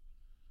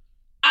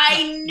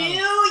 I knew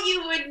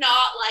you would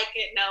not like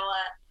it,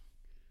 Noah.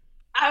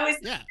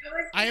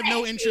 I have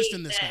no interest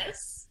in this guy.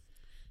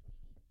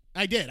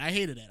 I did. I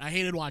hated it. I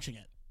hated watching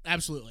it.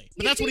 Absolutely.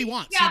 But that's what he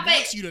wants. Yeah, he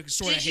wants you to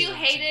sort of hate it. Did you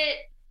hate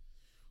it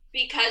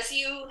because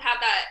you had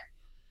that...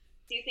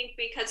 Do you think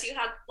because you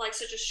had, like,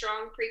 such a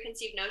strong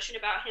preconceived notion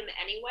about him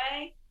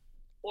anyway?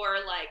 Or,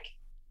 like...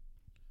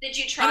 Did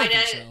you try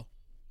to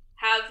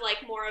have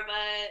like more of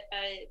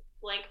a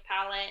blank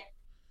palette?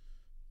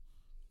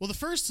 Well, the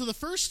first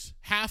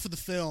half of the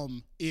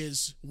film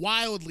is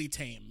wildly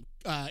tame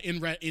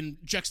in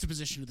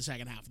juxtaposition to the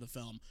second half of the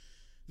film.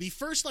 the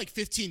first like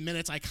 15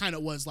 minutes I kind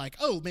of was like,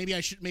 oh, maybe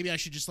I should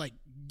just like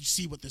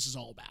see what this is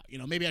all about. You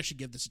know, maybe I should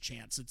give this a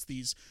chance. It's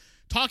these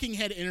talking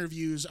head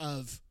interviews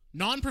of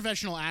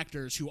non-professional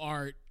actors who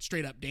are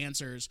straight up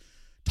dancers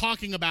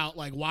talking about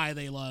like why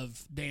they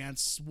love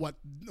dance, what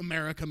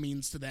America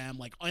means to them,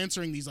 like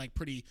answering these like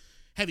pretty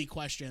heavy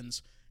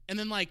questions. And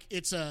then like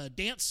it's a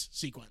dance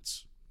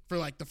sequence for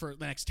like the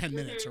next 10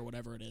 minutes or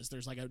whatever it is.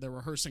 There's like they're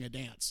rehearsing a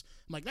dance.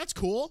 I'm like, that's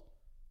cool.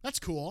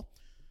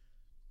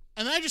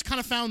 And then I just kind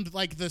of found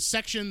like the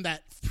section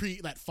that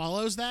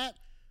follows that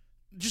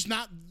just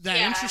not that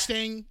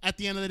interesting at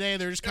the end of the day.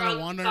 They're just kind of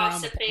wandering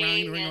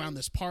around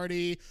this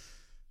party,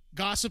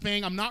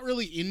 gossiping. I'm not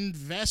really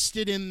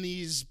invested in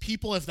these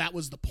people, if that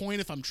was the point.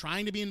 If I'm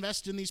trying to be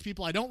invested in these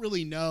people, I don't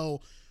really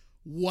know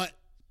what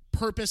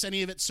purpose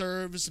any of it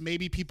serves.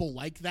 Maybe people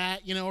like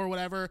that, you know, or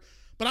whatever.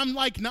 But I'm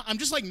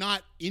just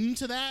not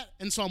into that.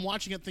 And so I'm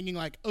watching it thinking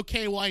like,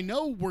 okay, well, I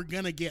know we're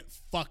going to get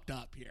fucked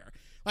up here.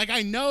 Like,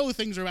 I know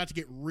things are about to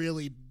get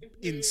really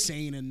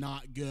insane and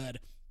not good.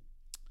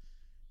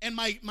 And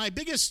my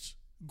biggest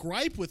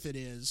gripe with it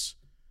is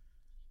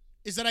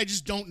that I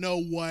just don't know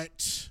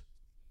what's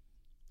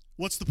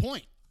the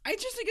point. I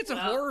just think it's a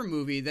horror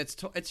movie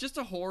it's just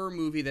a horror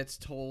movie that's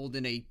told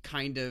in a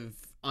kind of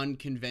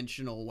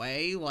unconventional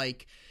way.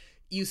 Like,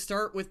 you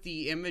start with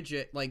the image,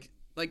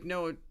 like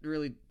Noah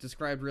really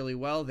described really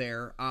well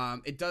there.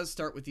 It does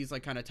start with these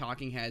like kind of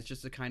talking heads,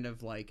 just to kind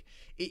of like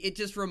it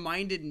just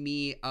reminded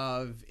me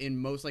of, in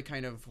most like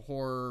kind of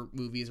horror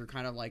movies or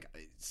kind of like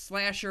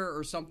slasher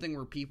or something,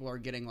 where people are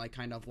getting like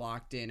kind of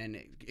locked in and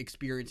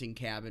experiencing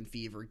cabin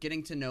fever,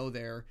 getting to know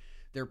their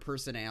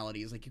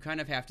personalities. Like, you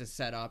kind of have to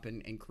set up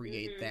and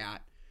create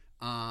that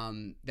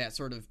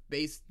sort of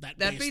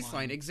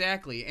baseline.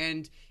 Exactly.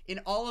 And in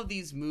all of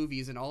these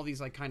movies and all of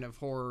these like kind of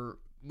horror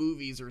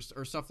movies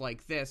or stuff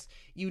like this,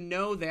 you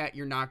know that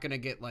you're not going to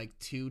get like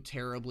too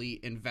terribly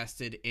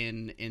invested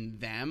in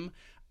them.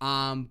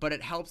 But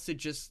it helps to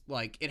just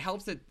like, it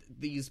helps that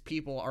these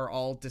people are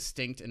all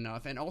distinct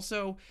enough. And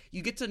also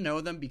you get to know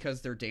them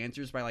because they're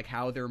dancers by like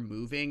how they're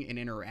moving and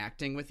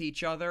interacting with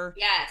each other.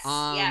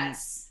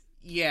 Yes.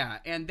 Yeah.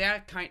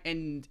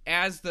 And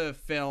as the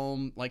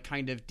film like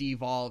kind of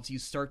devolves, you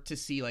start to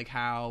see like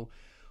how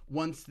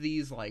once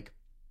these like,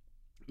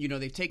 you know,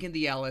 they've taken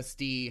the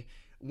LSD,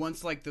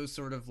 once like those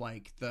sort of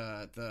like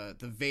the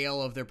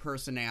veil of their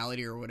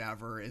personality or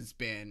whatever has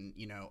been,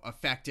 you know,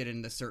 affected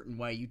in a certain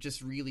way, you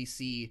just really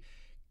see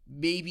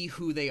maybe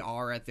who they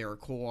are at their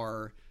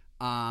core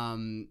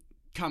come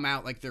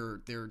out, like their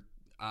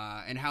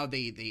and how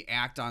they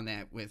act on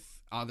that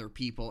with other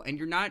people. And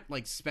you're not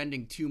like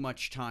spending too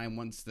much time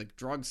once the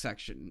drug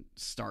section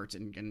starts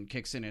and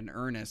kicks in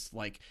earnest,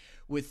 like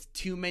with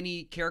too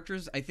many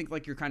characters. I think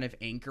like your kind of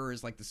anchor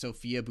is like the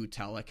Sophia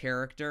Boutella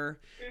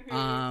character,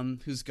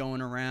 who's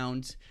going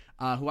around,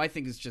 who I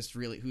think is just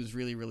who's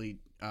really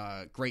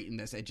great in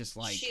this. It just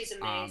like, she's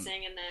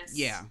amazing in this.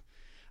 Yeah.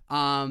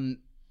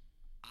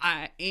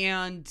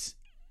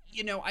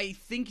 You know, I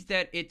think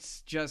that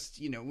it's just,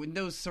 you know, when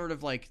those sort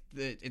of like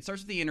it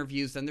starts with the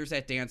interviews, then there's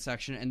that dance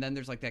section, and then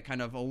there's like that kind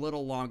of a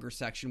little longer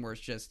section where it's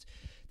just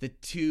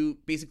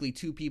basically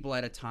two people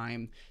at a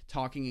time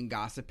talking and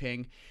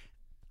gossiping.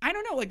 I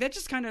don't know, like that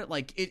just kind of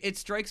like it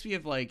strikes me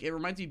of like, it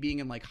reminds me of being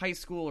in like high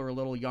school or a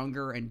little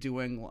younger and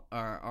doing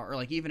or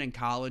like even in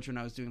college when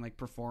I was doing like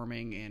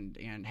performing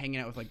and hanging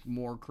out with like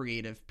more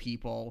creative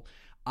people.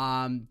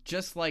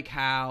 Just like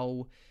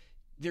how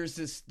there's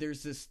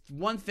this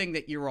one thing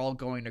that you're all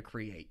going to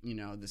create, you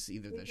know, this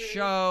either the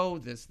show,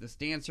 this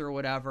dancer or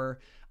whatever,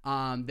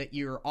 that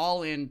you're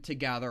all in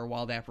together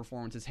while that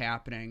performance is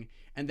happening.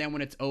 And then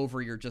when it's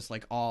over, you're just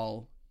like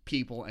all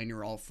people and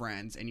you're all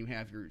friends and you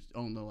have your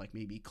own little like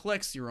maybe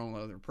cliques, your own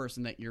other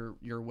person that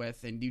you're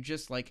with, and you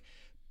just like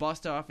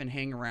bust off and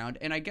hang around.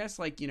 And I guess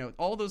like, you know,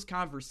 all those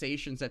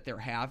conversations that they're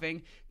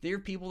having, they're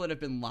people that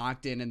have been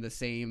locked in the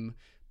same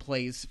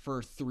place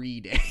for 3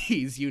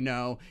 days, you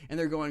know, and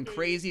they're going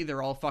crazy.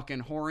 They're all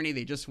fucking horny.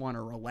 They just want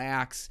to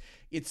relax.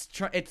 It's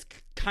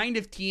kind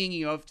of teeing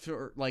you up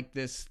for like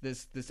this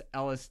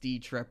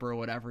LSD trip or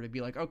whatever, to be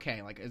like,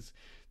 okay, like is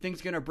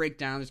things gonna break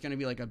down? There's gonna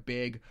be like a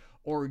big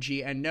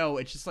orgy, and no,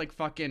 it's just like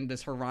fucking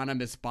this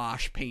Hieronymus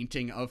Bosch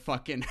painting of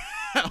fucking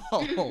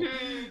hell.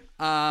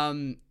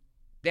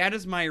 That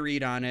is my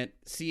read on it.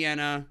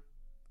 Sienna,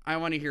 I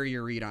want to hear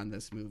your read on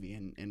this movie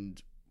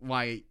and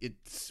why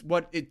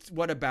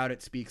what about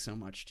it speaks so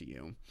much to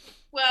you.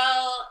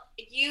 Well,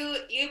 you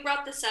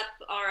brought this up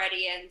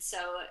already, and so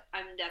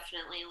I'm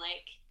definitely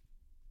like,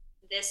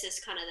 this is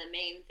kind of the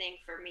main thing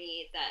for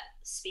me that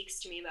speaks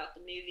to me about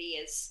the movie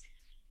is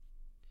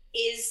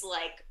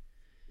like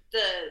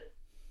the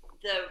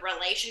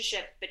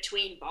relationship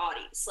between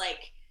bodies.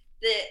 Like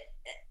the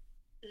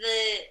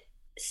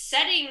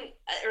setting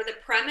or the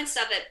premise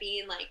of it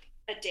being like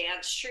a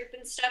dance troupe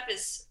and stuff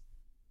is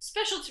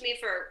special to me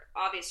for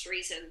obvious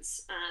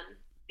reasons,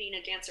 being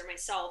a dancer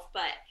myself,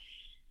 but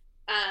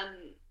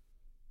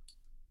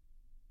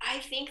I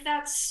think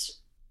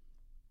that's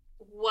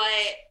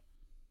what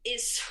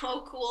is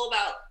so cool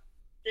about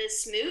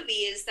this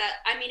movie is that,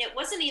 I mean, it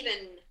wasn't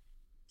even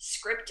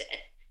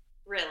scripted,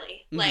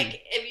 really. Mhm.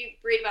 Like, if you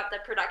read about the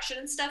production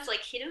and stuff,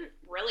 like, he didn't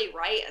really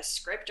write a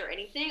script or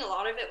anything. A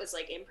lot of it was,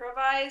 like,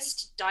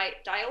 improvised,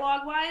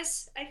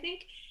 dialogue-wise, I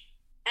think.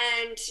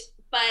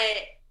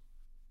 But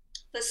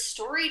the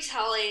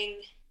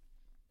storytelling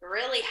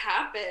really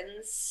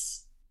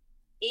happens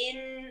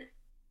in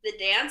the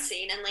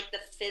dancing and, like, the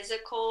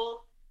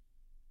physical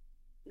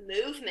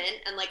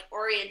movement and, like,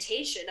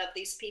 orientation of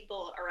these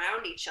people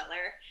around each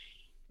other.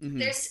 Mhm.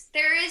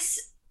 There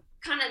is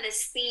kind of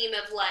this theme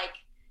of, like,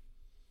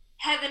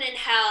 heaven and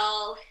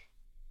hell,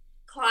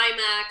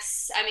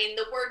 climax. I mean,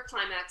 the word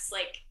climax,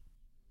 like,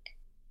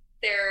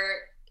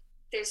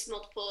 there's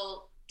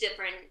multiple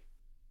different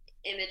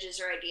images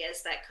or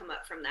ideas that come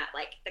up from that,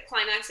 like the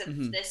climax of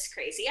Mhm. this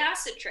crazy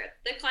acid trip,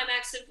 the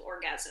climax of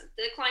orgasm,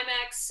 the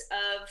climax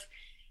of,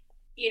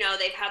 you know,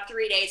 they've had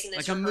 3 days in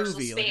this Like a rehearsal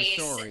movie, like a space.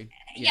 story.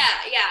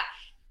 Yeah.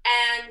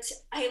 And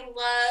I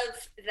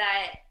love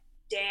that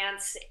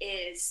dance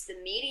is the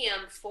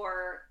medium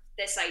for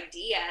this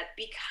idea,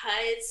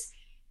 because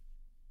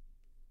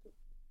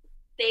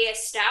they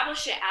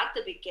establish it at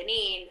the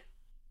beginning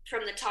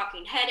from the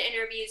talking head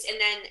interviews, and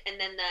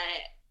then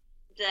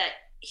the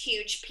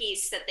huge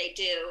piece that they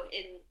do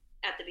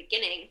at the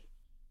beginning,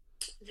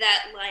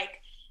 that,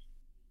 like,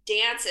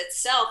 dance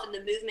itself and the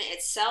movement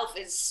itself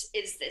is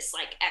this,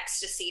 like,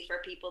 ecstasy for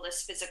people,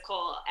 this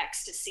physical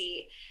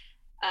ecstasy,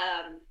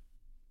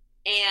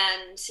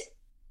 and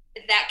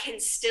that can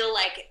still,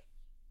 like,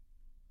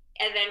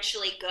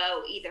 eventually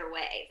go either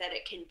way, that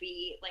it can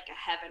be like a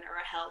heaven or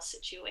a hell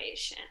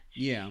situation.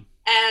 Yeah.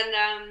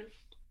 And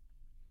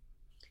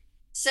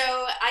so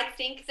I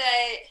think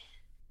that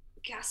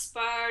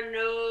Gaspar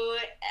Noé,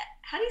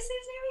 how do you say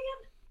his name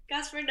again?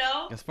 Gaspar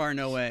Noé? Gaspar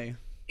Noé.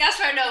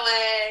 Gaspar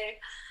Noé.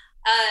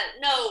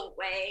 No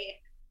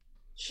way.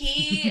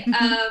 He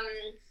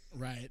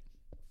Right.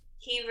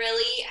 he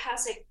really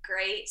has a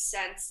great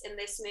sense in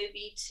this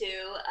movie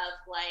too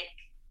of, like,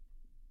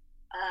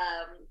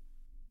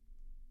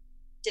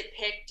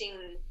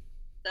 depicting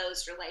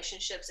those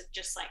relationships of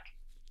just, like,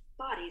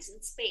 bodies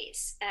in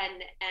space,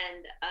 and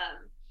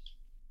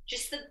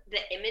just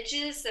the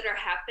images that are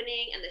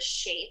happening and the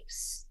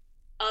shapes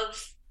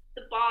of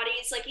the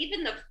bodies, like,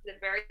 even the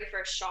very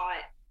first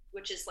shot,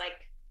 which is,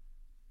 like,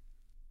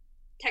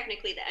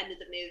 technically the end of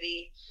the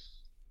movie,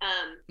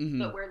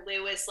 but where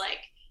Lou is, like,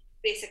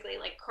 basically,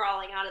 like,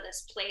 crawling out of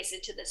this place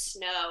into the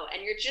snow,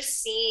 and you're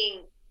just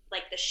seeing,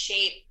 like, the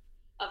shape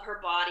of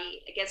her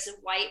body against a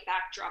white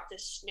backdrop,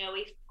 this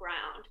snowy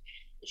ground,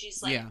 and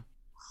she's, like,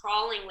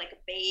 crawling like a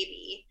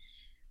baby,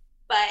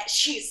 but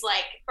she's,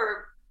 like,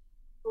 or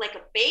like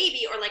a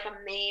baby or like a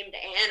maimed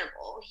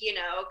animal, you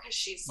know, because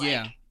she's,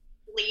 like,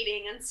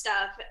 bleeding and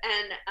stuff.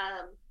 And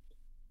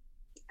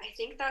I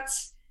think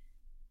that's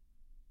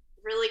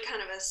really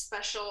kind of a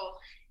special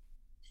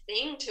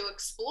thing to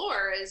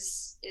explore,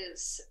 is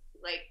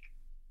like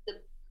the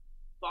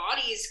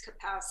body's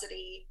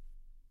capacity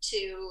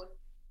to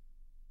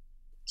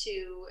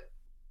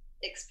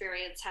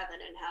experience heaven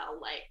and hell,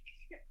 like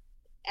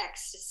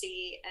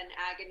ecstasy and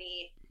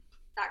agony,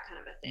 that kind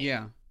of a thing.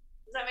 Yeah.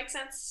 Does that make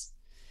sense?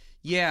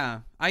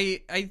 Yeah.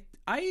 I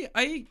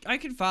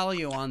can follow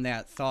you on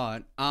that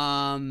thought.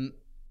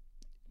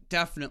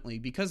 Definitely,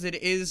 because it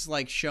is,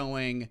 like,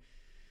 showing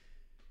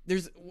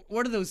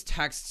what are those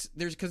texts?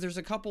 There's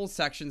a couple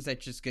sections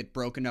that just get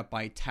broken up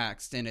by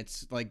text, and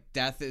it's like,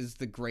 death is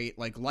the great,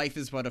 like, life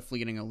is but a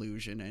fleeting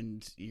illusion,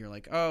 and you're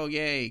like, oh,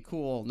 yay,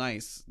 cool,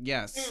 nice,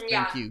 yes,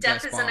 thank you,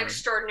 death Gaspar. is an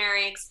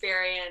extraordinary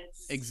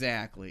experience.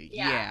 Exactly.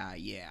 Yeah.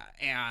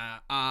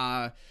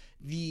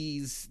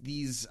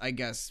 These I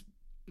guess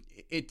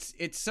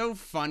it's so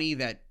funny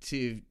that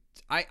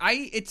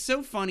it's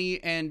so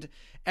funny, and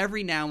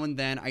every now and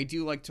then I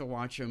do like to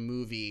watch a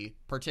movie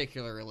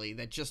particularly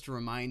that just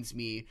reminds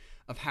me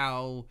of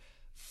how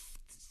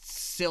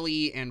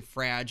silly and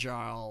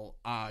fragile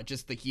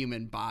just the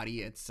human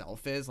body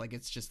itself is. Like,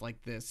 it's just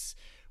like this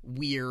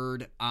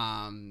weird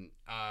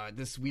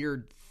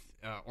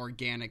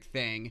organic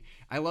thing.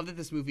 I love that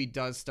this movie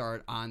does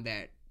start on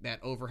that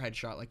overhead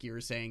shot, like you were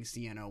saying,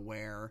 Sienna,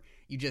 where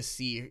you just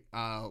see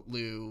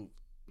Lou,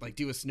 like,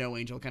 do a snow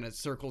angel, kind of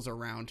circles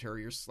around her.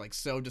 You're, like,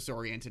 so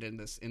disoriented in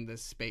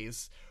this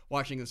space,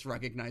 watching this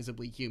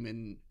recognizably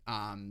human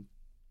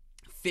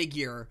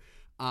figure,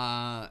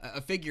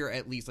 a figure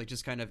at least, like,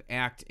 just kind of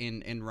act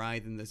and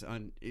writhe in this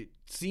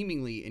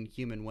seemingly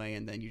inhuman way,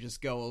 and then you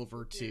just go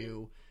over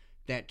to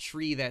that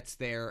tree that's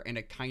there, and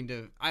it kind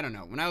of, I don't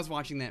know, when I was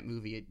watching that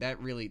movie,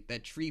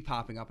 that tree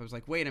popping up, I was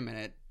like, wait a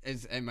minute,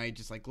 am I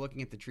just, like,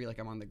 looking at the tree like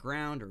I'm on the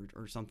ground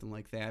or something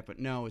like that? But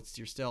no,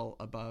 you're still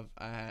above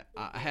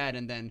ahead,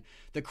 and then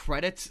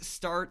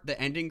the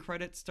ending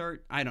credits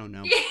start, I don't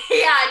know.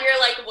 Yeah, and you're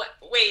like, what?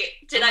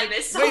 Wait, did I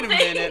miss something?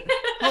 Wait a minute,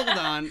 hold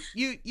on,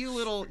 you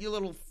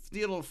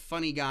little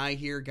funny guy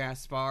here,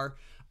 Gaspar.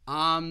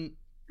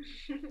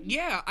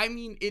 Yeah, I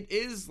mean, it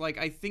is, like,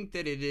 I think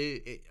that it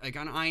is, like,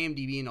 on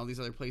IMDb and all these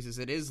other places,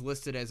 it is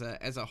listed as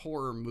a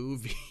horror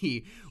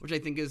movie, which I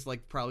think is,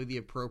 like, probably the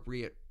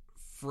appropriate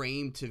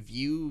frame to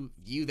view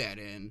that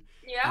in.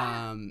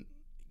 Yeah.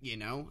 you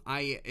know,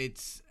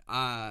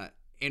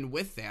 and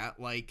with that,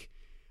 like,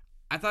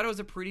 I thought it was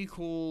a pretty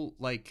cool,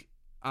 I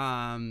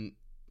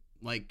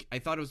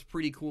thought it was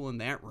pretty cool in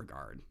that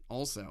regard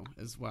also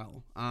as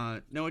well.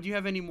 Noah, do you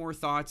have any more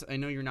thoughts? I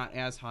know you're not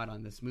as hot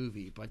on this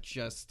movie, but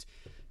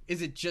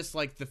is it just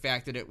like the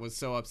fact that it was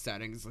so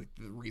upsetting is like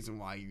the reason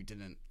why you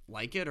didn't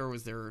like it, or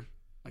was there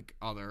like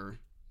other...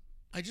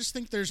 I just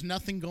think there's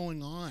nothing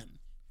going on.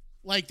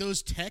 Like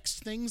those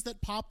text things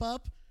that pop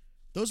up,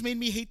 those made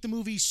me hate the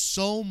movie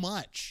so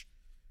much.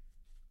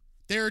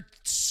 They're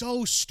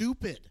so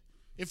stupid.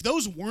 If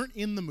those weren't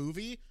in the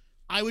movie,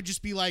 I would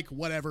just be like,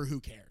 whatever, who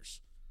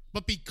cares?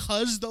 But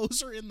because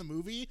those are in the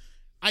movie,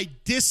 I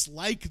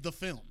dislike the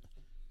film.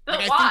 But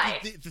like, why? I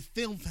think the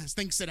film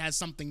thinks it has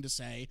something to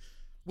say,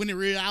 when in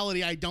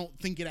reality, I don't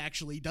think it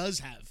actually does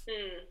have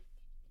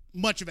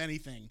much of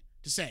anything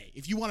to say.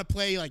 If you want to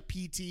play like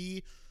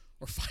PT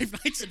or Five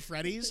Nights at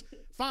Freddy's,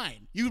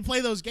 fine. You can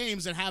play those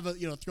games and have a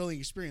thrilling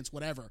experience,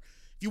 whatever.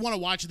 If you want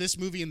to watch this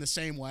movie in the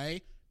same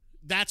way,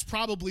 that's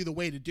probably the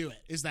way to do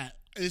it, is that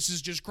this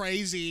is just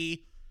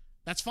crazy.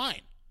 That's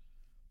fine.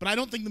 But I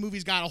don't think the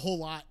movie's got a whole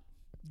lot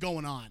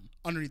going on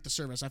underneath the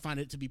surface. I find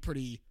it to be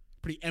pretty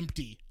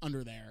empty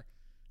under there.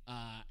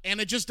 And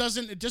it just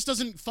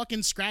doesn't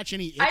fucking scratch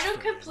any itch. I don't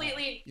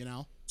completely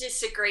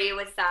disagree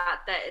with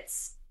that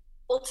it's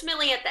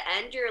ultimately at the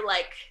end you're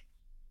like,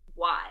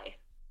 why?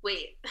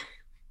 Wait,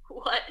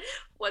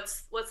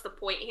 what's the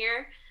point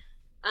here?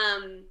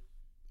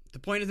 The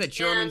point is that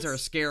Germans are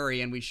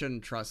scary and we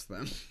shouldn't trust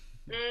them.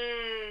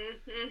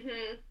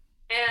 Mm-hmm.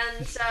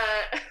 And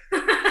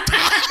what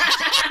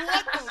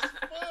the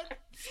fuck?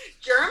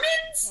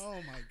 Germans? Oh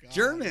my god.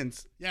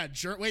 Germans. Yeah,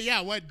 wait,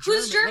 yeah, what?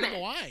 Who's German?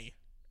 Why?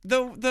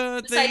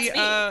 Besides me.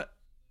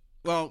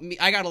 Well,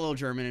 I got a little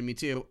German in me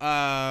too.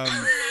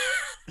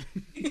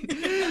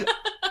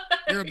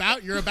 You're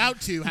about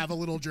to have a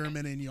little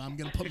German in you. I'm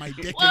gonna put my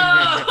dick in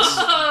Whoa! your lips.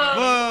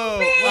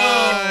 Whoa!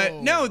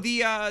 Whoa! No,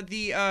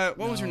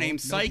 what was her name? No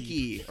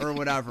Psyche or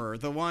whatever.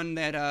 The one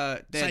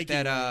that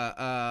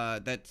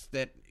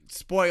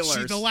spoilers.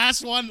 She's the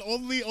last one.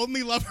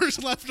 Only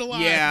lovers left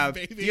alive. Yeah,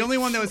 baby. the only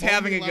one that was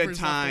having a good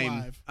lovers left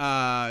time.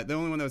 alive. The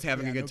only one that was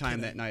having a good no time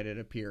kidding. that night it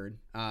appeared.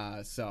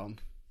 But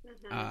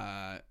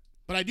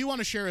I do want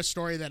to share a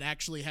story that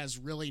actually has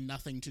really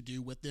nothing to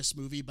do with this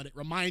movie, but it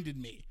reminded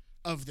me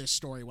of this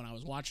story when I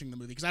was watching the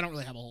movie, because I don't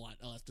really have a whole lot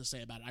left to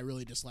say about it. I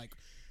really dislike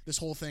this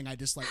whole thing. I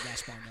dislike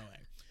Gaspar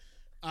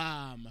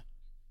Noé.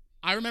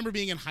 I remember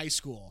being in high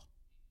school,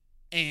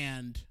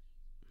 and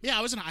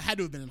yeah, I had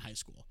to have been in high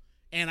school,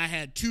 and I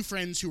had two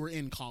friends who were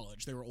in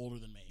college. They were older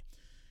than me,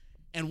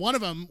 and one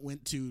of them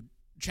went to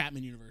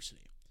Chapman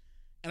University.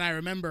 And I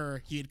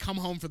remember he had come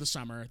home for the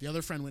summer. The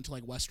other friend went to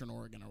like Western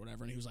Oregon or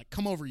whatever. And he was like,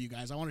 come over, you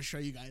guys. I want to show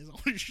you guys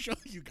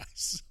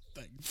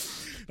something.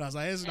 And I was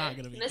like, it's not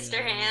going to be Mr. good.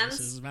 Hands.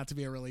 This is about to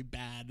be a really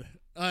bad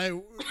in a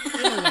way.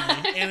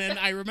 And then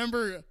I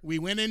remember we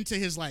went into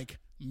his like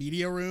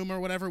media room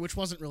or whatever, which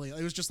wasn't really,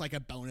 it was just like a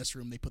bonus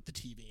room. They put the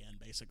TV in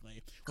basically.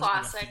 It wasn't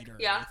like a Classic, theater or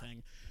yeah.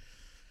 anything.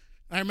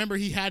 I remember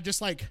he had just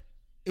like,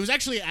 it was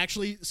actually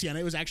Sienna.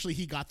 It was actually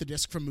he got the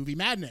disc from Movie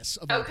Madness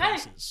of all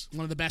places.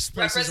 One of the best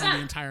places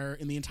in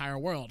the entire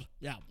world.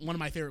 Yeah, one of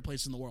my favorite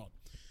places in the world.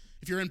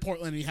 If you're in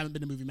Portland and you haven't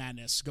been to Movie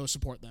Madness, go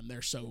support them.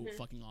 They're so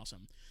fucking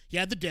awesome. He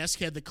had the disc.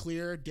 He had the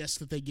clear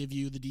disc that they give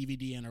you the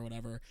DVD in or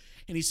whatever.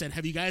 And he said,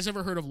 "Have you guys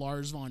ever heard of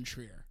Lars von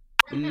Trier?"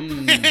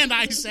 And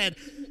I said,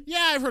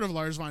 yeah, I've heard of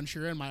Lars von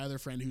Trier. And my other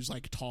friend, who's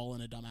like tall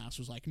and a dumbass,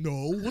 was like,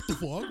 no, what the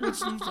fuck?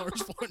 What's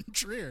Lars von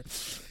Trier?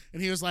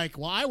 And he was like,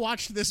 well, I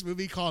watched this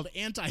movie called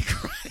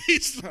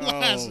Antichrist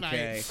last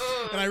night.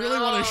 And I really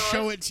want to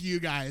show it to you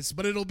guys,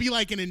 but it'll be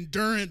like an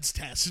endurance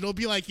test. It'll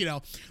be like,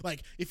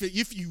 like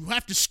if you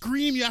have to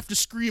scream, you have to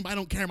scream. I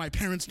don't care. My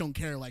parents don't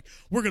care. Like,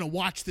 we're going to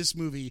watch this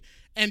movie.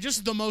 And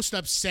just the most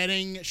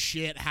upsetting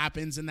shit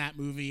happens in that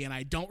movie, and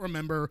I don't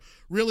remember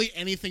really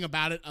anything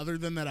about it other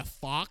than that a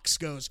fox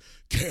goes,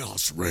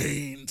 chaos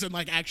reigns, and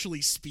like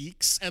actually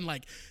speaks and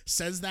like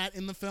says that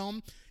in the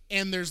film.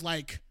 And there's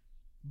like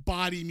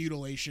body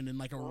mutilation in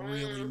like a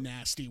really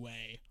nasty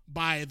way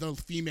by the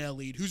female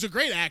lead, who's a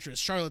great actress,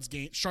 Charlotte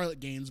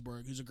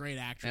Gainsbourg, who's a great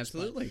actress.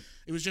 Absolutely.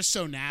 It was just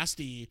so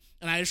nasty,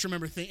 and I just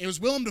remember thinking, it was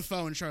Willem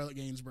Dafoe and Charlotte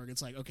Gainsbourg.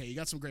 It's like, okay, you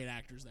got some great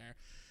actors there.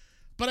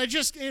 But I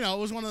just, it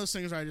was one of those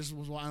things where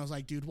I was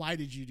like, dude, why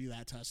did you do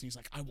that to us? And he's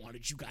like, I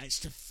wanted you guys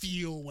to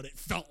feel what it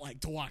felt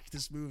like to watch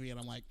this movie. And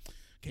I'm like,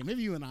 okay,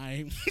 maybe you and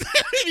I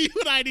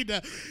need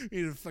to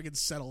fucking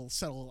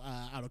settle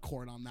out of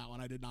court on that one.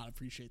 I did not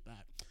appreciate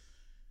that.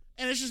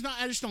 And it's just not,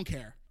 I just don't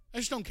care.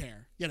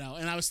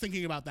 And I was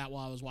thinking about that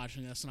while I was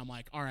watching this, and I'm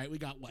like, all right, we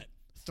got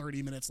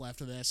 30 minutes left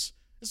of this.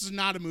 This is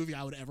not a movie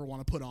I would ever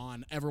want to put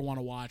on, ever want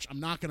to watch. I'm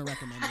not going to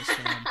recommend this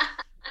film.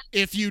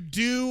 If you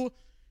do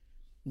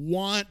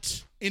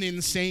want an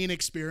insane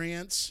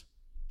experience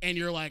and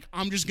you're like,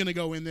 I'm just gonna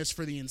go in this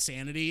for the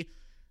insanity,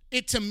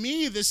 to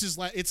me this is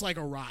like, it's like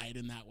a ride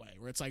in that way,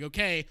 where it's like,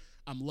 okay,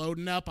 I'm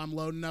loading up,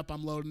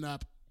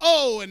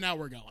 oh, and now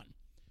we're going.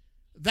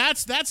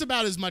 That's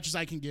about as much as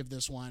I can give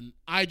this one.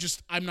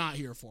 I'm not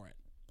here for it.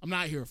 I'm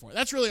not here for it.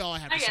 That's really all I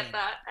have to I say. get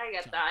that. I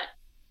get that.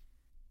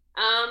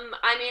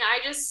 I mean,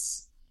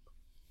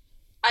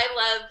 I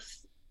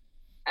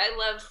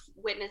love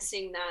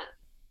witnessing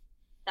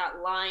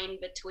that line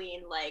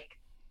between like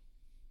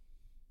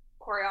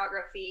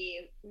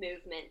choreography,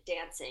 movement,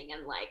 dancing,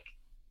 and like,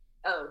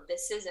 oh,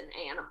 this is an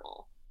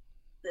animal.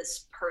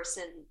 This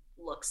person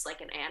looks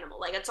like an animal.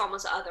 Like, it's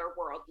almost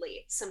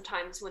otherworldly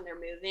sometimes when they're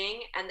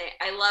moving. And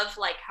I love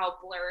like how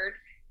blurred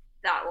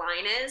that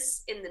line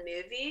is in the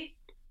movie.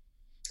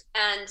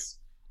 And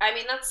I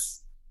mean,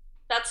 that's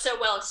so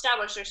well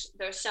established.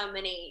 There's so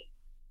many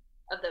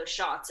of those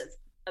shots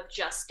of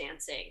just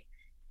dancing.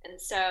 And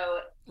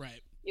so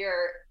right.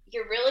 You're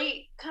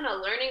really kind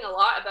of learning a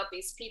lot about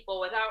these people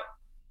without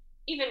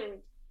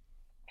even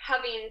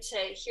having to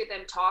hear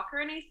them talk or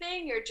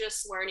anything. You're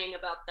just learning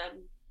about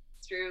them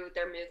through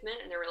their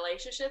movement and their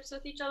relationships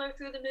with each other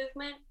through the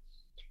movement.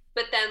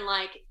 But then,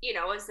 like, you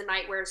know, as the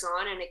night wears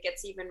on and it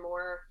gets even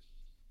more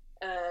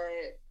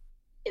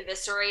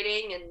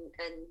eviscerating and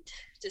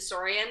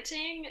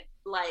disorienting,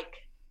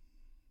 like,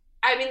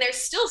 I mean, there's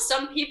still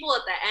some people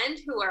at the end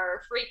who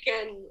are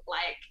freaking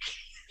like,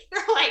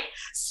 they're like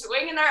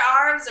swinging their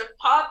arms and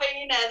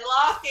popping and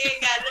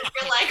laughing, and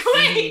you're like,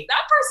 wait,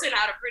 that person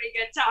had a pretty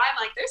good time.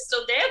 Like, they're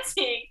still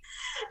dancing.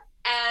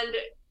 And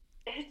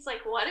it's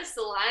like, what is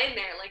the line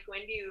there? Like,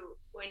 when do you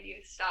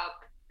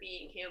stop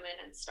being human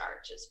and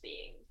start just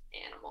being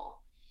animal?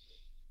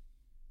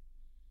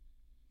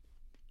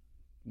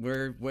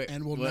 And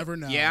we'll never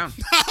know. Yeah.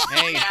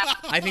 Hey,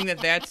 I think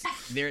that's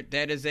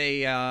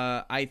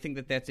I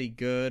think that's a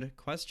good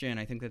question.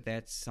 I think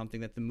that's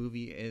something that the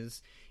movie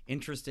is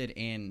interested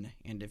in,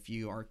 and if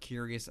you are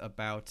curious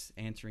about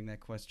answering that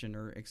question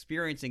or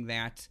experiencing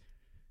that,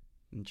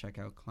 then check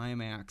out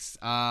Climax.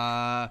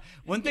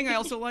 One thing I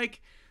also like,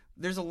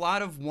 there's a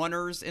lot of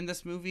oneers in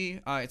this movie.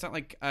 It's not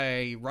like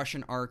a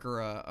Russian Ark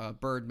or a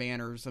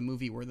Birdman or a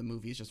movie where the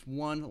movie is just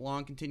one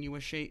long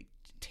continuous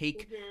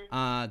take.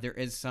 Mm-hmm. There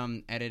is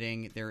some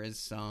editing, there is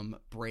some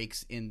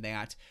breaks in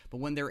that,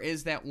 but when there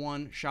is that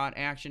one shot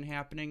action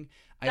happening,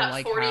 that I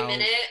like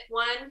 40-minute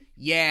one.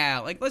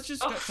 Yeah, like, let's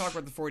just talk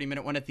about the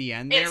 40-minute one at the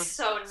end there. It's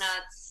so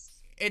nuts.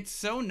 It's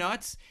so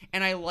nuts,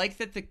 and I like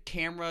that the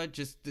camera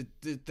just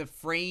the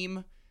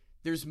frame,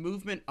 there's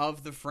movement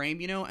of the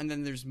frame, you know, and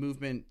then there's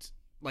movement,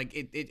 like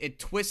it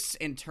twists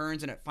and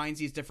turns and it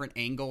finds these different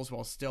angles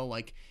while still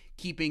like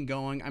keeping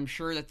going. I'm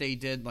sure that they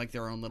did like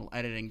their own little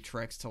editing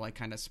tricks to like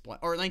kind of split,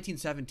 or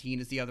 1917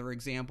 is the other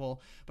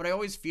example, but I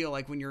always feel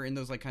like when you're in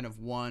those like kind of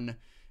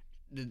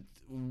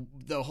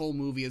the whole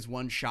movie is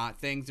one shot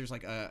things, there's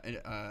like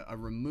a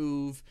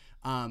remove,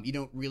 you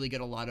don't really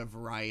get a lot of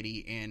variety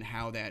in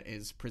how that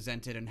is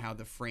presented and how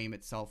the frame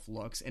itself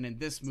looks. And in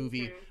this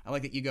movie, I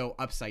like that you go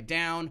upside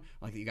down,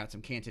 I like that you got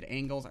some canted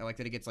angles, I like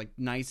that it gets like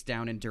nice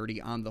down and dirty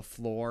on the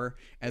floor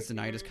as the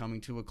night is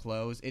coming to a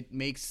close. It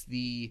makes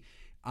it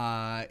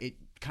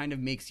kind of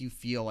makes you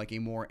feel like a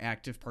more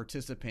active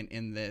participant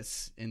in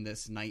this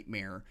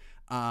nightmare.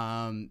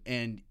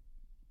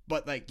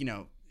 But like, you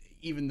know,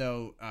 even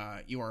though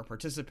you are a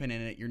participant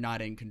in it, you're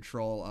not in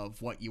control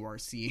of what you are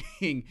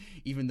seeing,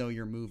 even though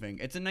you're moving.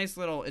 It's a nice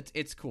little,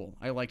 it's cool.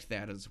 I liked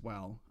that as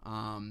well.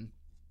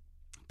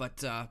 But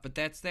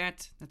that's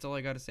that. That's all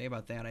I got to say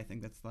about that. I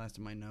think that's the last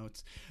of my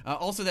notes.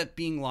 Also, that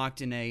being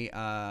locked in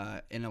an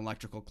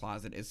electrical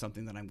closet is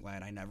something that I'm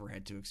glad I never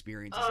had to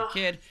experience as a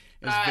kid.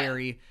 It was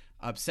very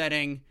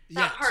upsetting.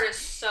 That part is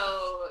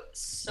so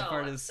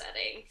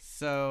upsetting.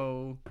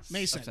 So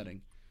Mason,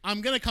 upsetting.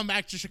 I'm gonna come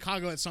back to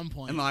Chicago at some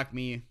point. And lock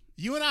me.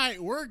 You and I,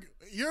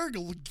 you're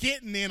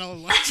getting in an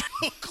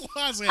electrical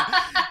closet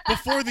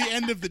before the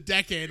end of the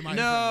decade, my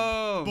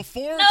friend.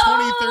 Before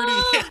 2030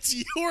 hits,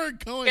 you're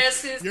going.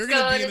 Guess who's you're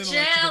going be in to an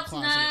jail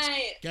electrical tonight?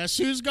 closet. Guess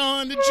who's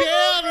going to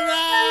jail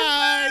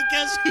tonight?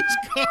 Guess who's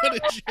going to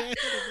jail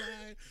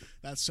tonight?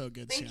 That's so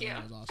good, Thank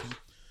Sienna. you. That was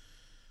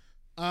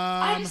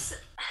awesome.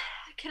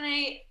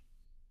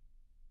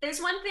 There's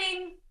one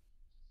thing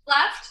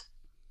left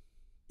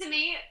to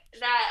me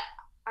that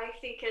I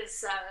think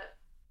is a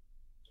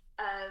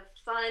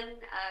fun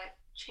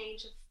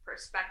change of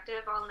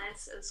perspective on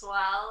this as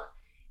well.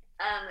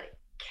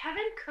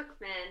 Kevin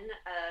Cookman,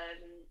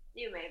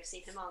 you may have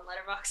seen him on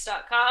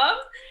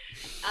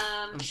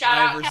Letterboxd.com. Shout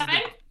out,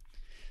 Kevin.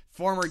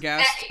 Former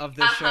guest of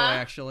this show,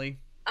 actually.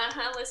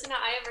 Listen to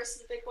Aya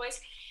versus the Big Boys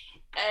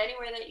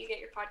anywhere that you get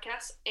your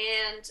podcasts.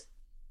 And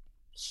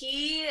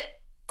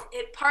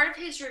part of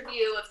his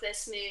review of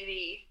this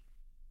movie,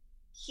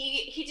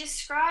 he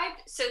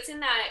described, so it's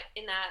in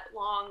that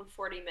long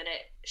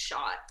 40-minute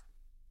shot,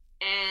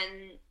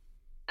 and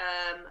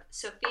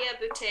Sophia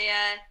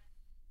Boutella,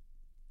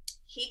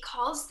 he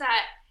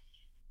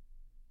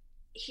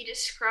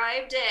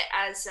described it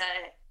as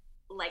an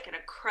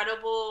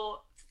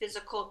incredible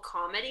physical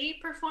comedy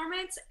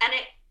performance, and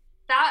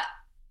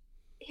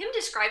him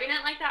describing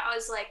it like that, I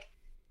was like,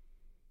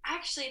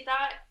 actually,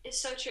 that is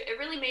so true. It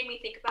really made me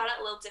think about it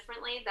a little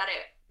differently, that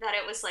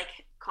it was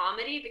like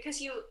comedy,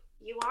 because you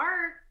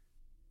are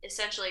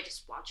essentially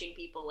just watching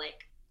people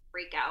like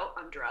freak out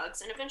on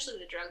drugs, and eventually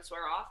the drugs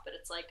wear off, but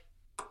it's like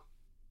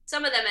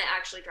some of them it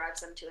actually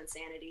drives them to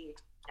insanity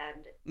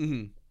and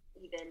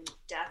even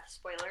death.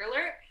 Spoiler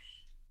alert.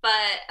 But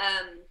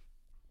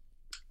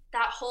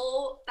that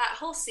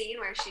whole scene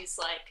where she's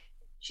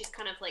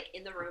kind of like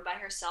in the room by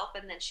herself,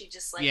 and then she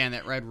just like in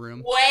that red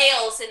room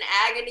wails in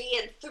agony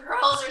and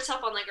throws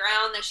herself on the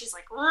ground. Then she's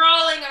like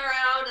rolling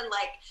around and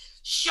like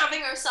shoving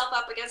herself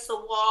up against the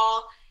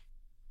wall,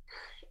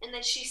 and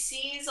then she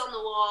sees on the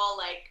wall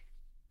like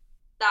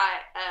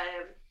that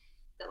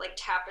like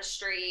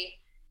tapestry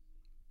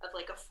of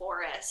like a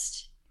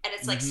forest, and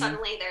it's like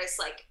suddenly there's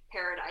like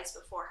paradise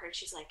before her, and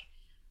she's like,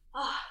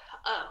 oh,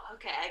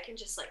 okay, I can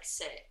just like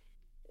sit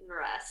and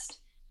rest.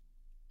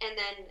 And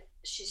then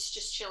she's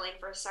just chilling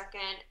for a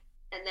second,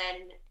 and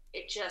then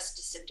it just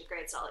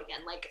disintegrates all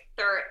again. Like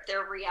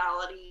their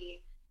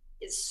reality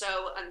is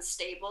so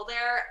unstable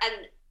there,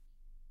 and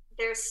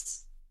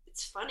it's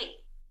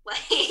funny, like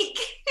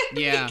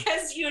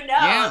because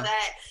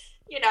that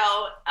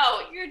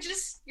oh, you're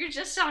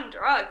just on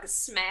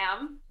drugs,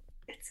 ma'am.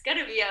 It's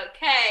gonna be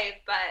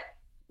okay, but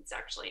it's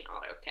actually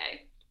not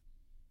okay.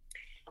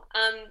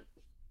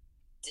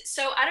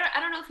 So I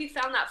don't know if you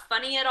found that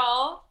funny at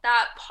all,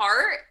 that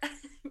part,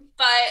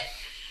 but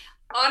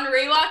on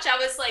rewatch I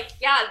was like,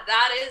 yeah,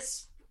 that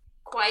is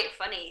quite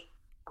funny.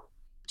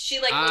 She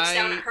like looks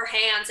down at her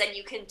hands, and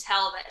you can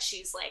tell that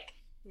she's like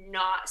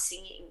not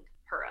seeing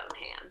her own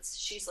hands.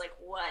 She's like,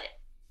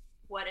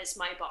 what is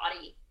my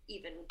body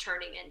even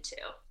turning into?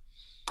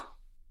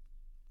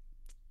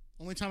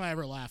 Only time I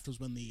ever laughed was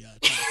when the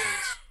title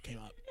cards came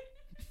up.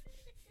 It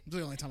was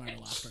the only time I ever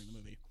laughed during the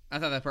movie. I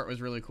thought that part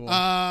was really cool.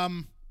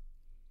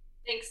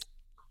 Thanks.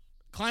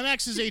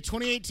 Climax is a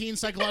 2018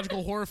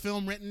 psychological horror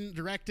film written,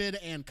 directed,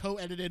 and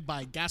co-edited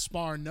by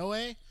Gaspar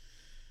Noé,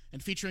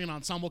 and featuring an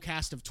ensemble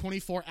cast of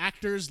 24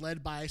 actors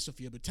led by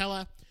Sofia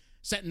Boutella.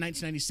 Set in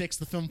 1996,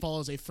 the film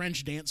follows a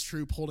French dance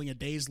troupe holding a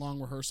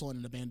days-long rehearsal in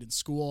an abandoned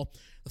school.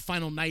 The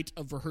final night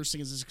of rehearsing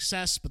is a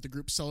success, but the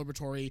group's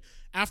celebratory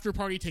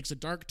after-party takes a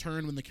dark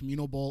turn when the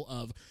communal bowl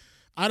of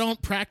I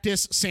don't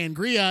practice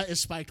sangria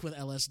is spiked with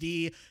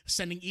LSD,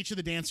 sending each of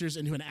the dancers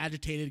into an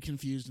agitated,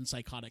 confused, and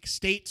psychotic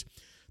state.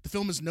 The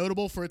film is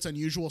notable for its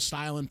unusual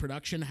style and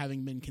production,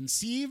 having been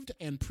conceived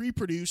and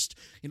pre-produced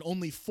in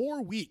only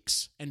 4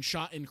 weeks and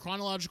shot in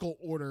chronological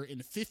order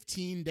in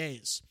 15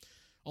 days.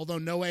 Although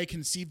Noé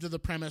conceived of the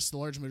premise, the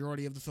large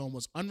majority of the film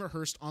was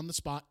unrehearsed,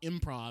 on-the-spot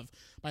improv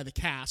by the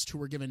cast, who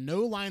were given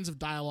no lines of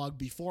dialogue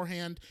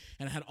beforehand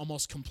and had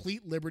almost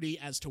complete liberty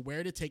as to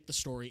where to take the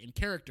story and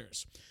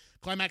characters.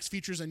 Climax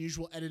features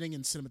unusual editing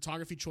and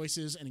cinematography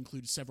choices and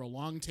includes several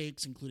long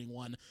takes, including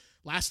one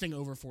lasting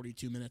over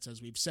 42 minutes,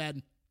 as we've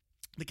said.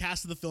 The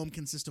cast of the film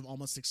consists of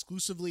almost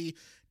exclusively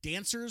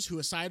dancers who,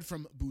 aside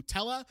from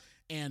Boutella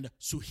and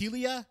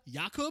Suhilia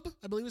Yacoub,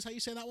 I believe is how you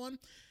say that one,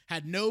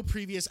 had no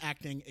previous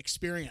acting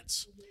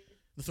experience.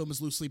 The film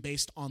is loosely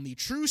based on a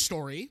true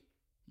story,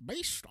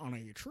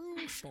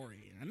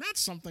 and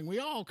that's something we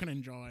all can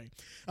enjoy,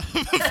 of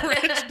a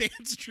French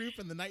dance troupe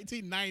in the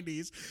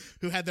 1990s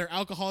who had their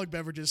alcoholic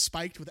beverages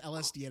spiked with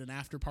LSD at an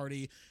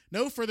after-party.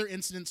 No further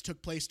incidents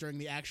took place during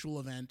the actual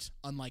event,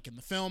 unlike in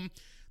the film.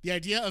 The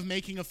idea of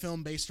making a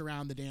film based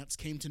around the dance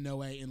came to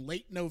Noé in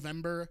late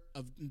November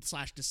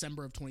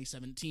 /December of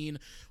 2017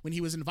 when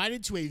he was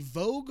invited to a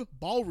Vogue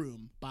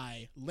ballroom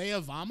by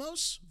Leia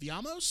Vamos,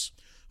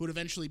 who would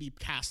eventually be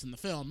cast in the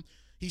film.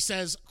 He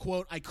says,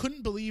 quote, I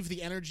couldn't believe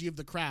the energy of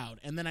the crowd,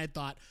 and then I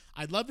thought,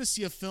 I'd love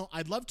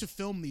to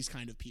film these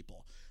kind of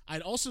people.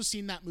 I'd also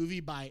seen that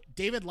movie by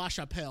David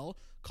LaChapelle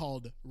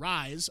called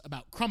Rise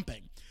about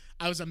crumping.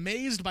 I was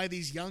amazed by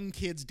these young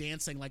kids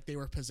dancing like they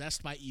were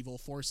possessed by evil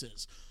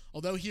forces.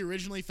 Although he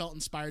originally felt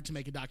inspired to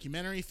make a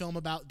documentary film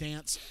about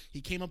dance,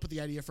 he came up with the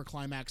idea for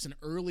Climax in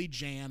early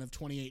Jan of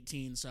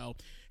 2018. So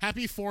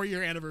happy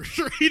 4-year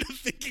anniversary to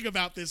thinking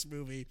about this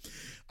movie.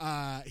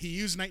 He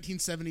used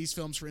 1970s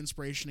films for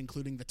inspiration,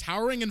 including The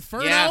Towering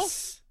Inferno.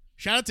 Yes.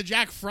 Shout out to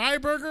Jack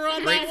Freiberger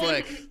on Great that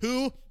flick. one.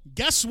 Who,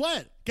 guess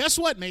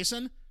what,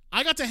 Mason?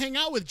 I got to hang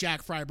out with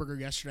Jack Freiberger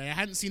yesterday. I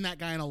hadn't seen that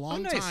guy in a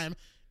long time,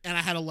 and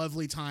I had a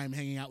lovely time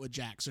hanging out with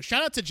Jack. So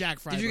shout out to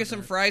Jack Freiberger. Did you get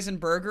some fries and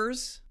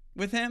burgers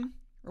with him?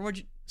 Or what'd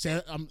you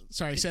say? I'm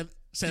sorry. Say that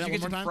one more time. Did you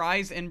get some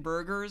fries and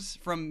burgers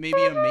from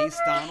maybe a Mace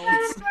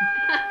Donald's?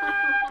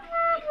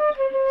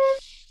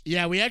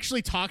 Yeah, we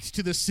actually talked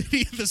to the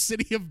city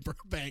of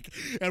Burbank,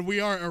 and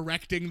we are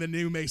erecting the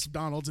new Mace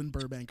Donald's in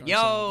Burbank.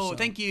 Yo, so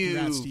thank you,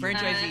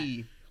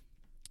 franchisee.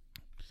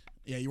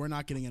 Yeah, you are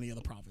not getting any of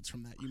the profits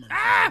from that.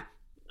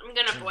 I'm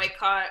gonna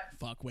boycott.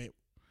 Fuck, wait.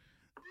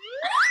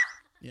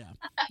 Yeah,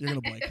 you're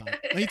gonna boycott.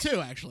 Me too,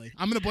 actually.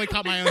 I'm gonna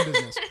boycott my own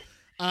business.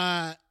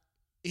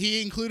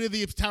 He included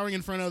The Towering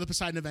Inferno, The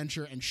Poseidon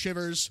Adventure, and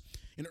Shivers.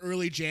 In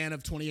early Jan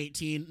of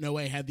 2018,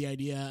 Noé had the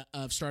idea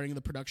of starting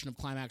the production of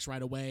Climax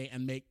right away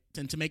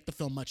and to make the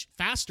film much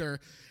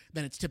faster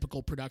than its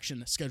typical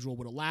production schedule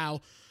would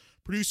allow.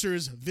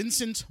 Producers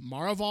Vincent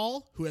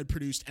Maraval, who had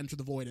produced Enter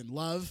the Void and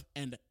Love,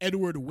 and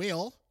Edward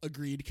Whale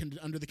agreed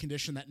under the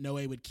condition that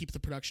Noé would keep the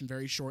production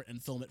very short and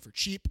film it for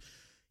cheap.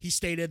 He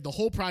stated, "The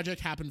whole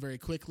project happened very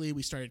quickly.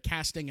 We started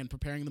casting and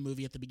preparing the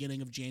movie at the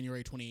beginning of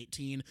January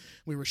 2018.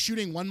 We were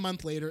shooting 1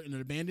 month later in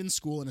an abandoned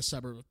school in a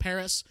suburb of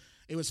Paris.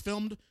 It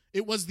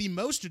was the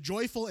most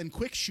joyful and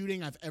quick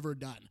shooting I've ever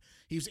done.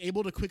 He was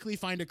able to quickly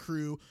find a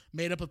crew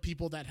made up of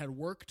people that he'd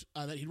worked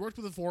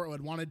with before or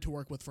had wanted to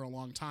work with for a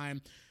long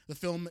time. The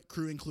film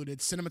crew included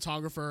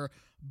cinematographer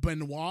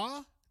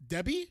Benoit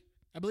Deby,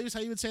 I believe is how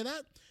you would say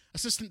that,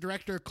 assistant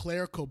director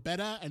Claire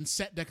Cobetta, and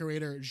set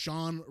decorator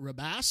Jean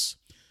Rabas.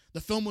 The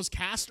film was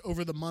cast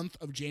over the month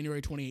of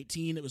January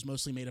 2018. It was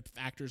mostly made up of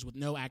actors with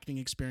no acting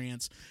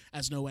experience,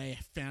 as Noé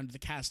found the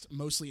cast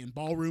mostly in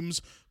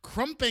ballrooms,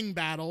 crumping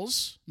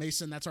battles.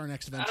 Mason, that's our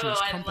next venture.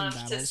 Oh, crumping I'd love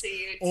battles. to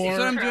see you That's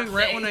what I'm doing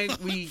right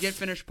crumping. when we get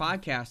finished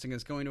podcasting,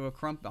 is going to a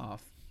crump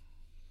off.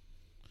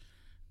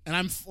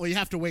 And you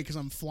have to wait because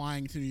I'm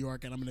flying to New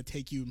York, and I'm going to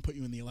take you and put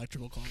you in the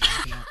electrical car.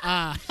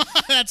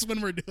 That's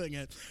when we're doing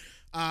it.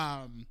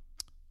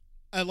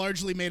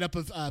 Largely made up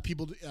of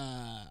people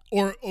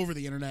or over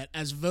the internet,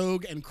 as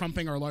Vogue and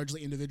crumping are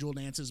largely individual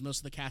dances. Most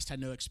of the cast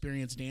had no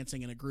experience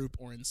dancing in a group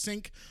or in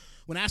sync.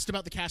 When asked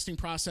about the casting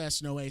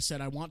process, Noé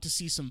said, "I want to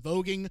see some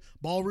voguing,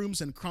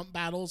 ballrooms, and crump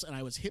battles, and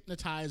I was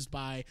hypnotized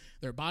by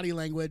their body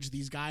language.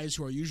 These guys,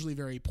 who are usually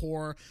very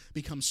poor,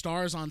 become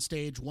stars on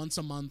stage once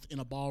a month in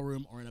a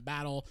ballroom or in a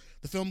battle."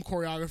 The film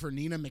choreographer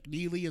Nina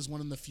McNeely is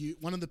one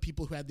of the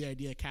people who had the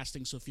idea of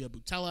casting Sofia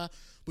Boutella.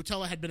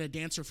 Boutella had been a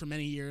dancer for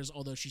many years,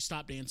 although she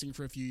stopped dancing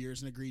for a few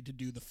years and agreed to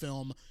do the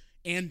film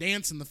and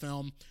dance in the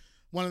film.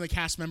 One of the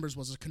cast members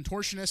was a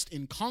contortionist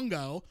in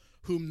Congo,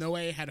 whom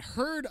Noé had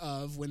heard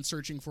of when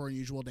searching for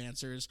unusual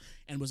dancers,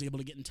 and was able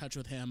to get in touch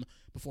with him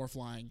before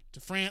flying to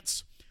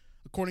France.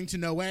 According to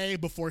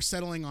Noé, before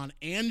settling on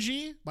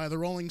Angie by the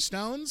Rolling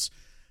Stones,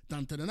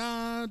 dun, dun, dun,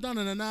 dun, dun,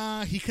 dun, dun,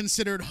 dun, he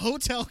considered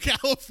Hotel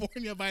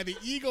California by the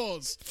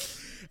Eagles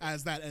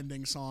as that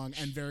ending song,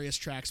 and various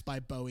tracks by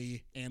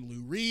Bowie and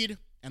Lou Reed.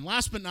 And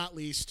last but not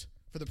least,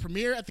 for the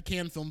premiere at the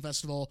Cannes Film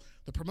Festival,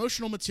 the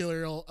promotional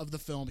material of the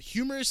film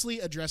humorously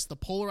addressed the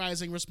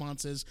polarizing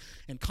responses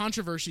and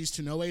controversies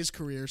to Noé's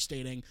career,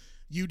 stating,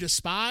 "You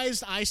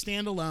despised I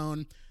Stand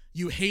Alone,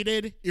 you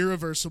hated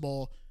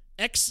Irreversible,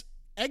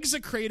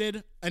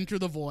 execrated Enter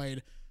the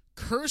Void,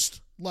 cursed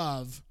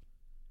Love,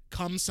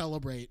 come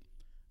celebrate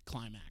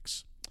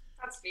Climax."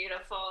 That's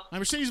beautiful. My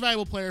Mercedes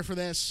Valuable Player for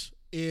this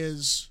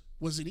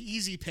was an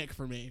easy pick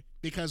for me,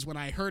 because when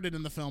I heard it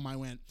in the film, I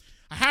went,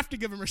 I have to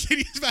give a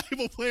Mercedes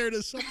Valuable Player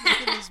to someone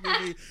in this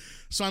movie,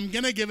 so I'm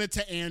going to give it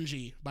to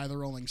Angie by the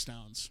Rolling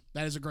Stones.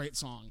 That is a great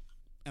song,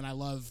 and I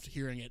loved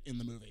hearing it in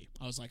the movie.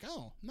 I was like,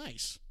 oh,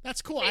 nice.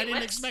 That's cool. Wait, I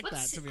didn't expect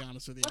that, to be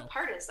honest with you. What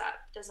part is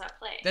that? Does that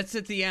play? That's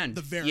at the end.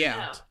 The very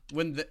end.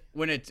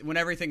 When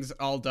everything's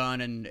all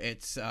done and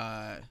it's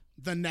the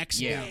next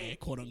day,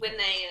 quote unquote.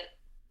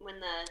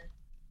 When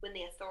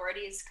the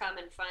authorities come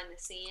and find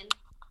the scene.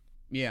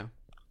 Yeah.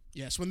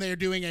 Yes, when they're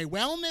doing a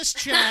wellness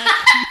check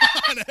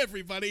on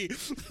everybody.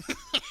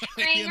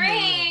 Ring,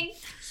 ring.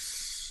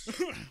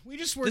 We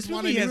just want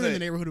to in the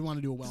neighborhood who want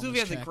to do a wellness check. This movie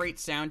has a great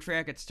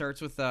soundtrack. It starts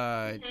with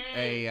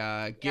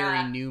a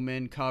Gary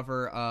Newman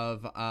cover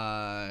of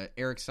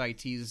Eric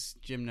Saité's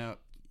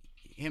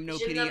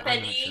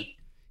Gymnopédie.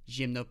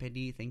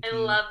 Gymnopédie, thank you. I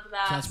love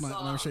that That's song.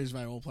 my Mercedes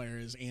Valuable Player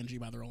is Angie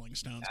by the Rolling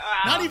Stones. Wow.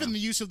 Not even the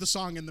use of the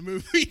song in the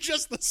movie,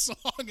 just the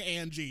song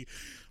Angie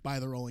by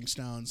the Rolling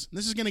Stones.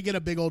 This is going to get a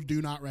big old do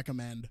not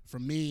recommend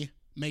from me.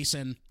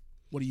 Mason,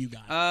 what do you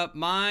got?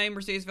 My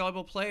Mercedes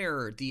Valuable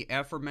Player, the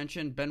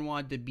aforementioned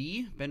Benoit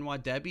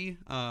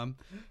Deby,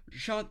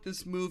 shot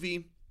this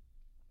movie.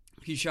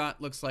 He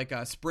looks like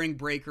Spring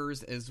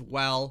Breakers as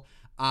well.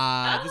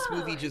 This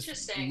movie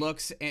just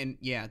looks and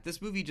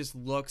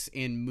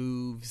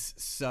moves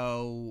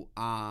so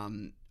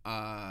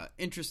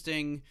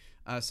interesting,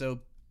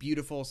 so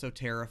beautiful, so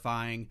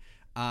terrifying,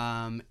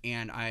 and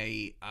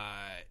I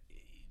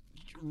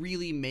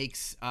really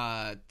makes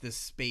this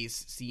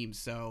space seem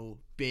so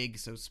big,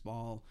 so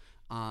small.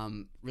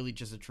 Really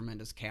just a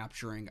tremendous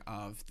capturing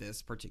of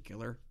this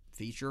particular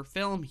feature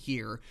film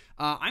here.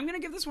 I'm going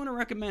to give this one a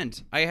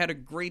recommend. I had a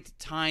great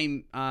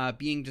time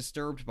being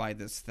disturbed by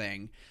this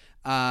thing.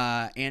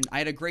 And I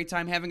had a great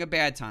time having a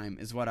bad time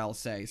is what I'll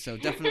say. So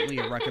definitely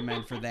a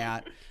recommend for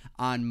that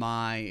on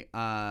my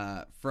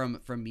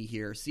from me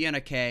here. Sienna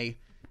K,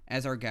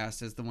 as our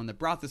guest, is the one that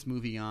brought this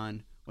movie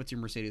on. What's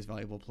your Mercedes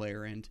Valuable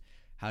Player, and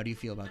how do you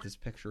feel about this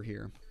picture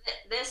here?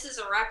 This is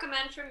a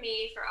recommend from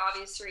me for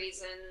obvious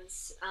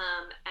reasons.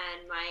 And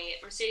my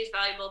Mercedes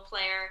Valuable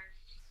Player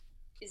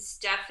is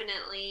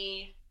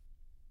definitely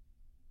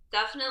the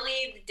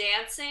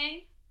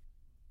dancing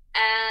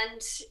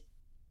and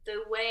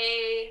the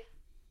way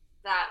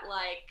that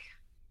like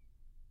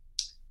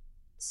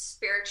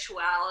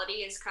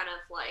spirituality is kind of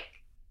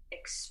like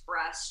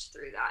expressed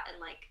through that, and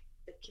like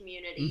the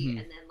community,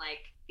 and then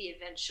like the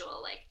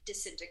eventual like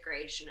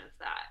disintegration of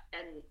that.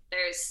 And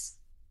it's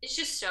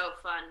just so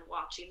fun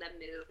watching them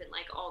move and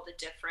like all the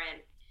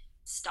different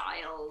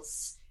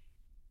styles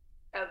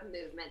of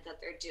movement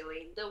that they're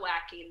doing, the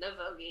whacking, the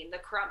voguing, the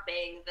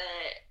crumping,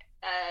 the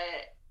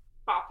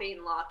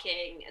bopping,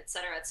 locking,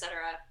 etc.,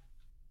 etc.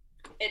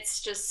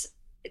 it's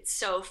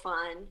so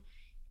fun.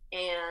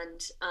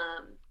 And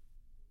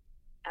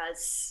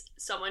as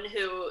someone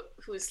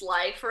whose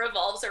life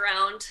revolves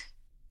around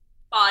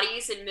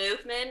bodies and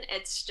movement,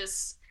 it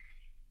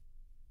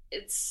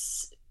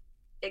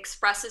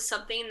expresses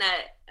something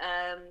that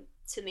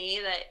to me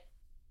that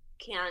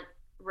can't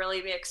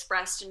really be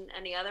expressed in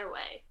any other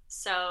way.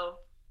 So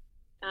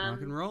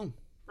rock and roll.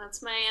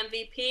 That's my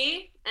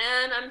MVP,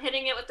 and I'm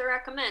hitting it with the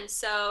recommend.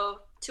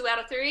 So 2 out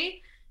of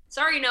 3.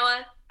 Sorry,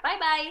 Noah. Bye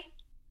bye.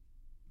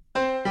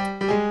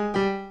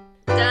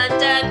 Dun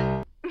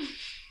dun.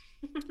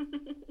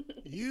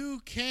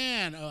 You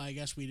can. Oh, I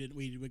guess we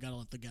gotta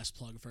let the guest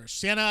plug first.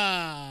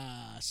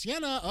 Sienna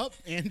up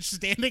and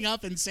standing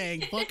up and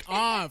saying, "Fuck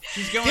off."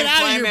 She's going Get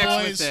out of here,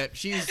 climax boys.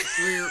 with it.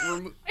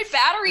 We're My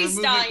battery's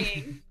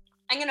dying.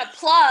 I'm gonna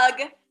plug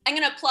while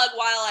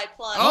I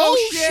plug. Oh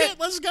shit!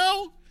 Let's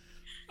go.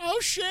 Oh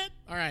shit!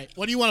 All right,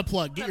 what do you want to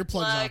plug? Get your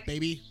plugs off,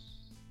 baby.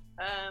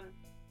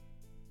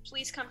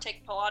 Please come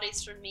take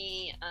Pilates from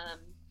me.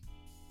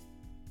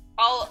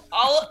 All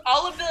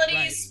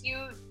abilities.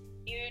 Right.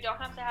 You don't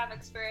have to have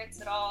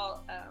experience at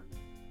all.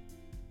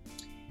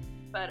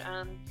 But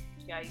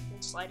yeah, you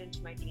can slide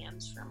into my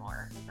DMs for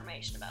more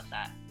information about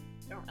that.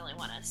 I don't really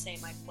want to say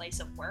my place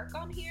of work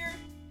on here.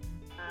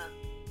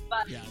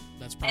 But yeah,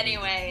 that's probably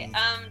anyway.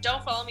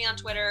 Don't follow me on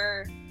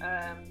Twitter.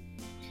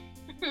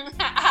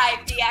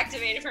 I've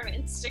deactivated from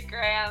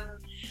Instagram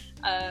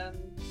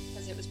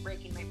because it was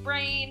breaking my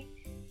brain.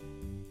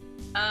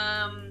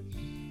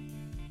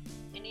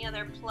 Any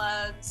other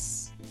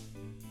plugs?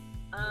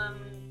 I'm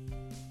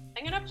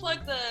gonna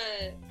plug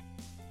the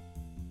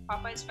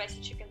Popeye spicy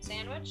chicken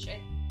sandwich.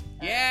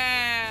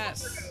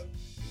 Yes.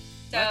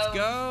 Let's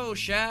go,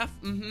 chef.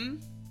 You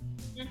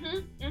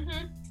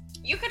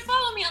could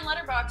follow me on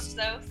Letterboxd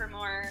though for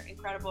more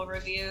incredible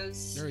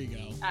reviews. There you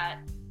go. At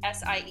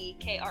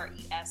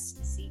SIEKRES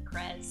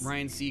Seacrez.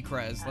 Ryan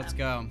Seacrez. Let's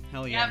go.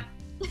 Hell yeah.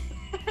 Yep.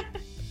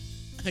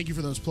 Thank you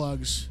for those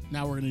plugs.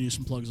 Now we're going to do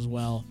some plugs as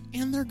well.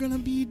 And they're going to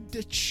be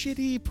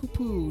shitty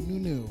poo-poo,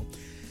 new.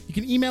 You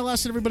can email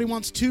us at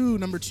everybodywants2,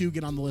 number 2,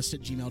 get on the list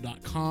at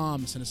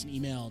gmail.com. Send us an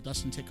email.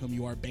 Dustin Titcomb,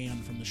 you are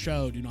banned from the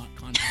show. Do not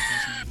contact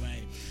us in any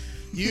way.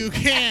 You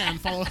can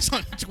follow us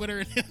on Twitter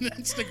and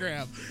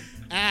Instagram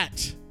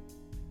at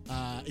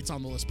It's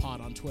On The List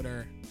Pod on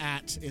Twitter,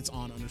 at It's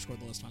On _ the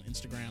list on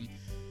Instagram.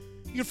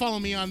 You can follow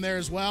me on there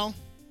as well.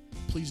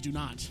 Please do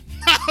not.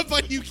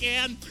 But you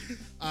can.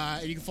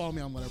 And you can follow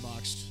me on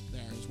Letterboxd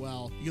there as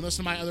well. You can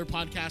listen to my other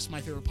podcast, my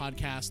favorite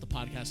podcast, the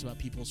podcast about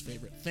people's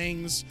favorite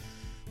things.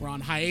 We're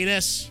on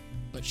hiatus,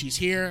 but she's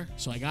here,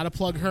 so I got to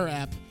plug her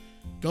ep.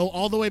 Go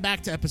all the way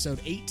back to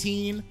episode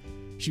 18.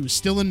 She was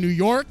still in New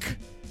York.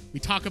 We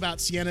talk about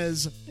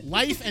Sienna's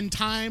life and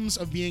times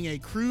of being a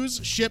cruise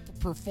ship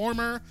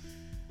performer.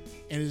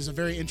 And it is a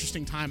very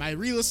interesting time. I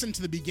re-listened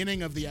to the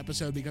beginning of the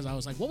episode because I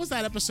was like, what was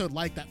that episode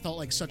like? That felt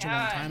like such a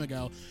long time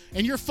ago.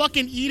 And you're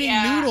fucking eating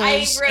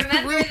noodles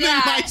and ruining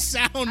my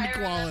sound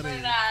quality.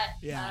 Remember that.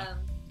 Yeah.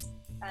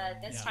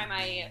 This time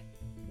I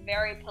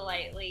very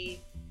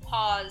politely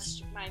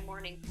paused my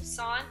morning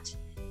croissant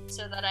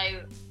so that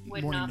I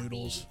would morning not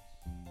noodles. be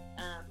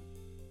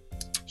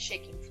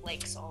shaking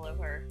flakes all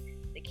over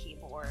the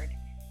keyboard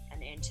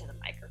and into the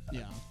microphone.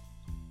 Yeah.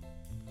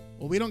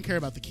 Well, we don't care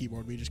about the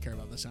keyboard. We just care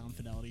about the sound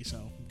fidelity.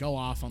 So go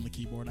off on the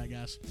keyboard, I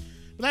guess.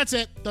 But that's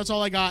it. That's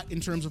all I got in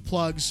terms of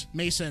plugs.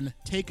 Mason,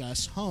 take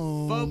us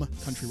home.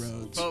 Country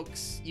roads.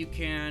 Folks, you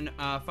can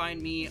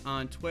find me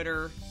on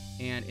Twitter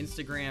and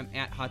Instagram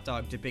at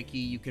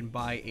HotDogDebicki. You can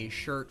buy a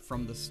shirt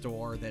from the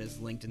store that is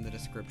linked in the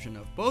description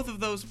of both of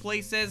those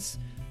places.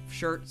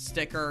 Shirt,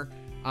 sticker,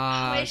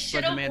 I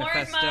should have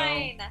manifesto.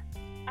 worn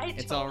mine.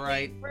 It's all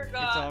right.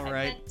 Forgot. It's all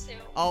right.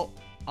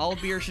 All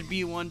beer should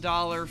be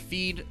 $1.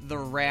 Feed the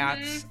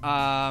rats.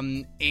 All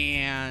beer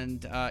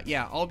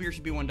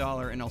should be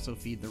 $1 and also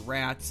feed the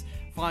rats.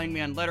 Find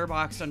me on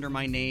Letterboxd under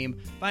my name.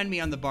 Find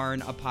me on The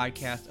Barn, a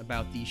podcast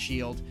about the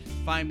Shield.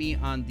 Find me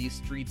on the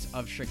streets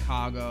of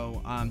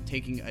Chicago,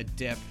 taking a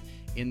dip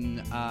in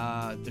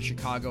the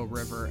Chicago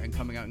River and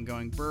coming out and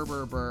going, burr,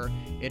 burr, burr.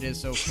 It is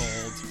so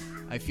cold.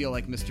 I feel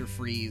like Mr.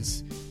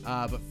 Freeze.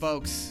 But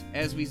folks,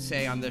 as we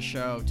say on this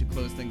show to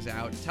close things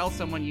out, tell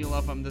someone you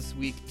love them this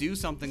week, do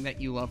something that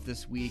you love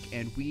this week,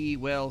 and we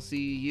will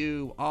see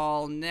you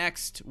all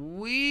next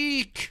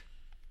week.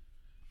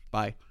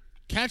 Bye.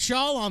 Catch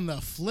y'all on the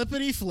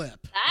flippity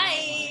flip.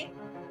 Bye.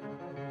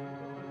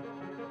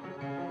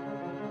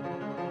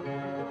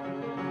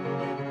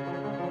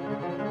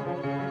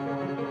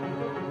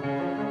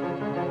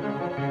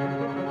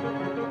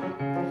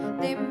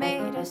 They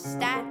made a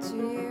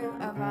statue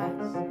of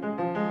us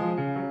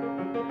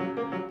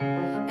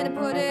and they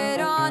put it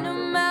on a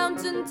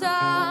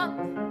mountaintop.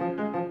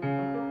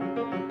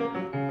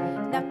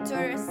 Now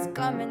tourists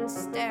come and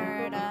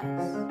stare at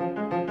us,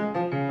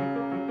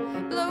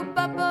 blow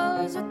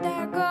bubbles with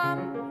their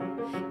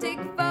gum, take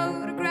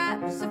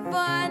photographs of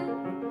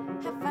fun,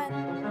 have fun.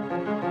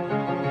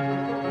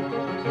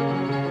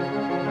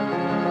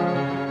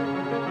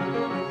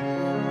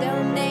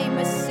 They'll name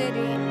a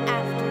city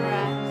after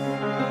us,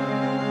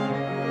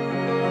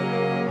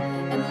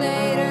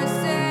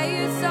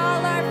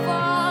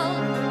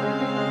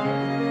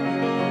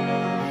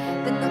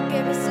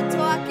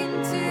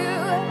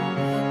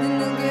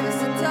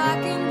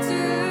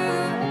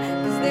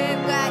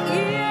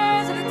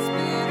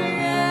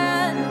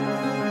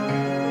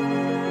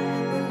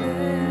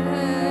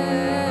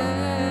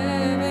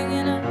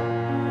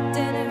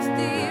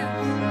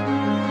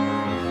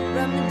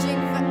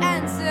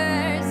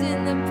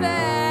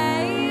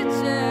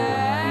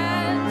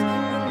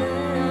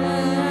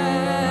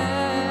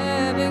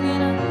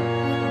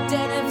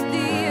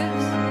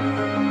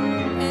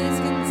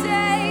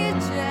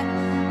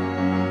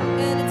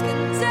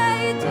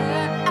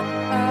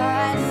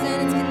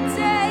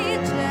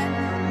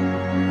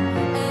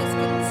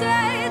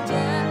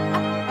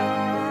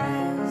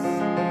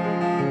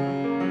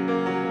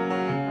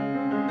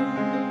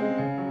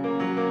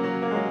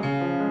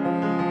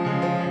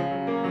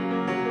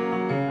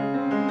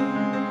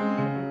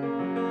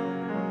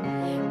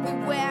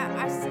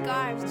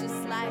 scarves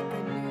just like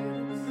a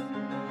noose.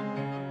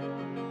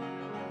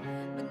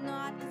 But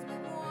not 'cause we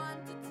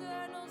want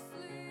eternal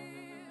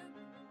sleep.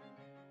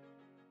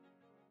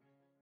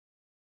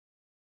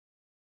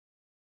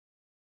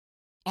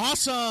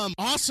 Awesome,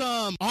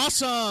 awesome,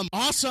 awesome,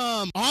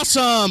 awesome,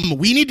 awesome.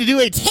 We need to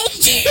do a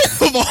take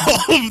two of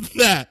all of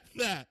that.